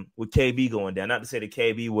going down. Not to say that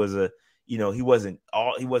KB was he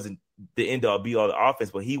wasn't the end all be all the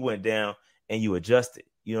offense, but he went down and you adjusted.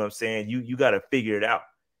 You know what I'm saying? You got to figure it out.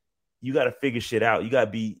 You got to figure shit out. You got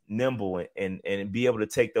to be nimble and be able to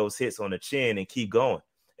take those hits on the chin and keep going.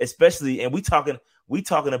 Especially, and we talking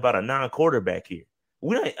about a non-quarterback here.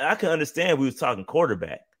 I can understand we was talking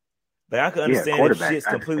quarterback. Like I can understand if shit's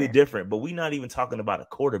completely different, but we're not even talking about a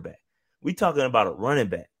quarterback. We talking about a running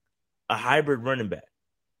back, a hybrid running back.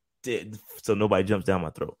 So nobody jumps down my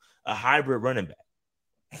throat. A hybrid running back.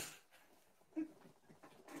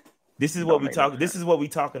 This is what we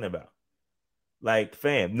talking about. Like,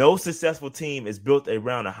 fam, no successful team is built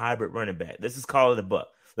around a hybrid running back. Let's just call it a buck.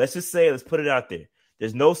 Let's put it out there.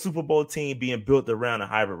 There's no Super Bowl team being built around a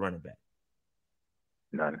hybrid running back.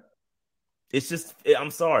 None. It's just, I'm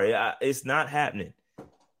sorry. It's not happening.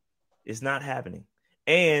 It's not happening.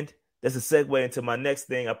 And that's a segue into my next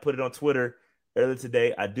thing. I put it on Twitter earlier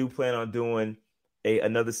today. I do plan on doing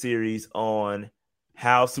another series on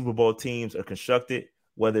how Super Bowl teams are constructed,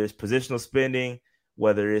 whether it's positional spending,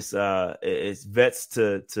 whether it's vets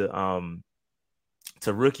to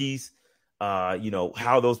rookies,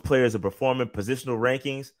 how those players are performing, positional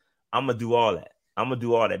rankings. I'm gonna do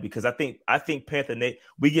all that because I think Panther Nate,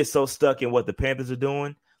 we get so stuck in what the Panthers are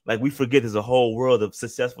doing, like we forget there's a whole world of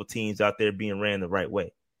successful teams out there being ran the right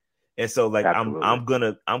way. And so like I'm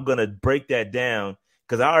gonna break that down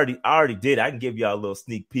because I already did. I can give y'all a little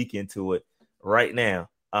sneak peek into it right now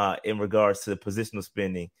in regards to positional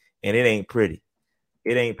spending, and it ain't pretty.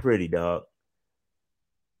 It ain't pretty, dog.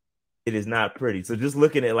 It is not pretty. So just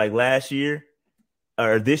looking at like last year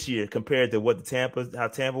or this year compared to what how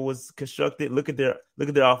Tampa was constructed, look at their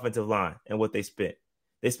offensive line and what they spent.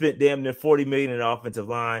 They spent damn near $40 million in the offensive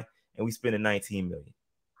line, and we spent $19 million.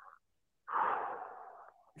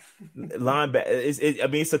 Linebacker,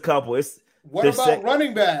 it's a couple. What about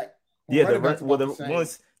running back?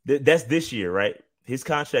 That's this year, right? His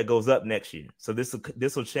contract goes up next year, so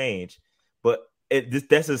this will change. But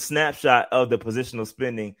that's a snapshot of the positional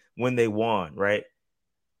spending when they won, right?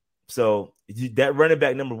 So that running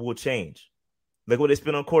back number will change. Look what they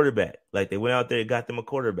spent on quarterback. Like they went out there and got them a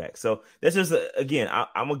quarterback. So that's just again,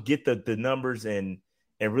 I'm gonna get the numbers and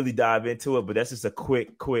really dive into it. But that's just a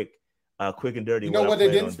quick and dirty. You know what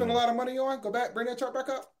they didn't spend a lot of money on? Go back, bring that chart back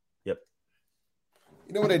up. Yep.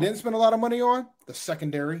 You know what they didn't spend a lot of money on? The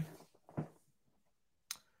secondary.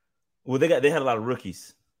 Well, they had a lot of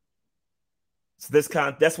rookies. So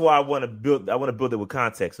that's why I want to build it with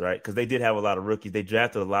context, right? Because they did have a lot of rookies. They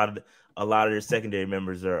drafted a lot of their secondary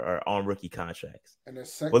members are on rookie contracts. And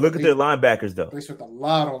but look at their linebackers though. They spent a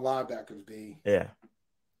lot on linebackers, B. Yeah.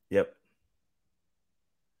 Yep.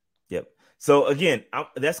 So again,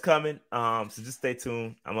 that's coming. So just stay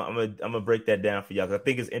tuned. I'm gonna break that down for y'all because I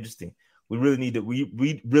think it's interesting. We really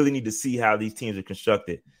need to see how these teams are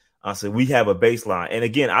constructed. So we have a baseline. And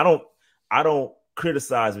again, I don't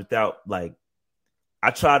criticize without like. I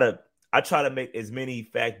try to make as many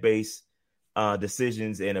fact-based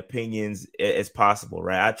decisions and opinions as possible,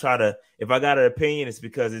 right? If I got an opinion, it's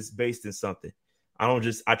because it's based in something.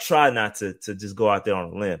 I try not to just go out there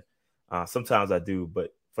on a limb. Sometimes I do,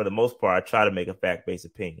 but for the most part, I try to make a fact-based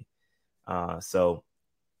opinion. So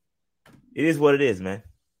it is what it is, man.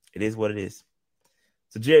 It is what it is.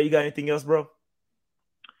 So Jerry, you got anything else, bro?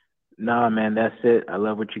 Nah, man, that's it. I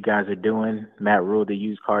love what you guys are doing. Matt Rule, the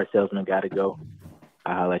used car salesman, got to go.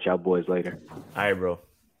 I'll let y'all boys later. All right, bro.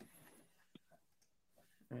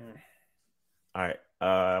 All right.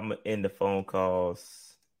 I'm going to end the phone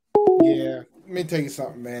calls. Yeah, let me tell you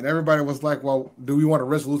something, man. Everybody was like, "Well, do we want to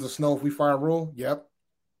risk losing Snow if we fire Rule?" Yep,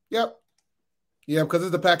 yep, yeah, because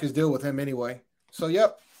it's the package deal with him anyway. So,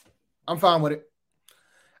 yep, I'm fine with it.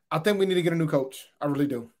 I think we need to get a new coach. I really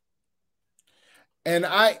do, and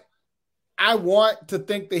I want to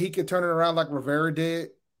think that he could turn it around like Rivera did,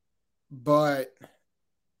 but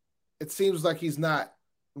it seems like he's not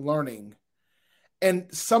learning.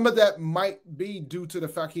 And some of that might be due to the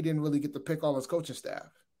fact he didn't really get to pick all his coaching staff.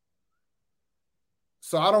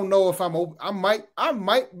 So I don't know if I'm open. I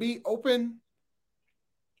might be open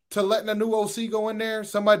to letting a new OC go in there,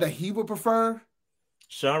 somebody that he would prefer.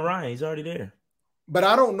 Sean Ryan, he's already there. But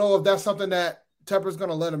I don't know if that's something that Tepper's going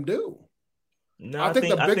to let him do. No, I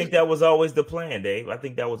think that was always the plan, Dave. I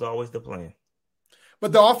think that was always the plan.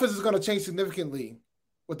 But the offense is going to change significantly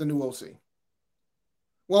with the new OC.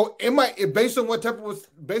 Well, it might, based on what Tepper was,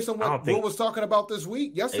 based on what Will was talking about this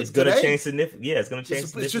week. Yes, it's going to change significantly. Yeah, it's going to change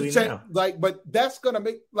significantly now. But that's going to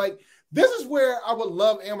make this is where I would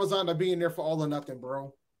love Amazon to be in there for all or nothing,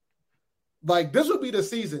 bro. Like this would be the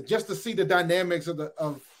season just to see the dynamics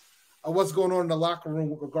of what's going on in the locker room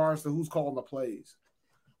with regards to who's calling the plays.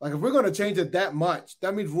 Like if we're going to change it that much,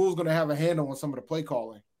 that means Rule's going to have a handle on some of the play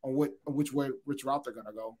calling on which route they're going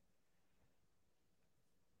to go.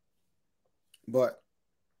 But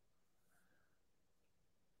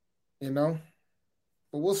but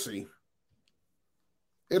we'll see.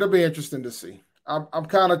 It'll be interesting to see. I'm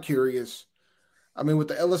kind of curious. I mean, with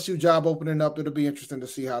the LSU job opening up, it'll be interesting to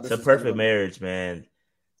see how this. It's a perfect marriage, man.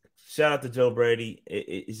 Shout out to Joe Brady.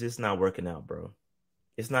 It's just not working out, bro.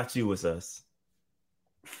 It's not you, it's us.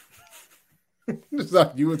 It's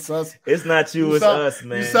not you, it's us. It's not you, it's us,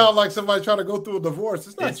 man. You sound like somebody trying to go through a divorce.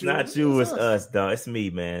 It's not you, it's us, dog. It's me,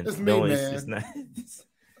 man. It's me, man. It's not.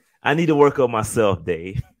 I need to work on myself,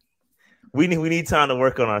 Dave. We need time to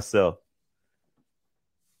work on ourselves.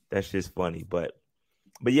 That's just funny, but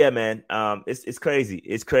yeah, man. It's crazy.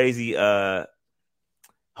 It's crazy.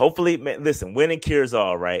 Hopefully, man, listen, winning cures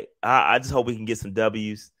all, right? I just hope we can get some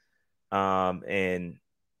W's. But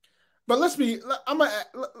let's be.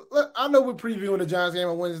 I know we're previewing the Giants game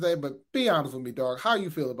on Wednesday, but be honest with me, dog. How you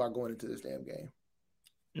feel about going into this damn game?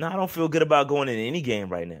 No, I don't feel good about going into any game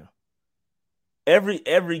right now.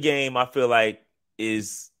 Every game I feel like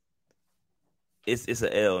it's an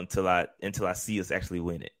L until I see us actually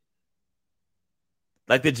win it.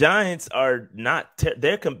 Like the Giants are not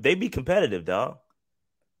they be competitive, dog.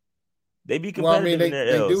 They be competitive. Well, I mean,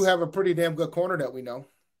 they do have a pretty damn good corner that we know.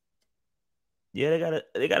 Yeah,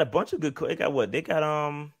 they got a bunch of good. They got what? They got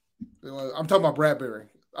I'm talking about Bradbury.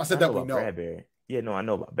 I said that we know. Bradbury. Yeah, no, I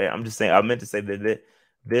know about Bradbury. I'm just saying. I meant to say that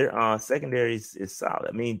their secondary is solid.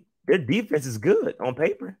 I mean, their defense is good on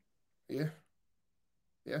paper. Yeah.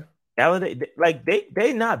 Yeah.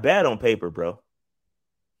 They not bad on paper, bro.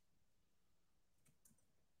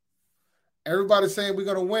 Everybody's saying we're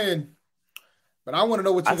gonna win, but I want to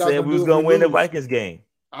know what you guys. I said we was gonna win the Vikings game.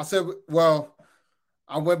 I said, well,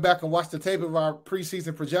 I went back and watched the tape of our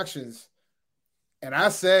preseason projections, and I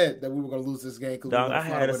said that we were gonna lose this game. Dog, I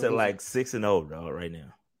had us at like 6-0, dog, right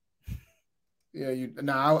now. Yeah,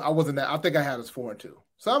 I wasn't that. I think I had us 4-2,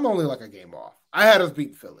 so I'm only like a game off. I had us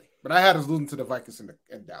beat Philly, but I had us losing to the Vikings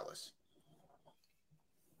in Dallas.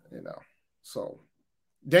 So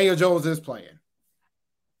Daniel Jones is playing.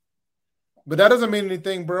 But that doesn't mean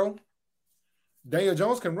anything, bro. Daniel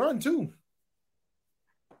Jones can run too.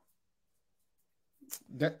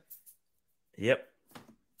 Yep.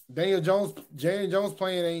 Daniel Jones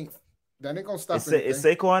playing ain't gonna stop anything. Is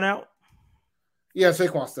Saquon out? Yeah,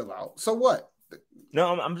 Saquon's still out. So what?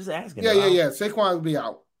 No, I'm just asking. Yeah. Saquon will be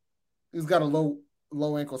out. He's got a low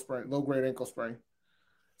ankle sprain, low grade ankle sprain.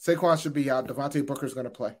 Saquon should be out. Devontae Booker's gonna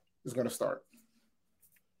play. He's gonna start.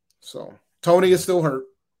 So Tony is still hurt.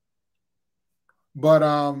 But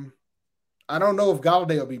I don't know if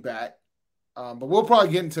Galladay will be back. But we'll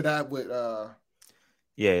probably get into that with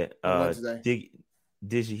Wednesday.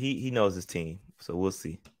 Digi, he knows his team, so we'll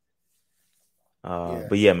see. Yeah.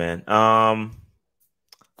 But yeah, man.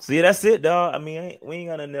 So yeah, that's it, dog. I mean, we ain't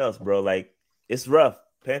got nothing else, bro. Like it's rough.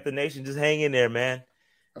 Panther Nation, just hang in there, man.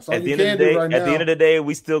 That's all you can do right now. At the end of the day,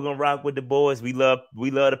 we still gonna rock with the boys. We love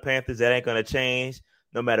the Panthers. That ain't gonna change.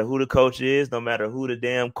 No matter who the coach is, no matter who the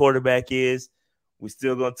damn quarterback is. We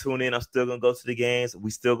still gonna tune in. I'm still gonna go to the games.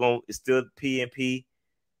 It's still P&P.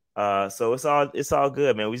 So it's all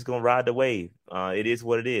good, man. We just gonna ride the wave. It is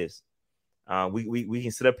what it is. We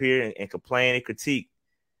can sit up here and complain and critique.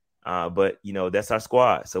 But that's our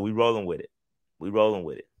squad. So we rolling with it. We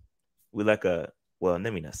like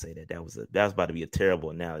let me not say that. That was about to be a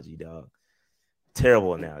terrible analogy, dog.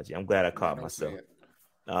 Terrible analogy. I'm glad I caught myself.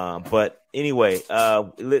 But anyway,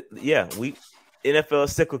 NFL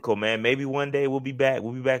is cyclical, man. Maybe one day we'll be back.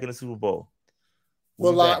 We'll be back in the Super Bowl.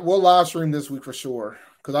 We'll live stream this week for sure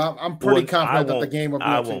because I'm pretty confident that the game will be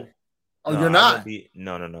on TV. Oh, you're not?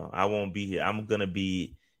 No. I won't be here. I'm gonna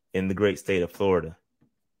be in the great state of Florida.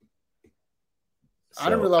 So I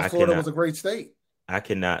didn't realize Florida was a great state. I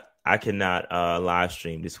cannot live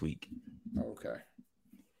stream this week. Okay.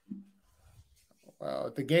 Well,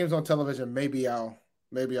 if the game's on television, maybe I'll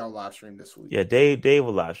live stream this week. Yeah, Dave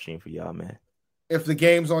will live stream for y'all, man. If the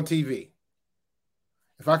game's on TV.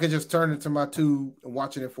 If I could just turn it to my tube and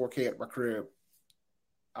watch it in 4K at my crib,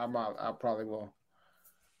 I probably will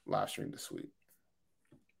live stream this week.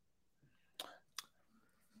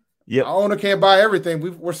 Yep. Our owner can't buy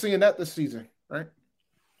everything. We're seeing that this season, right?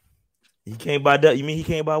 He can't buy that. You mean he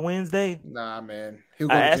can't buy Wednesday? Nah, man.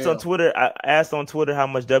 I asked on Twitter how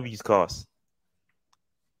much W's cost.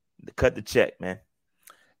 To cut the check, man.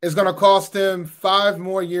 It's going to cost him 5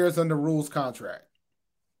 more years under rules contract.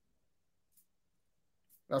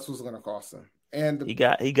 That's what's going to cost him. And he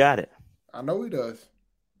got it. I know he does.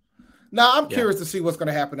 Now I'm curious to see what's going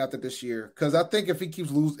to happen after this year because I think if we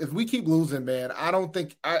keep losing, man,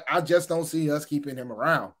 I just don't see us keeping him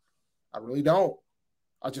around. I really don't.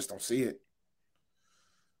 I just don't see it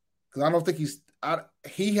because I don't think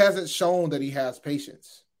he hasn't shown that he has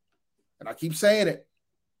patience, and I keep saying it.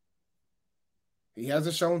 He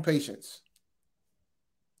hasn't shown patience.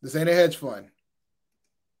 This ain't a hedge fund.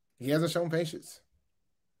 He hasn't shown patience.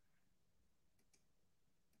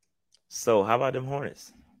 So how about them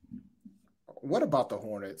Hornets? What about the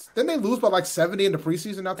Hornets? Didn't they lose by like 70 in the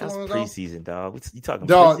preseason not too long ago? Preseason, dog. You talking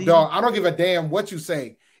preseason? Dog, I don't give a damn what you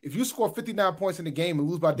say. If you score 59 points in the game and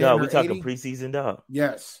lose by damn near 80, we talking preseason, dog.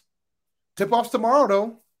 Yes. Tip-off's tomorrow,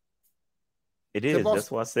 though. It is.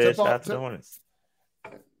 That's why I said shout out to the Hornets.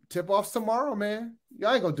 Tip-off's tomorrow, man.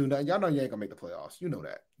 Y'all ain't going to do nothing. Y'all know you ain't going to make the playoffs. You know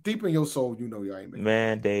that. Deep in your soul, you know y'all ain't making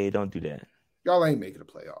Man, Dave, don't do that. Y'all ain't making the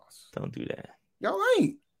playoffs. Don't do that. Y'all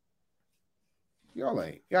ain't. Y'all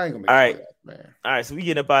ain't gonna make it, man. All right, so we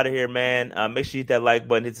getting up out of here, man. Make sure you hit that like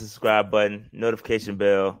button, hit the subscribe button, notification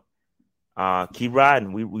bell. Keep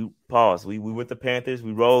riding. We pause. We with the Panthers.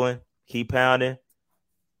 We rolling. Keep pounding,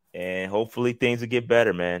 and hopefully things will get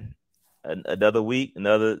better, man. Another week,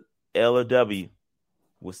 another L or W.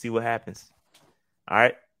 We'll see what happens. All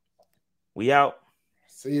right, we out.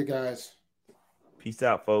 See you guys. Peace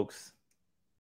out, folks.